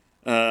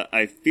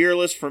 a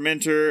fearless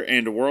fermenter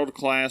and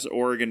world-class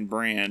Oregon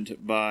brand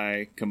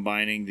by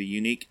combining the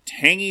unique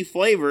tangy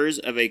flavors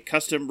of a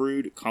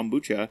custom-brewed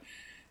kombucha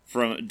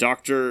from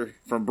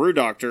Brew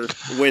Doctor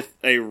with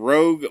a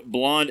Rogue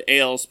Blonde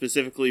Ale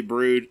specifically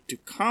brewed to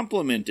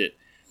complement it.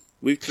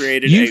 We've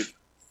created a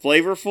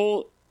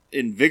flavorful,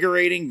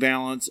 invigorating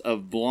balance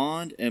of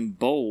blonde and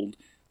bold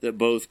that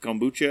both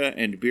kombucha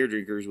and beer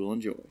drinkers will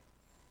enjoy.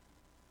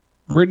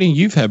 Brittany,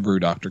 you've had Brew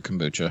Doctor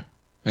kombucha.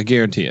 I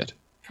guarantee it.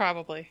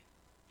 Probably.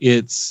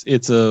 It's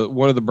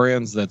one of the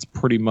brands that's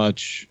pretty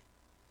much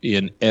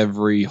in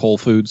every Whole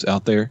Foods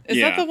out there. Is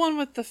that the one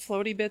with the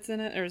floaty bits in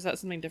it, or is that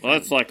something different? Well,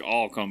 that's like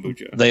all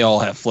kombucha. They all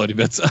have floaty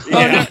bits.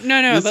 Yeah. Oh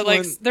no! This But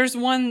like, one- there's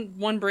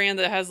one brand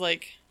that has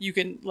like you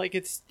can like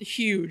it's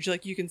huge.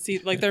 Like you can see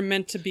like they're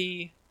meant to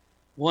be.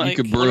 One, You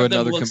could one brew of them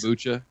another looks-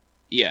 kombucha.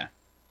 Yeah.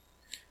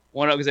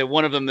 One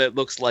of them that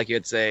looks like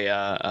it's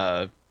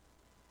a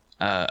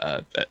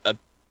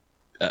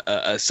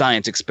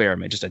science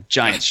experiment, just a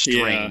giant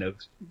strain of.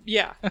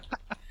 Yeah.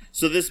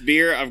 So this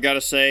beer, I've got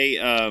to say,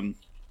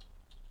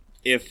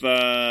 if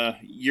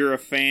you're a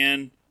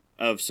fan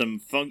of some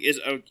funk,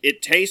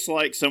 it tastes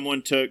like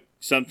someone took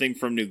something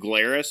from New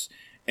Glarus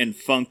and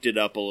funked it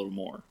up a little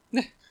more.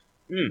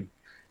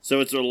 So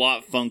it's a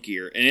lot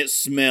funkier, and it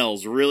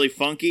smells really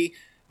funky,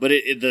 but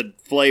the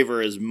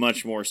flavor is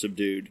much more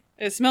subdued.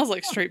 It smells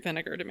like straight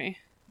vinegar to me.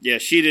 Yeah,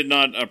 she did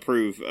not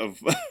approve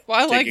of. Well,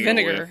 I like taking a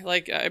vinegar,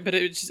 whiff. but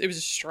it was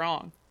just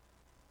strong.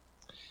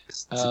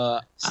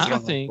 I strong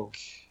think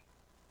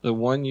the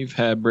one you've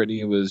had,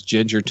 Brittany, was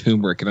ginger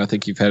turmeric, and I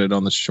think you've had it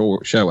on the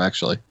show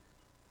actually.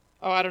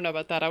 Oh, I don't know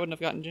about that. I wouldn't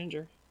have gotten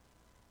ginger.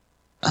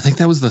 I think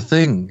that was the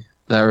thing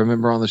that I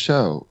remember on the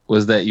show,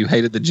 was that you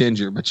hated the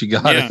ginger, but you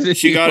got it. Yeah,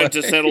 she got it to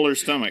anyway. settle her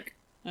stomach.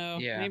 Oh,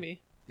 Yeah.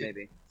 maybe.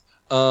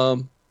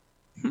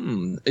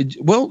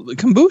 Well,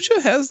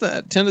 kombucha has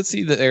that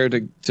tendency there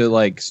to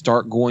like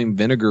start going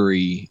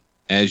vinegary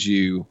as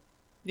you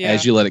Yeah.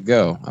 let it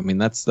go. I mean,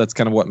 that's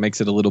kind of what makes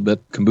it a little bit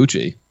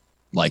kombucha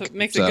like. So it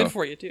makes it good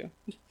for you too.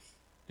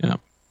 Yeah.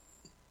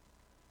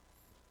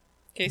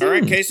 Casey? All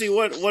right, Casey,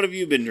 what have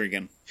you been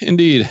drinking?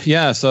 Indeed,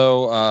 yeah.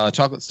 So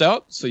chocolate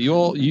stout. So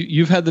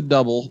you've had the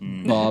double,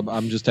 Bob.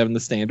 I'm just having the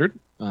standard.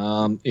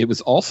 It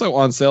was also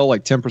on sale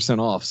like 10%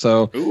 off.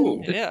 So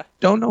Ooh. Yeah.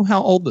 don't know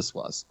how old this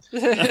was.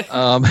 It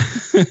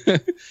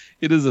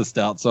is a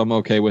stout, so I'm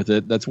okay with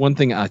it. That's one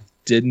thing I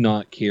did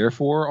not care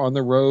for on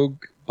the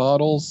Rogue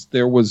bottles.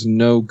 There was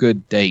no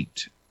good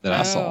date that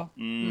I saw.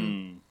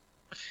 Mm.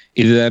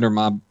 Either that or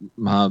my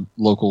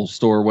local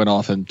store went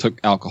off and took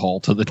alcohol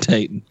to the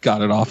date and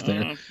got it off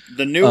there.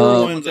 The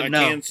newer ones, I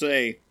No. can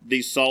say,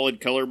 these solid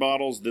color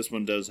bottles, this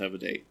one does have a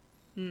date.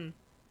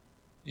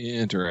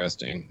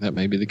 Interesting. That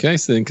may be the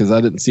case then, because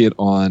I didn't see it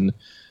on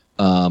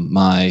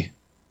my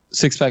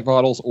 6-pack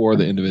bottles or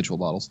the individual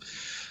bottles.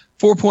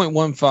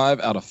 4.15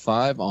 out of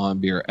 5 on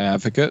Beer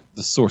Advocate,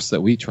 the source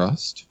that we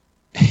trust.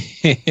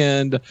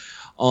 And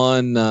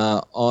on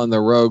the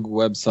Rogue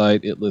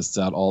website, it lists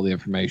out all the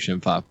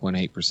information,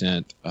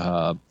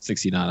 5.8%,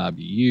 69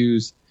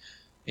 IBUs.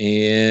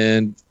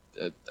 And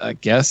I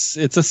guess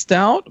it's a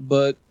stout,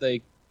 but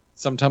they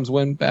sometimes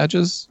win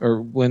badges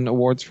or win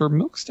awards for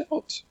milk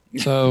stout.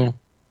 So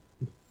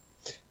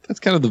that's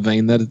kind of the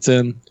vein that it's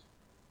in.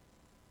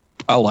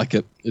 I like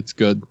it. It's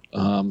good.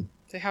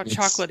 Say, how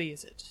chocolatey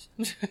is it?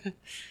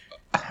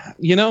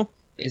 You know,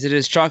 Is it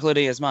as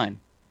chocolatey as mine?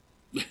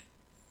 I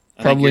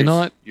think probably yours-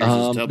 not. yours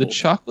is The double.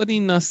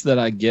 chocolatyness that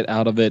I get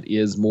out of it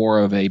is more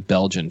of a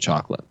Belgian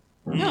chocolate.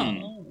 No. I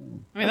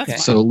mean, that's Okay. fine.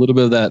 So a little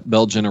bit of that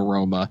Belgian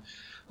aroma.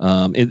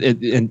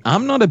 And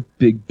I'm not a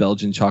big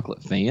Belgian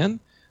chocolate fan.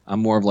 I'm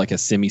more of like a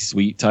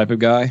semi-sweet type of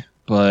guy.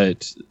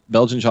 But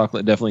Belgian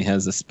chocolate definitely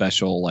has a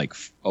special like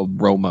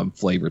aroma and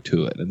flavor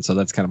to it, and so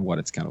that's kind of what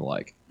it's kind of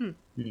like.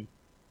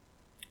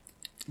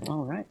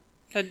 All right.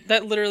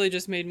 That literally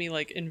just made me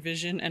like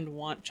envision and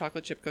want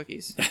chocolate chip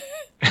cookies.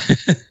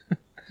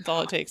 That's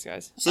all it takes,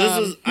 guys. So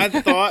this is. I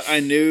thought I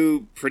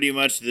knew pretty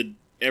much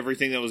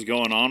everything that was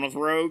going on with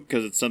Rogue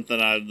because it's something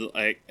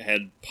I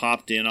had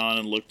popped in on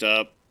and looked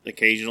up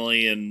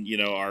occasionally, and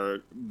our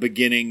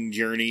beginning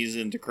journeys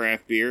into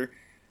craft beer.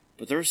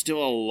 But there's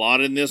still a lot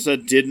in this I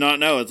did not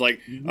know. It's like,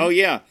 oh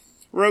yeah,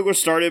 Rogue was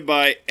started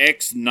by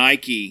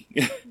ex-Nike.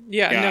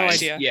 Yeah, no guys.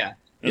 idea. Yeah.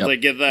 It's Yep.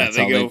 like, get that.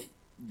 That's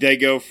They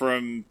go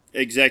from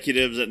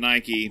executives at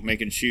Nike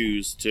making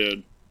shoes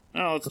to,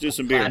 let's do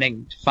some beer.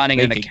 Finding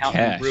an Making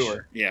accountant cash.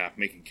 brewer. Yeah,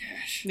 making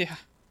cash. Yeah.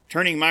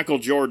 Turning Michael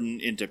Jordan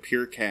into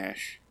pure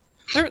cash.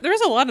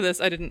 There's a lot of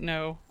this I didn't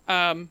know.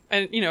 And,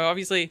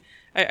 obviously,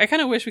 I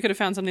kind of wish we could have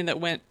found something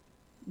that went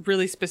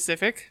really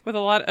specific with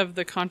a lot of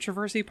the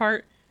controversy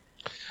part.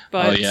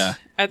 But Oh, yeah.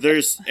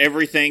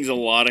 Everything's a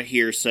lot of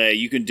hearsay.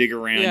 You can dig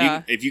around.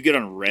 Yeah. If you get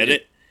on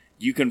Reddit,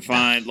 you can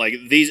find, like,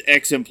 these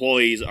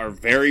ex-employees are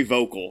very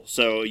vocal,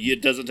 so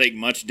it doesn't take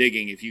much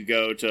digging. If you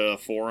go to a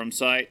forum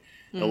site,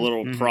 a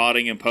little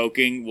prodding and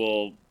poking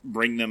will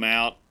bring them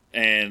out,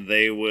 and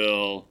they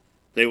will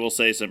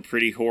say some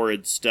pretty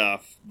horrid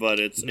stuff. But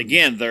it's,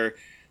 again,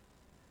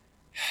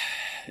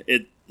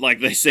 like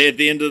they say at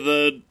the end of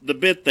the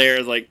bit there,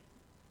 is like,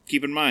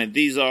 keep in mind,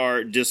 these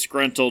are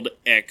disgruntled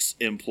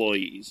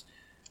ex-employees.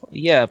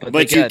 Yeah, but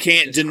But they you got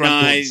can't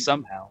disgruntled deny-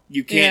 somehow.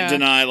 You can't Yeah.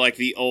 deny, like,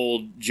 the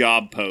old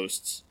job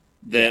posts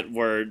that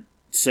were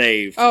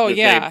saved Oh, that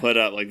yeah. they put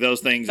up. Like,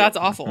 those things that's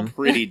are awful.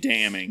 pretty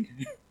damning.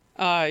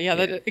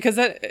 Because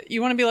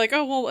you want to be like,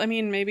 oh, well, I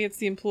mean, maybe it's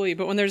the employee.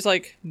 But when there's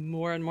like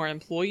more and more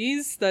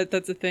employees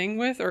that's a thing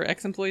with, or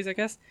ex-employees, I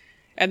guess.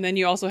 And then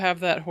you also have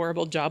that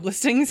horrible job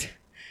listings.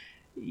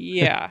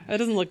 Yeah, that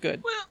doesn't look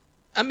good.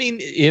 I mean,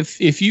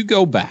 if you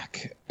go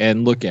back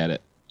and look at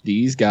it,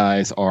 these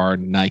guys are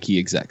Nike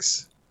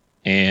execs.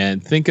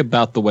 And think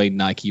about the way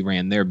Nike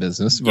ran their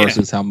business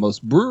versus how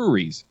most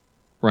breweries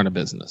run a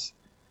business.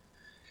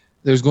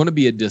 There's going to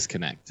be a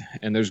disconnect,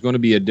 and there's going to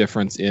be a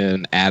difference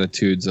in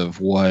attitudes of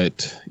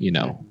what,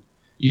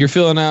 you're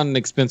filling out an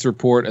expense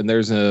report and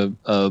there's a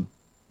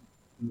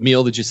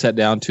meal that you sat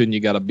down to and you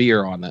got a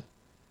beer on it.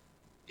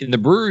 In the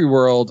brewery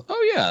world,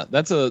 oh yeah,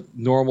 that's a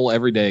normal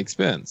everyday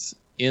expense.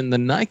 In the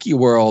Nike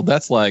world,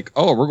 that's like,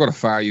 oh, we're going to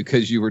fire you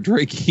because you were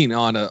drinking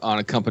on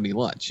a company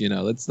lunch.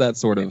 It's that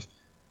sort of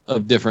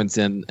difference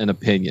in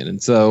opinion.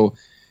 And so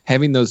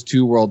having those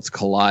two worlds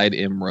collide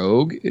in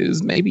Rogue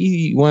is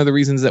maybe one of the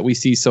reasons that we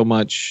see so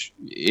much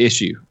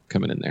issue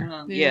coming in there.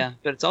 Yeah,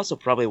 but it's also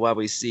probably why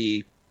we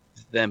see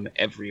them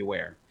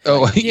everywhere.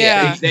 Oh,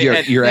 Yeah. you're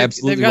they've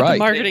absolutely got the right.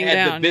 marketing They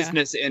had down, the yeah.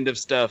 business end of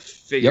stuff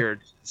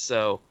figured,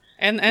 so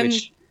And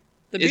which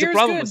the is a beer's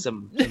problem good. with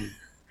some.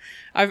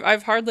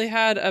 I've hardly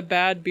had a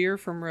bad beer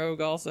from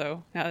Rogue.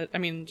 Also, now, I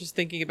mean, just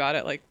thinking about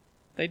it, like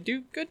they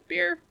do good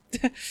beer.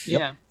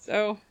 Yeah,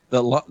 So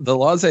The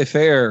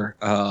laissez-faire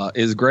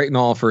is great and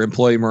all for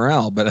employee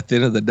morale, but at the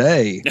end of the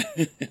day,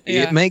 Yeah.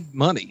 it makes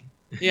money.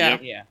 yeah,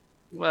 yeah.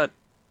 But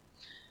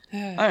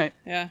all right,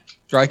 yeah.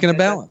 Striking a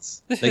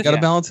balance. They got Yeah.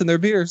 a balance in their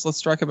beers. Let's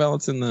strike a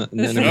balance in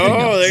everything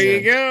Oh, else. there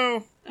you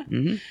go.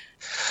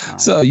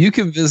 So you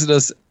can visit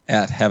us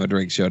at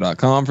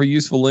haveadrinkshow.com for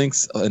useful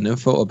links and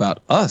info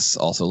about us.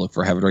 Also look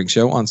for Have a Drink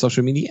Show on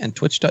social media and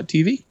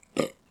twitch.tv.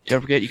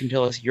 don't forget you can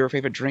tell us your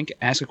favorite drink,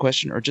 ask a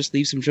question, or just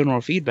leave some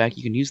general feedback.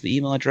 You can use the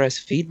email address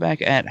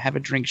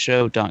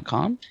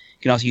feedback@haveadrinkshow.com. You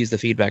can also use the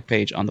feedback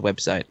page on the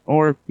website,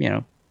 or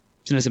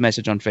send us a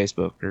message on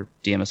Facebook or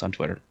DM us on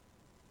Twitter.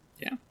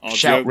 Yeah.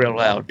 Shout real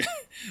loud.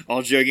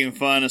 All joking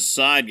fun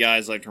aside,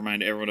 guys, I'd like to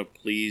remind everyone to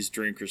please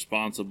drink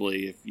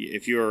responsibly.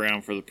 If you're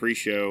around for the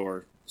pre-show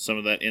or some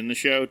of that in the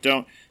show,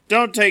 don't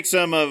take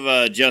some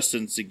of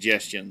Justin's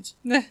suggestions.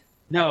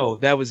 No,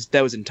 that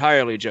was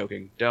entirely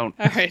joking. Don't.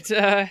 All right.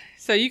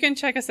 So you can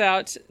check us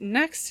out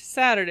next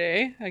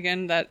Saturday.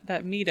 Again,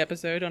 that meat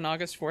episode on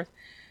August 4th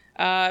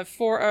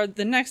for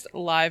the next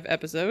live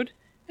episode.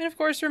 And of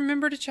course,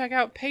 remember to check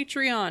out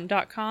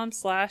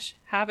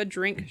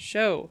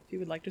patreon.com/haveadrinkshow if you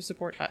would like to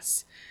support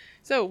us.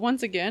 So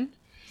once again,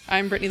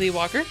 I'm Brittany Lee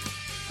Walker.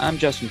 I'm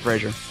Justin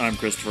Frazier. I'm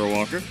Christopher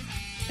Walker.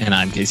 And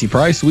I'm Casey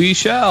Price. We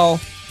shall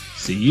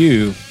see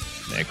you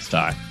next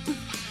time.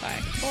 Bye.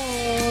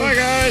 Bye,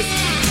 guys.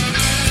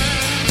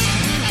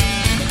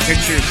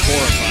 Picture is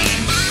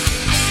horrifying.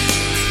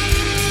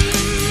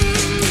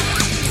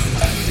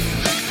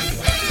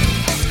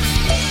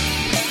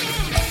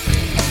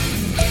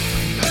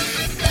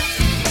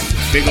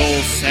 Big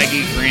old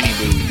saggy granny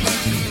boobs.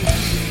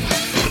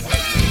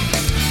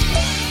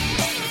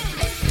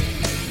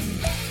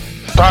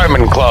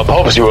 Diamond Club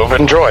hopes you have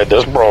enjoyed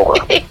this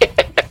program.